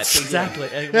a wife. starlets. Exactly,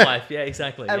 a wife. Yeah,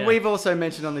 exactly. And yeah. we've also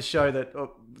mentioned on the show that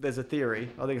there's a theory.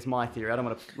 I think it's my theory. I don't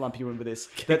want to lump you in with this.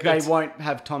 That they won't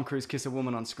have Tom Cruise kiss a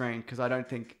woman on screen because I don't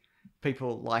think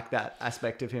people like that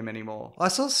aspect of him anymore. I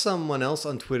saw someone else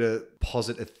on Twitter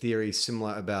posit a theory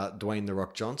similar about Dwayne "The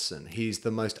Rock" Johnson. He's the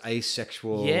most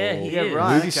asexual Yeah, he is.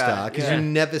 right. movie Okay, star because yeah. you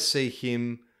never see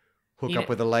him hook He- up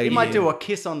with a lady. He might do a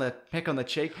kiss on the peck on the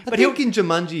cheek, I but think in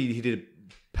Jumanji he did a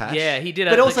patch. Yeah, he did.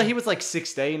 but also he was like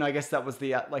 16. I guess that was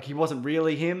the like he wasn't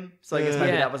really him. So I guess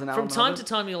maybe that was an From element time of to it.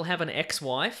 time, he'll have an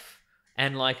ex-wife,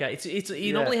 and like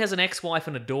he normally has an ex-wife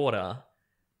and a daughter,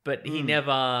 but he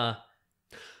never.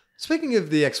 Speaking of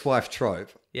the ex-wife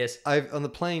trope, Yes. on the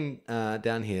plane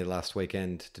down here last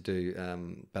weekend to do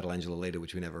Battle Angel Alita,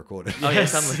 which we never recorded. Oh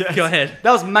yes, go ahead.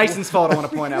 That was Mason's fault. I want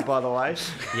to point out, by the way.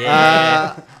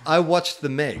 Yeah. I watched The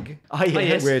Meg, Oh yeah.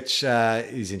 yes. which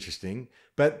is interesting,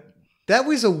 but that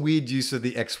was a weird use of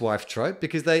the ex-wife trope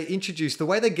because they introduced the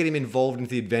way they get him involved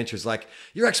into the adventure is like,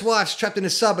 your ex-wife's trapped in a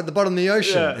sub at the bottom of the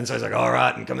ocean. Yeah. And so he's like, all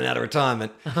right, I'm coming out of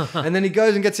retirement. And then he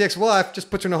goes and gets the ex-wife, just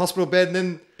puts her in a hospital bed and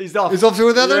then He's off. to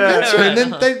another Yeah. adventure.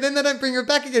 And then they don't bring her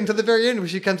back again to the very end where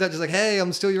she comes out just like, hey,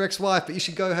 I'm still your ex-wife, but you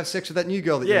should go have sex with that new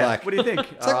girl that you Yeah. like. What do you think?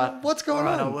 It's like, what's going All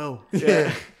right, on? I will. Yeah.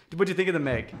 Yeah. What do you think of the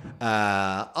Meg?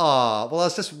 Well, I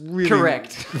was just really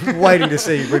Correct. waiting to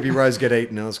see Ruby Rose get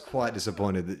eaten. I was quite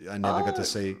disappointed that I never got to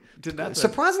see. didn't happen.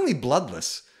 Surprisingly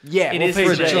bloodless Yeah, It is for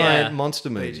a PG, giant yeah. monster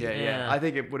movie. Yeah, yeah. Yeah. I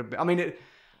think it would have been. I mean,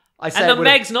 I say And it the would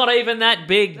have- Meg's not even that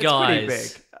big, it's guys. pretty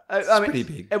big. I mean, pretty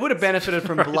big. It would have benefited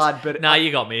from blood, but No,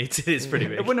 you got me. It is pretty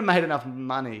big. it wouldn't have made enough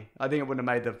money. I think it wouldn't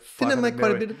have made the. Didn't it 500 make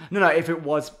quite a million. bit of- No, if it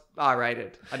was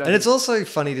R-rated, I don't. And it's also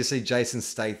funny to see Jason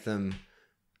Statham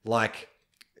like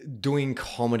doing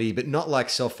comedy, but not like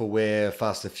self-aware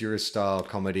Fast and Furious style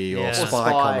comedy or Yeah. or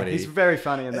spy comedy. He's very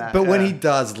funny in that. But when yeah. he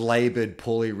does laboured,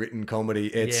 poorly written comedy,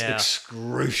 it's Yeah.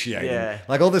 excruciating. Yeah.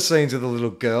 Like all the scenes with the little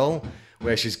girl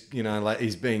where she's, like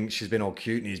she's been all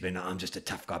cute and he's been, I'm just a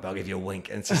tough guy, but I'll give you a wink.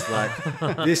 And it's just like,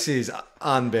 this is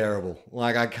unbearable.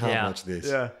 Like I can't Yeah. watch this.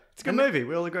 yeah, it's a good movie.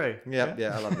 We all agree. Yep,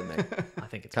 yeah, I love the Meg. I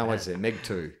think it's Can't wait bad. to see it. Meg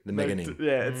 2, the Meganing.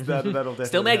 Yeah, it's that'll definitely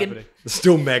Still Megan. happening.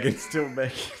 Still Megan. Still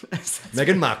Meg.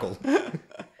 Meghan Markle.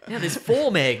 Yeah, there's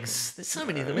 4 Megs. There's so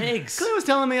many of the Megs. Claire was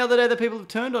telling me the other day that people have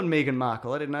turned on Meghan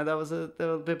Markle. I didn't know that was there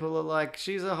were people are like,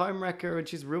 she's a homewrecker and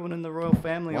she's ruining the royal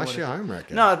family. or Why is she a whatever.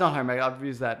 homewrecker? No, not homewrecker. I've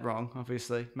used that wrong,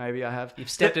 obviously. Maybe I have. You've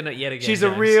stepped in it yet again. She's a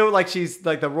James. real, she's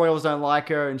like the royals don't like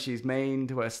her and she's mean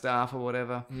to her staff or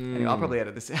whatever. Anyway, I'll probably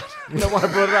edit this out. I don't want to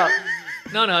put it up.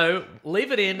 No,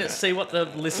 leave it in, see what the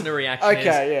listener reaction is.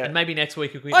 Okay, yeah. And maybe next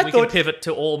week we I can thought- pivot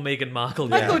to all Meghan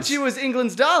Markle. I thought she was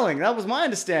England's darling. That was my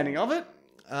understanding of it.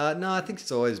 No, I think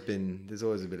there's always a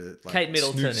bit of like Kate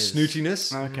Middleton is-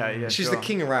 snootiness. Okay, yeah. She's sure. the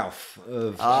King Ralph of She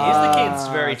is the king. It's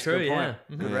very that's a true, good yeah.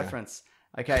 point. Good reference.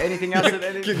 Okay, anything else?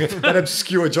 that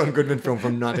obscure John Goodman film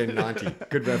from 1990.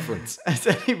 Good reference. Has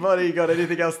anybody got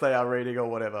anything else they are reading or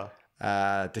whatever?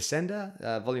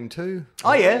 Descender, Volume 2.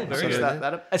 Oh yeah, very Finish good.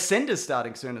 that. Ascender's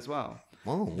starting soon as well.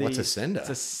 Oh, what's Ascender? It's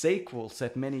a sequel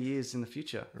set many years in the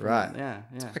future. Right. Yeah.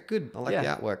 Quite good. I like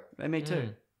Yeah. the artwork. Me too.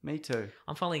 Me too.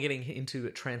 I'm finally getting into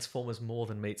Transformers more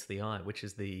than meets the eye, which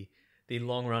is the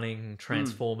long-running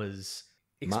Transformers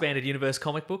expanded universe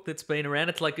comic book that's been around.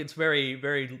 It's like it's very,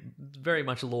 very, very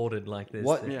much lauded. Like this.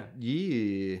 What Yeah.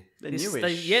 year? They're This-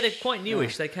 newish. they're quite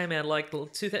newish. They came out like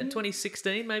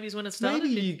 2016, maybe is when it started.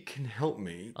 Maybe you can help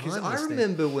me because I'm I listening.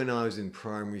 remember when I was in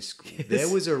primary school, there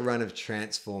was a run of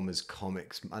Transformers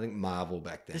comics. I think Marvel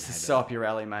back then. This is had so up your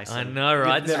alley, Mason. I know,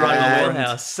 right? This is You've right in never my been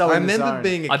wheelhouse. So I in the remember zone.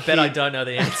 being a I kid bet I don't know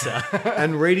the answer.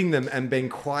 and reading them and being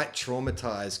quite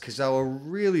traumatized because they were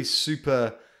really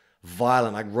super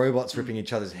violent, like robots ripping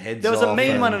each other's heads There was a off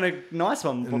mean and- one and a nice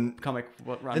one. Comic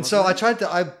run. And wasn't so there?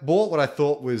 I bought what I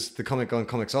thought was the comic on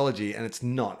Comixology, and it's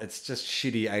not. It's just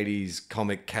shitty 80s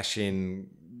comic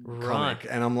cash-in comic. Right.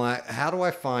 And I'm like, how do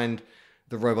I find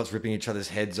the robots ripping each other's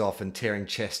heads off and tearing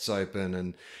chests open?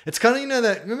 And it's kind of,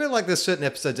 that, remember like there's certain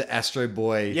episodes of Astro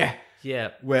Boy Yeah.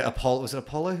 Yeah. where Apollo, was it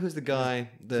Apollo? Who's the guy?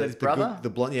 The his brother? The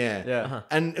blonde, yeah. Yeah. Uh-huh.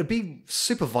 And it'd be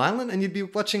super violent, and you'd be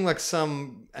watching like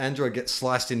some android get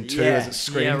sliced in two Yeah. as it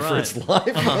screamed Yeah, for right. its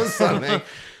life or something.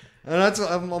 And that's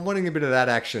I'm wanting a bit of that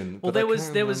action. Well, but I there can't was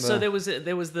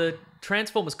remember. the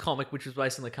Transformers comic, which was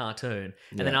based on the cartoon,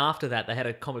 and then after that they had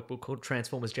a comic book called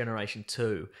Transformers Generation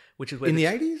 2, which is where in the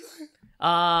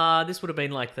 80s. this would have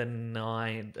been like the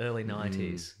early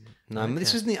 90s. No,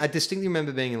 this was I distinctly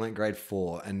remember being in like grade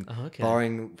 4 and okay.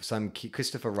 borrowing some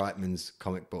Christopher Reitman's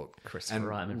comic book,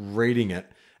 Christopher and Reitman. reading it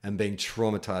and being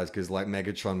traumatized because like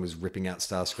Megatron was ripping out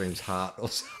Starscream's heart or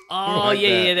something. Oh like yeah,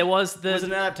 that. yeah. There was the Was it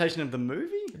an adaptation of the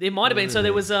movie? It might have been. So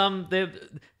there was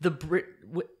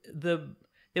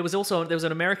there was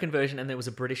an American version and there was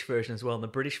a British version as well. And the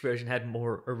British version had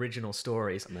more original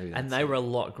stories, Maybe and that's they were a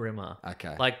lot grimmer.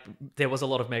 Okay. like there was a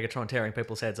lot of Megatron tearing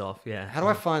people's heads off. Yeah. How do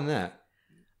I find that?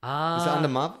 Is it under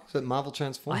Marvel? Is it Marvel I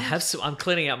Transformers? have some. I'm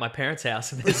cleaning out my parents'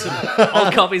 house, and there's some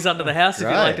old copies under the house. If you'd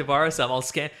Right. like to borrow some, I'll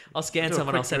scan some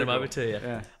and I'll send them over to you.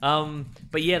 Yeah.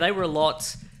 But yeah, they were a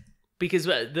lot because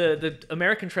the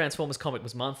American Transformers comic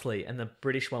was monthly, and the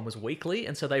British one was weekly,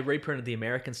 and so they reprinted the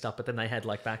American stuff, but then they had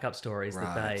like backup stories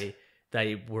that Right.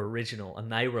 they were original,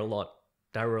 and they were a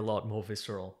lot more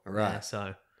visceral. Right. Yeah,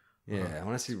 so Yeah, I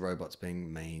want to see robots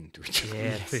being mean to each other.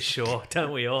 yeah, for sure.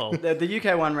 Don't we all? The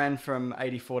UK one ran from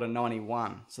 84 to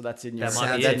 91, so that's in your, That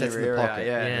might be that's it. in That's your in the area. pocket.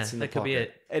 Yeah. Yeah, it's in the that could be pocket.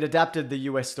 it. It adapted the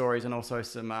US stories and also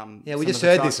some. Yeah, we some just of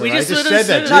its heard own- this. We alright? just just sort of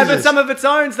said that. said- No, but Jesus. some of its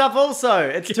own stuff also.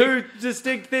 It's two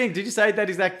distinct things. Did you say that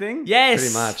exact thing? Yes,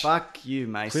 Pretty much. Fuck you,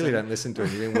 Mason. Clearly don't listen to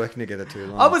him. You've been working together too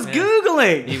long. I was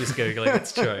Googling. He was Googling,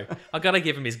 it's true. I gotta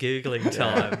give him his Googling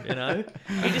time, you know?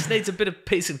 He just needs a bit of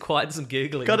peace and quiet and some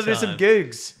Googling Got to time. do some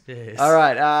googs. Yes. All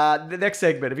right. The next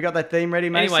segment. Have you got that theme ready,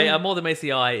 Mason? Anyway, More Than Meets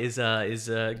the Eye is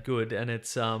good, and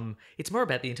it's more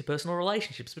about the interpersonal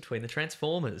relationships between the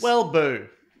Transformers. well, boo.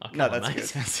 come No, on, that's mate.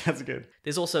 good. Sounds good.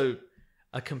 There's also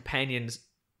a companion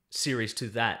series to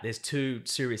that. There's two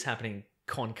series happening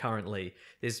concurrently.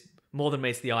 There's More Than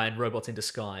Meets the Eye and Robots in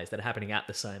Disguise that are happening at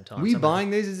the same time. Were you Some of buying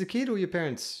these as a kid, or were your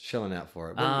parents shelling out for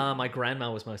it? My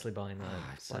grandma was mostly buying those.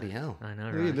 so- Bloody hell! I know,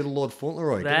 You're right? little Lord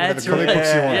Fauntleroy. That's Get whatever comic right.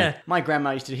 books you want. Yeah. My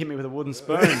grandma used to hit me with a wooden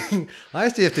spoon. I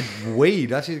used to have to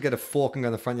weed. I used to get a fork and go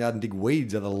in the front yard and dig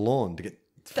weeds out of the lawn to get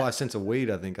 5 cents a weed.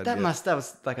 I think that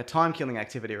was like a time-killing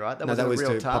activity, right? That No, was that a was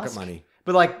real to task. pocket money.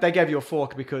 But like they gave you a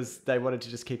fork because they wanted to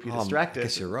just keep you I distracted.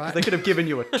 guess you're right. They could have given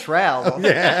you a trowel,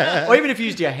 or even if you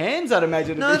used your hands, I'd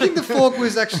imagine. No, I think the fork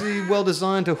was actually well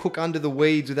designed to hook under the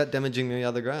weeds without damaging the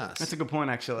other grass. that's a good point,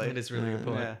 actually. It is really a good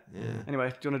point. Yeah. Anyway,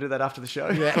 do you want to do that after the show?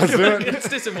 Yeah, let's do it. Let's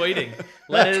do some weeding.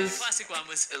 Letters. Classic one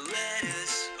was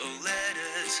letters, oh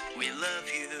letters, we love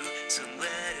you. Some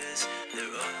letters, they're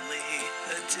only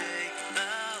a day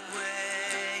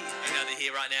away. I know they're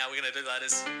here right now. We're gonna do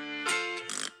letters.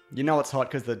 You know it's hot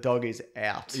because the dog is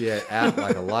out. Yeah, out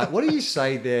like a light. What do you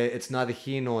say there? It's neither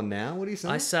here nor now. What do you say?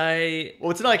 I say Well,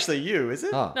 it's not actually you, is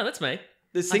it? Oh. no. That's me.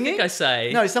 The singing? I think I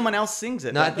say No, someone else sings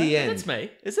it. No, don't at the they? end. That's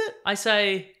me. Is it? I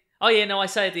say. Oh yeah, no. I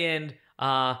say at the end.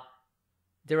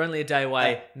 They're only a day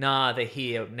away. Nah, they're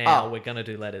here now. Oh. We're gonna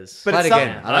do letters. But Play it's it some-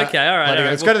 again. All right. Okay, all right. Play it all again. right.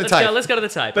 Let's go to the tape. Let's go to the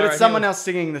tape. But All it's right, someone here else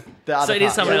singing the other So it is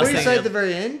part. someone What else do you singing say at it. the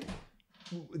very end?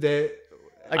 There.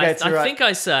 Okay, it's all right. I think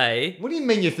I say. What do you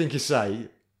mean you think you say?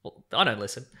 Well, I don't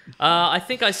listen. I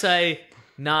think I say.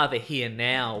 Nah, they're here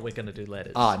now. We're gonna do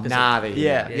letters. Oh, 'Cause neither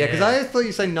here. Yeah. Yeah, because I thought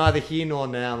you say neither here nor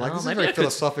now. I'm like, Oh, this is maybe very I could-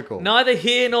 philosophical. Neither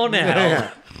here nor now.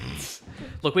 Yeah.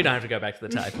 Look, we don't have to go back to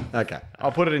the tape. Okay.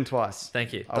 I'll put it in twice.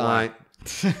 Thank you. I won't.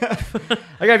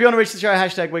 Okay, if you want to reach the show,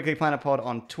 hashtag Weekly Planet Pod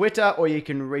on Twitter, or you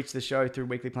can reach the show through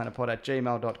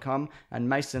weeklyplanetpod@gmail.com, and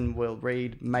Mason will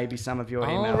read maybe some of your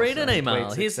emails. I'll read an email.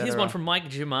 tweets, Here's etc. one from Mike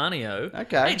Germanio.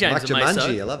 Okay. Hey, James Like and Meso.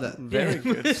 Jumanji, I love that. Very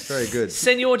good. Very good.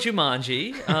 Senor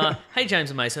Jumanji. Hey,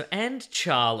 James and Meso. And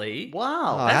Charlie.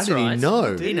 Wow. Oh, how That's did right. he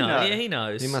know? He he knows. know? Yeah, he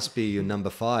knows. He must be your number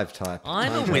 5 type.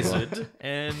 I'm a wizard,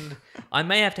 and I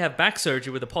may have to have back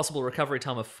surgery with a possible recovery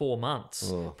time of 4 months,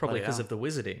 Oh. probably Bloody because hell. of the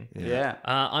wizarding. Yeah.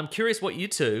 I'm curious what you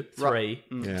two, three,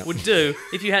 Yeah. would do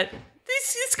if you had...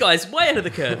 This guy's way ahead of the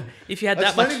curve. If you had It's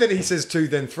that much... funny that he says 2,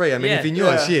 then 3. I mean, Yeah. if he knew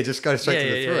I was here, just go straight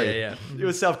to the 3. yeah. It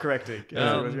was self-correcting.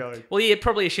 as it was going. Well, yeah, it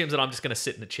probably assumes that I'm just going to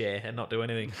sit in a chair and not do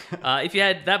anything. If you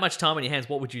had that much time on your hands,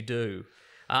 what would you do?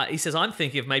 He says, I'm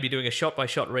thinking of maybe doing a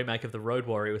shot-by-shot remake of The Road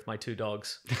Warrior with my 2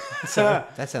 dogs. So,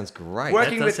 That sounds great.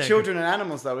 Working does with sound children and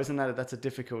animals, though, isn't that's a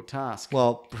difficult task?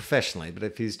 Well, professionally, but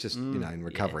if he's just, in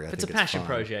recovery, I if think it's a passion fine.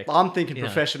 project. I'm thinking You know.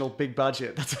 professional, big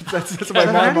budget. That's the But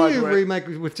way my how do mind you works. remake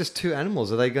with just 2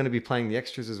 animals? Are they going to be playing the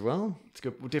extras as well? It's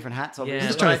good. Well, different hats, Yeah. obviously. I'm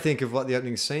just but trying I- to think of what the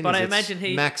opening scene but is. I It's imagine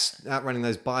he- Max outrunning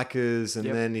those bikers, and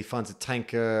Yep. then he finds a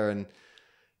tanker and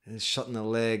he's shot in the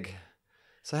leg.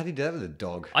 So how do you do that with a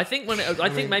dog? I think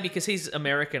maybe because he's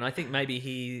American, I think maybe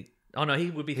he... Oh, no, he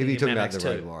would be He'd be thinking talking Mad about Max the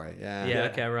Road 2. Warrior. Yeah. Yeah,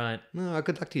 okay, right. No,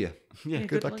 good luck to you. Yeah,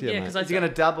 good luck to you, yeah, mate. 'cause Is he going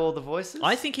to dub all the voices?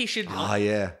 I think he should... Oh,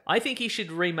 yeah. I think he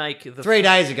should remake the... 3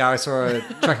 days ago, I saw a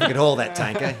truck that could haul that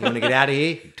tanker. You want to get out of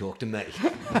here? Talk to me.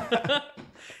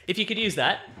 If you could use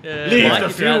that, Leave Mike, the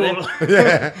if you're out fuel.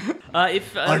 there.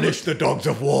 If Unleash the dogs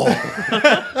of war.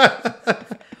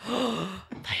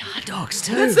 they are dogs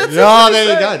too. Oh,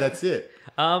 there you go. That's it.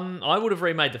 I would have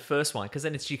remade the first one because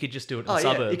then you could just do it in Oh, yeah.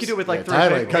 suburbs. You could do it with like 3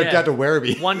 Totally. people. Go Yeah. down to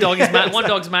Werribee. One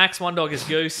dog's Max, one dog is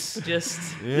Goose. Just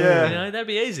Yeah. you know, that'd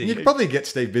be easy. You could probably get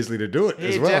Steve Bisley to do it He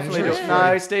as well. I'm definitely sure does. it's No,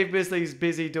 free. Steve Bisley's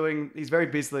busy doing... He's very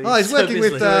busy. Oh, he's So working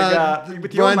with, Bisley.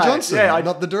 with your Ryan mate. Johnson, Yeah,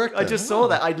 not the director. I just saw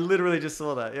that. I literally just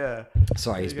saw that, yeah.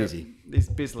 Sorry, he's busy. He's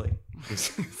Bisley.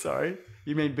 Sorry.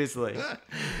 You mean Bisley.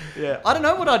 Yeah. I don't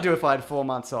know what I'd do if I had 4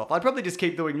 months off. I'd probably just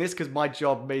keep doing this because my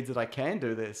job means that I can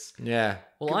do this. Yeah.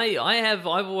 Well, I've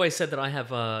always said that I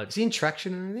have Is he in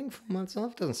traction or anything 4 months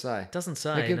off? Doesn't say. doesn't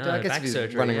say I no, guess back if he's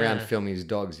surgery, running yeah. around filming his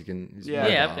dogs, you can. he's Yeah.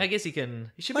 Yeah, mobile. I guess he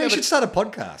can. You should Oh, be you able should to... start a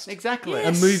podcast. Exactly.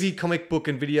 Yes. A movie, comic book,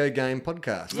 and video game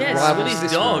podcast. Yes, Rivals with his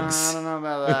this dogs. I don't know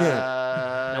about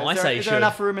that. No, I Is say you is there should.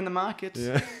 enough room in the market?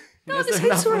 Yeah. No, there's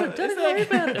heaps of room. Don't worry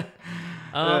about it.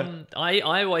 I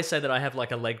always say that I have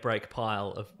like a leg break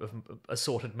pile of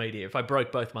assorted media. If I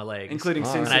broke both my legs, Including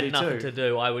Sin and I City had nothing 2. to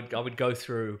do, I would go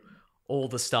through all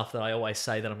the stuff that I always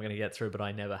say that I'm going to get through, but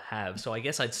I never have. So I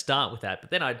guess I'd start with that.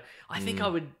 But then I think I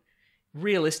would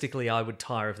realistically I would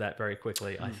tire of that very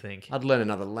quickly. I think. I'd learn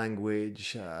another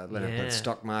language, learn how to play Yeah. the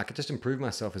stock market, just improve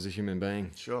myself as a human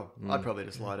being. Sure. I'd probably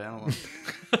just lie down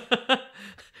a lot.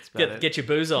 Get your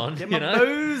booze on. Get you my know?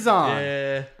 booze on.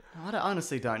 Yeah. I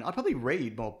honestly don't. I'd probably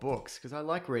read more books because I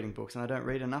like reading books and I don't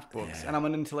read enough books. And I'm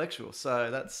an intellectual,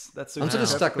 so that's I'm sort of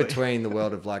stuck perfectly. between the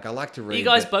world of like I like to read. You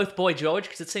guys but- both Boy George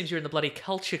because it seems you're in the bloody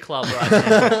culture club right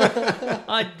now.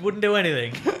 I wouldn't do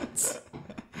anything.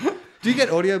 Do you get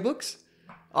audiobooks?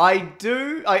 I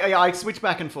do. I switch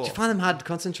back and forth. Do you find them hard to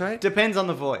concentrate? Depends on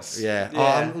the voice. Yeah. Oh,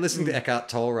 I'm listening to Eckhart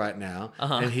Tolle right now,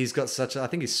 Uh-huh. and he's got such I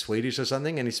think he's Swedish or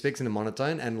something, and he speaks in a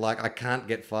monotone, and like I can't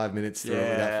get 5 minutes through it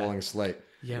without Yeah. falling asleep.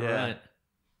 Yeah, Yeah. right.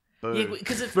 Boo. Yeah,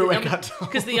 because it's Boo, Eckhart Tolle.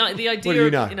 because the idea What do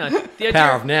you know? the idea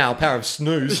Power of now, power of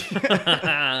snooze.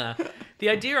 the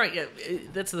idea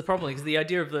that's the problem because the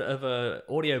idea of a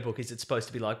audiobook is it's supposed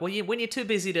to be like when you're too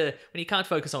busy when you can't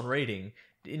focus on reading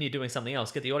and you're doing something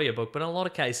else, get the audiobook. But in a lot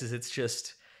of cases it's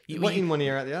just What in one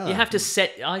ear out the other? you have to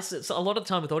set. So a lot of the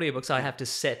time with audiobooks, I have to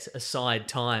set aside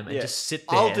time and Yeah. just sit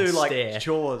there. I'll do and like stare.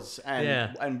 chores and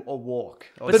Yeah. or walk.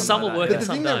 Or But something some like will work that, and But the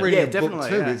some thing don't. about reading Yeah, a book definitely,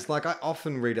 too yeah. is like I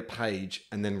often read a page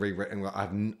and then reread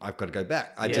and I've got to go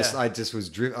back. I just I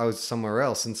was somewhere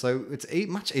else, and so it's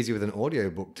much easier with an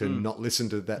audiobook to not listen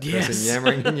to that person Yes.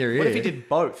 yammering in your ear. What if you did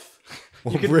both?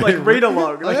 Well, You could really- like read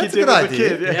along Oh, like you that's a did good with a idea.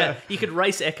 kid. Yeah, you could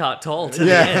race Eckhart Tolle to the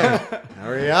Yeah. end.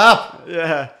 Hurry up.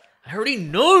 Yeah. I already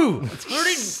know. I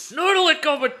already know to let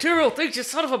go of material things, you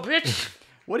son of a bitch.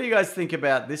 What do you guys think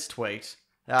about this tweet?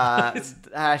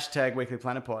 Hashtag Weekly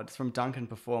Planet Pod. It's from Duncan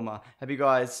Performer. Have you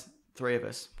guys, 3 of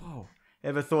us,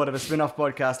 ever thought of a spin-off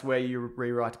podcast where you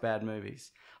rewrite bad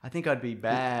movies? I think I'd be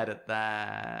bad at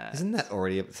that. Isn't that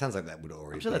already? It sounds like that would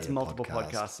already. I'm sure be that's a multiple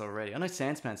podcast. podcasts already. I know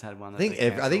Sandspan's had one. I think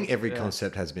every Yeah.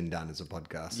 concept has been done as a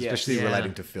podcast, Yes. especially Yeah.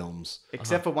 relating to films.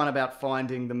 Except for one about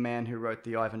finding the man who wrote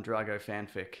the Ivan Drago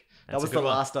fanfic. That That's was a the good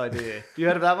one. last idea. Have you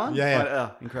heard of that one?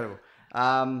 Yeah. Oh, incredible.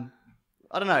 I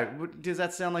don't know. Does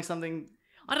that sound like something?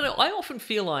 I don't know. I often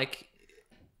feel like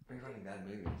Rerunning bad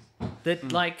movies.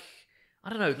 that like I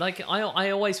don't know, like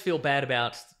I always feel bad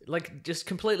about like just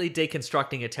completely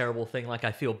deconstructing a terrible thing. Like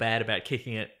I feel bad about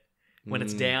kicking it when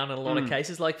it's down in a lot of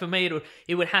cases. Like for me,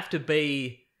 it would have to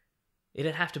be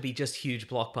it'd have to be just huge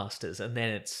blockbusters, and then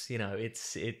it's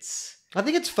it's. I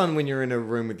think it's fun when you're in a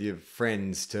room with your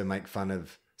friends to make fun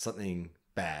of something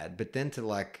bad, but then to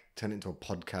like turn it into a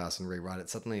podcast and rewrite it,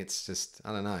 suddenly it's just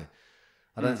I don't know.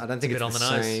 I don't think it's on the the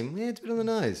nose. same. Yeah, it's a bit on the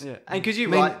nose. Yeah, and because you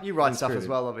write stuff as unscripted.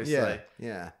 well, obviously.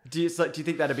 Yeah. Do you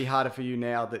think that'd be harder for you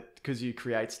now that because you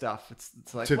create stuff? It's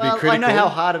like To be well, I know critical? how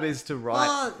hard it is to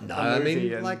write. No, a I movie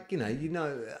mean, and- like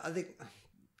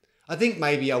I think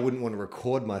maybe I wouldn't want to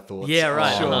record my thoughts. Yeah,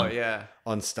 right. sure, yeah.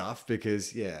 on stuff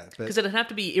because Because it'd have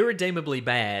to be irredeemably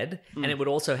bad, and it would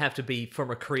also have to be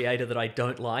from a creator that I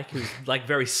don't like, who's like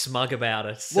very smug about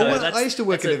it. So Well, when I used to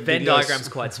work at a Venn video diagram's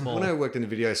quite small. When I worked in a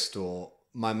video store,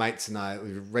 my mates and I, it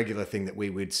was a regular thing that we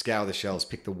would scour the shelves,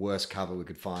 pick the worst cover we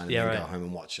could find, and Yeah, then right. go home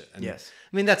and watch it. And Yes.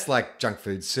 I mean, that's like junk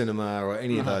food cinema or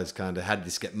any of those kind of, how did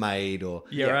this get made? Or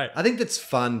Yeah, right. I think that's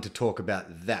fun to talk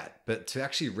about that, but to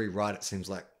actually rewrite it seems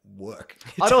like work.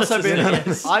 I'd also be.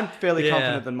 Yes. I'm fairly Yeah.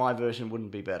 confident that my version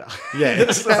wouldn't be better. Yeah,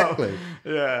 exactly.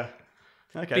 Yeah.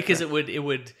 Okay. Because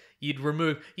fair. you'd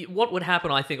remove what would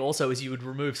happen. I think also is you would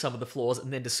remove some of the flaws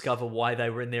and then discover why they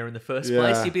were in there in the first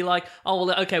place. Yeah. You'd be like, oh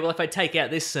well, okay, well if I take out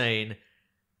this scene,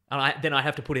 and then I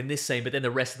have to put in this scene, but then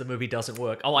the rest of the movie doesn't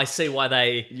work. Oh, I see why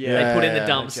they put in the Yeah,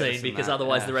 dumb get us scene in because that,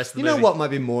 otherwise yeah. the rest of the You know movie. what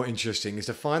might be more interesting is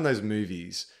to find those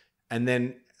movies and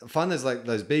then find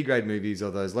those B grade movies or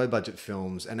those low budget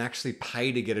films and actually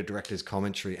pay to get a director's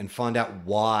commentary and find out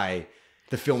why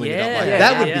the film ended up like Yeah,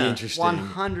 that. yeah, Would yeah. be interesting.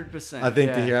 100%. I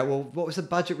think to yeah. hear out, well, what was the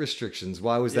budget restrictions?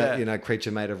 Why was that, Yeah.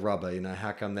 creature made of rubber?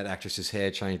 How come that actress's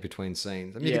hair changed between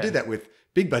scenes? I mean, you Yeah. can do that with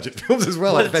big budget films as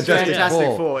well, like Well, Fantastic Fantastic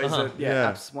Four. Four is Uh-huh.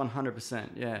 yeah,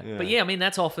 100%. Yeah. But yeah, I mean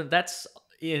that's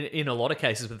in a lot of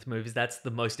cases with movies that's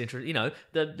the most interesting.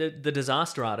 The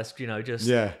disaster artist, just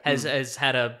Yeah. has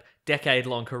had a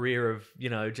decade-long career of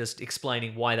just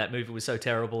explaining why that movie was so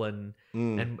terrible and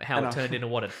how And it turned into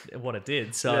what it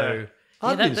did. So Yeah.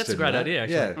 I'd be that's interested a great in that. idea.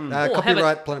 Actually. Yeah, Or how copyright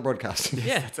about- Planet Broadcasting.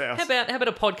 Yeah. That's ours. How about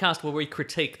a podcast where we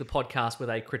critique the podcast with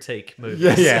a critique movie?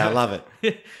 yeah, I love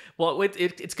it. Well,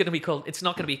 it's going to be called. It's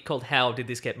not going to be called "How Did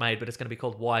This Get Made," but it's going to be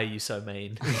called "Why Are You So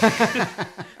Mean?"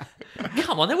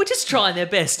 Come on, they were just trying their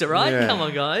best, all right? Yeah. Come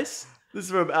on, guys. This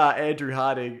is from Andrew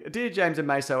Harding. Dear James and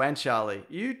Meso and Charlie,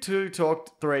 you two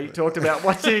talked about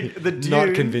watching the Dune.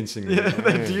 Not convincingly.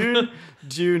 The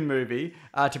Dune movie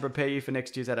to prepare you for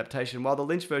next year's adaptation. While the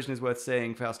Lynch version is worth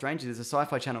seeing for how strange it is, the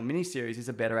Sci-Fi Channel miniseries is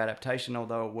a better adaptation,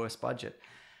 although a worse budget.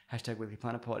 Hashtag Weekly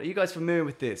Planet Pod. Are you guys familiar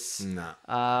with this? No.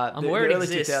 I'm aware it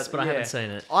exists, but I haven't seen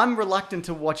it. I'm reluctant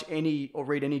to watch any or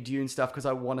read any Dune stuff because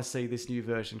I want to see this new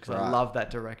version because I Right. love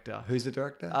that director. Who's the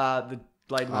director? The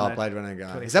Blade Runner. Blade Runner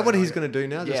guy. Is that what he's going to do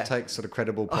now? Just Yeah. take sort of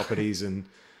credible properties and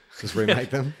just remake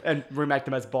them? And remake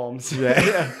them as bombs.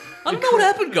 Yeah. I don't know what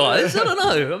happened, guys. I don't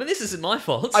know. I mean, this isn't my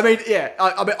fault. I mean, yeah.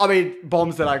 I mean,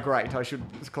 bombs that are great. I should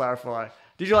just clarify.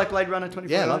 Did you like Blade Runner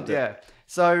 2049? Yeah, I loved it. Yeah.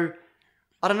 So,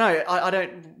 I don't know. I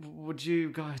don't. Would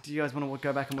you guys? Do you guys want to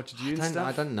go back and watch Dune I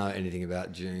stuff? don't know anything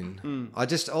about Dune. I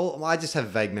just have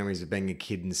vague memories of being a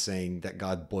kid and seeing that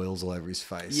guy boils all over his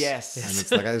face. Yes. And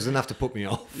it's like, it was enough to put me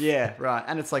off. Yeah, right.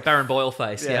 And it's like Baron Boyle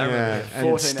face. Yeah, I remember. Yeah, it. and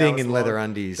 14 Sting hours in leather long.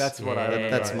 undies. That's what I. Yeah.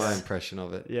 That's yes. my impression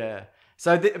of it. Yeah.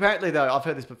 So apparently, though, I've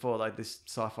heard this before. Like this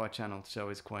Sci-Fi Channel show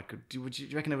is quite good. Do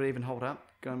you reckon it would even hold up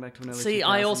going back to an early? See, 2000s?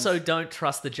 I also don't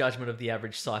trust the judgment of the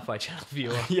average Sci-Fi Channel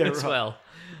viewer Yeah, as right. well.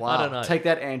 Wow. I don't know. Take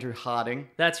that, Andrew Harding.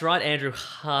 That's right, Andrew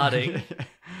Harding.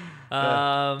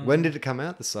 When did it come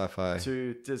out, the sci-fi?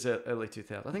 Early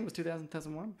 2000. I think it was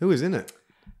 2001. Who was in it?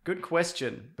 Good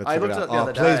question. Let's I look looked it it up up.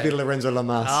 the other Please day. be Lorenzo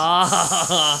Lamas.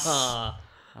 I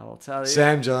will tell you.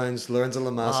 Sam Jones, Lorenzo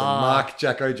Lamas, and Mark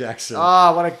Jacko Jackson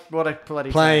What a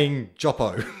bloody playing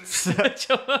Joppo.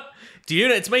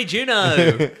 Juno, it's me, Juno.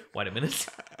 Wait a minute.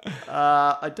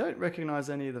 I don't recognize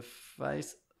any of the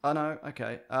face. Oh no,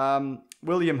 okay.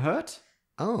 William Hurt,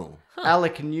 Oh.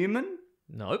 Alec Newman,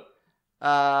 Nope.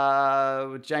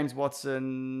 James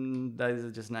Watson. Those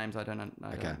are just names I don't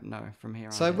know from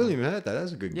here. So on out. William heard that. That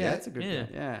was a good Yeah, get. that's a good Yeah. one.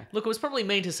 Yeah. Look, it was probably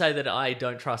mean to say that I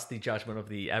don't trust the judgment of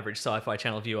the average Sci-Fi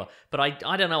Channel viewer, but I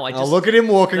don't know. I just Oh, look at him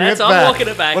walking it That's- back. I'm walking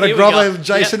it back. What a Here we grovelly go.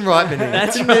 Jason Yep. Reitman.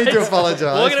 That's You right. need to apologise.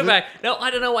 Walking it but- back. No, I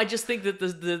don't know. I just think that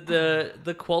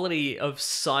the quality of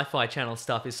Sci-Fi Channel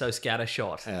stuff is so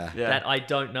scattershot Yeah. Yeah. that I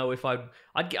don't know if I'll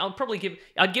probably give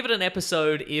it an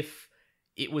episode if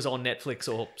it was on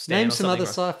Netflix or Stan Name or some other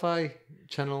something. sci-fi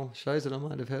channel shows that I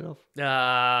might have heard of. Right?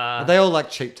 Are they all like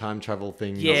cheap time travel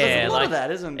things? Yeah, There's a lot like- of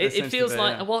that, isn't there? It Seems to feels be,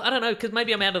 like, yeah. well, I don't know, because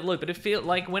maybe I'm out of the loop, but it feels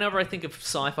like whenever I think of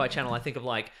Sci-Fi Channel, I think of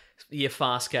like your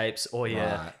Farscapes or your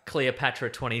Right. Cleopatra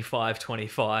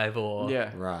 2525 or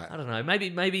Yeah. Right. I don't know,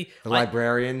 maybe The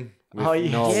Librarian with Oh,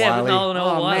 yeah. Noah yeah, with Wiley. Noah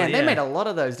Oh Wiley, man, yeah. they made a lot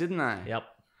of those, didn't they? Yep.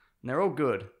 And they're all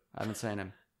good. I haven't seen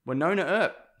them. Winona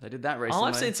Earp. They did that recently. Oh,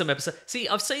 I've seen some episodes. See,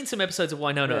 I've seen some episodes of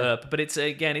Winona Yeah. Earp, but it's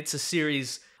a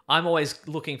series. I'm always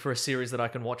looking for a series that I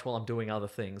can watch while I'm doing other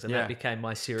things, and Yeah. that became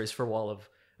my series for a while of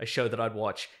a show that I'd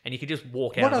watch, and you could just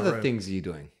walk out What of the other room. things are you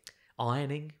doing?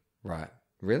 Ironing, Right.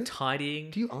 Really? tidying.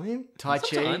 Do you iron Tai Chi.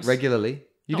 Sometimes. regularly?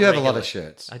 You Not do have a lot regularly. of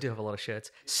shirts. I do have a lot of shirts.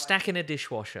 Stacking a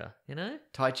dishwasher, you know?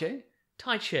 Tai Chi?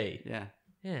 Tai Chi. Yeah.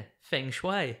 Yeah. Feng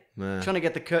Shui. Nah. Trying to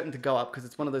get the curtain to go up because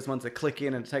it's one of those ones that click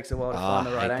in and it takes a while to Oh, find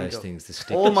the I right hate angle. those things. The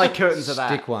stick, All my curtains are that.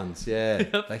 stick ones. Yeah,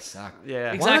 they suck. Yeah. Why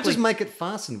not Exactly. just make it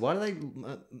fastened? Why do they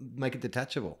make it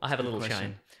detachable? I have a little question.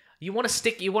 chain. You want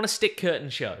a stick curtain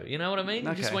show. You know what I mean?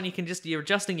 Just Okay. when you're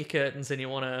adjusting your curtains and you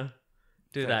want to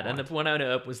do that. And the Winona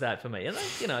Earp was that for me. And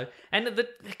you know, and the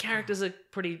characters are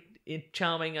pretty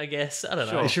charming, I guess. I don't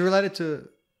know. Sure. Is she related to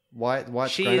White's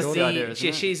She is granddaughter? the idea, isn't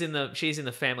it? she's in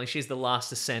the family. She's the last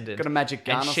descendant. Got a magic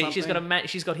gun and or something?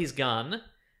 she's got his gun,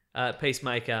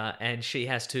 Peacemaker, and she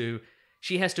has to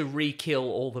re-kill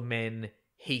all the men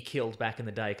he killed back in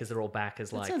the day because they're all back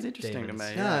as That like sounds interesting demons. to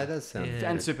me. Yeah, it does sound.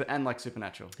 Yeah. And like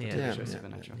Supernatural. The Yeah. TV Yeah, show yeah,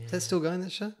 Supernatural. Is that still going,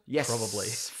 that show? Yes. Probably.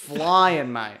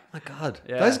 Flying, mate. My God,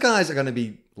 Yeah. those guys are going to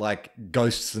be like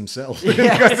ghosts themselves. They're going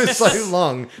to go for so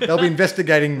long. They'll be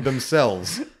investigating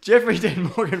themselves. Jeffrey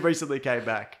Dean Morgan recently came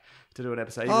back to do an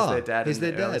episode. He was Oh, their dad he's in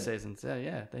their the early dad. seasons.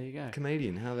 Yeah, there you go.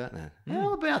 Comedian. How about that?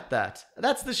 How about that?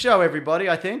 That's the show, everybody,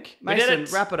 I think. We did Mason,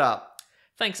 it. wrap it up.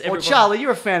 Thanks, Or everybody. Charlie,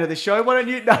 you're a fan of this show. Why don't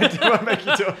you? No, do you want to make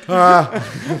you do it?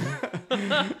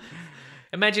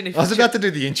 Imagine if I was about to do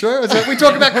the intro. We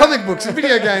talk about comic books and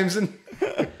video games, and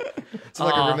it's all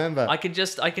I can remember. I can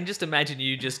just imagine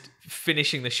you just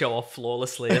finishing the show off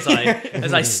flawlessly as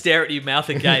I stare at you mouth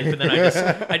agape, and then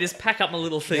I just pack up my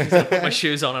little things and put my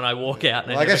shoes on and I walk out.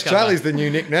 And I guess Charlie's the new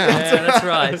Nick now. Yeah, that's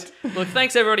right. Look,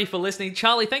 thanks everybody for listening.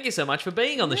 Charlie, thank you so much for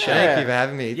being on the show. Thank you for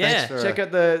having me. Yeah. Thanks for Check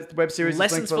out the web series.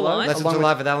 that's Lessons linked for below, Life. Lessons along to with-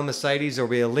 Life with Alan Mercedes. There'll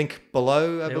be a link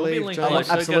below, I There will be a believe. link Charlie. below.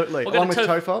 So Absolutely. go Along to with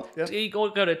Tofop. Yep. You go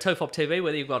to Tofop TV,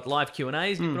 whether you've got live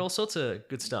Q&As, you've got all sorts of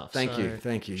good stuff. Thank So you.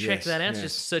 Check Yes, that out. yes.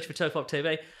 Just search for Tofop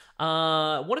TV.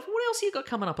 What else you got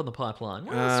coming up on the pipeline?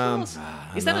 What else?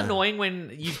 Is that annoying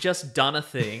when you've just done a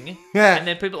thing Yeah. and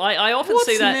then people? I often What's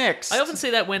see that. next? I often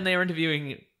see that when they're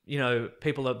interviewing. You know,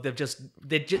 people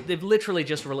they've literally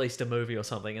just released a movie or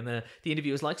something, and the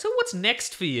interviewer is like, "So what's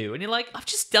next for you?" And you're like, "I've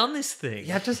just done this thing."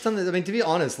 Yeah, I've just done this. I mean, to be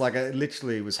honest, like it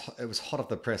literally was hot off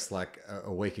the press like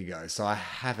a week ago, so I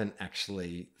haven't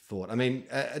actually thought. I mean,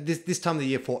 this time of the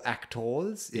year for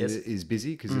actors is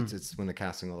busy because it's when they're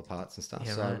casting all the parts and stuff.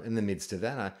 Yeah, so right. in the midst of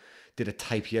that, I did a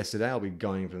tape yesterday. I'll be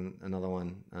going for another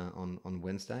one on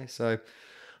Wednesday. So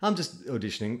I'm just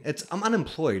auditioning. I'm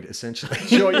unemployed essentially.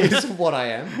 Sure, is what I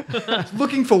am.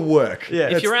 Looking for work. Yeah.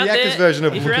 If It's you're out the actor's there, version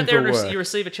of if you're looking out there for and work. you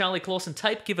receive a Charlie Clausen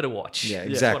tape, give it a watch. Yeah,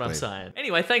 That's what I'm exactly. saying.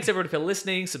 Anyway, thanks everybody for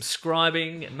listening,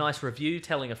 subscribing, nice review,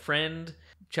 telling a friend.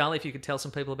 Charlie, if you could tell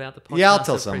some people about the podcast. Yeah, I'll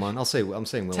tell I'd someone. I'm seeing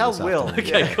Will. Tell this Will.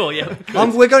 afternoon. Okay, cool. Yeah.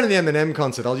 We're going to the Eminem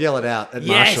concert. I'll yell it out at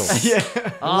Yes.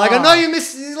 Marshall. I'm like, I know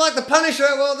you like the Punisher.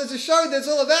 Well, there's a show that's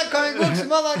all about comic books and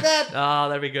all like that. Oh,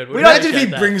 that'd be good. Imagine if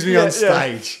he brings me Yeah, on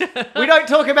stage. We don't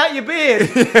talk about your beard.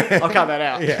 I'll cut that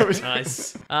out.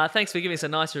 Nice. Thanks for giving us a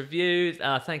nice review.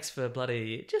 Thanks for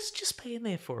bloody just being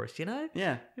there for us. You know.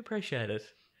 Yeah. We appreciate it.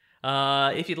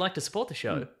 If you'd like to support the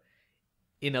show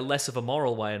in a less of a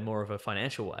moral way and more of a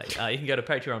financial way, you can go to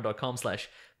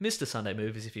patreon.com/Mr. Sunday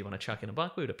Movies if you want to chuck in a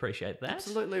buck. We would appreciate that.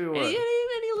 Absolutely we would.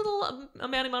 Any little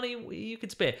amount of money you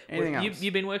could spare. Anything else?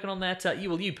 You've been working on that.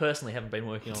 You personally haven't been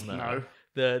working on No.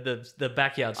 the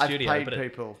backyard I've studio. paid but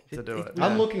people to do it.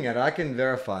 I'm looking at it. I can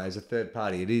verify as a third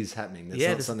party. It is happening. There's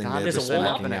not something there there's just a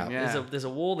wall making up. up. Yeah. There's a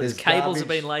wall. There's cables have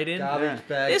been laid in. Garbage Yeah.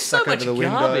 bags There's so stuck much over the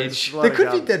windows. garbage. Lot There of could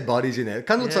be garbage. dead bodies in there. It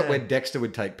kind of looks like Yeah. where Dexter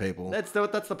would take people. That's the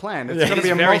plan. It's Yeah. going to be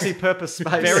a It's very- multi-purpose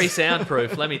space. Very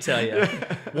soundproof, let me tell you.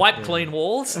 Wipe clean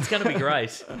walls. It's going to be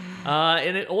great.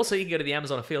 And also, you can go to the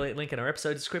Amazon affiliate link in our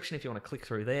episode description if you want to click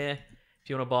through there. If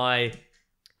you want to buy,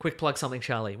 quick plug something,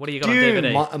 Charlie. What do you got Dune. on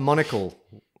DVD? A monocle.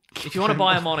 If you want to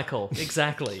buy a monocle,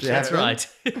 exactly. Yeah, That's yeah. right.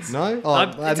 No? Oh,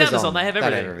 It's Amazon. They have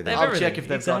everything. everything. They have I'll everything. check if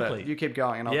they've got Exactly. it. You keep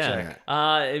going and I'll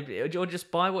check. Or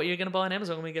just buy what you're going to buy on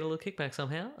Amazon and we get a little kickback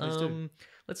somehow.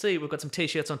 Let's see. We've got some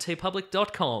t-shirts on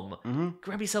tpublic.com.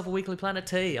 Grab yourself a Weekly Planet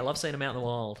tee. I love seeing them out in the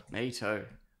wild. Me too.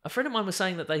 A friend of mine was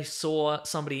saying that they saw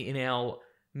somebody in our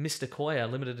Mr. Koya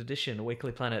limited edition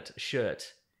Weekly Planet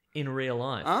shirt in real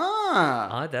life.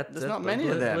 There's not many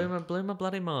of them. Blew my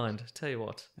bloody mind. Tell you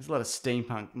what. There's a lot of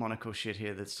steampunk monocle shit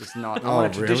here that's just not. I Oh,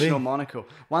 want a traditional really? monocle.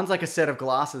 One's like a set of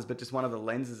glasses, but just one of the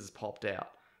lenses is popped out.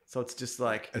 So it's just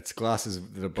like. It's glasses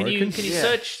that are Can broken. you Yeah.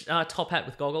 search top hat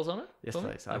with goggles on it? Yes, for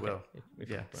me? please. I Okay. will. If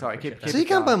Yeah. I Sorry, appreciate keep So you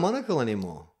can't buy going. monocle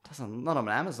anymore. Not on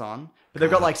Amazon, but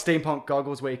they've got like steampunk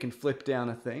goggles where you can flip down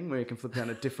a thing, where you can flip down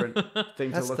a different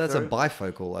thing That's to look a through.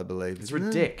 bifocal, I believe. It's isn't it?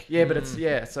 ridiculous. Yeah, but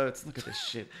it's So it's look at this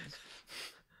shit.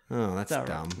 Oh, that's all right.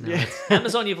 dumb. Yeah.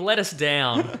 Amazon, you've let us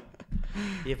down.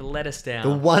 You've let us down.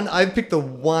 The one I picked the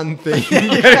one thing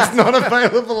that's not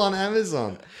available on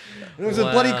Amazon. It was a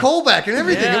Wow. bloody callback and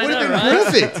everything. Yeah, It would I have know,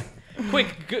 been right?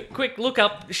 perfect. Quick, look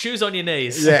up shoes on your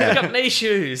knees. Yeah. Look up knee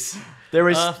shoes. There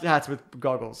is hats with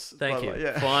goggles. by Thank the you. way,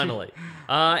 Yeah. Finally.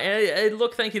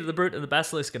 Look, thank you to the Brute and the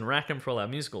Basilisk and Rackham for all our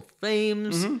musical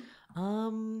themes.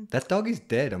 That dog is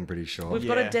dead, I'm pretty sure. We've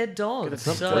got a Yeah. dead dog. It's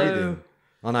not So breathing.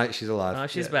 Oh no, she's alive. oh,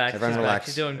 she's Yeah. back. Everyone She's back. relax.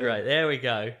 She's doing great. There we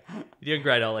go. You're doing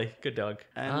great, Ollie. Good dog.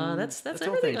 And That's that's all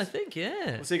everything, things. I think.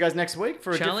 Yeah. We'll see you guys next week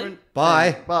for a Charlie? different.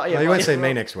 Bye. Well, yeah, No, you well, won't see yeah, me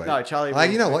well, next week. No,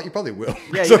 Charlie. You know what? You probably will.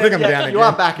 Yeah, So I think I'm down you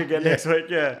again. are back again next week.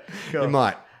 Yeah. Cool. You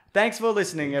might. Thanks for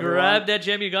listening, everyone. Grab that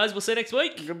gem, you guys. We'll see you next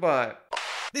week. Goodbye.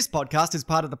 This podcast is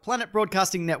part of the Planet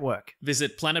Broadcasting Network.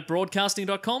 Visit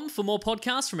planetbroadcasting.com for more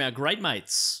podcasts from our great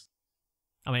mates.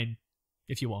 I mean,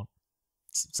 if you want.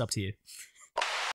 It's up to you.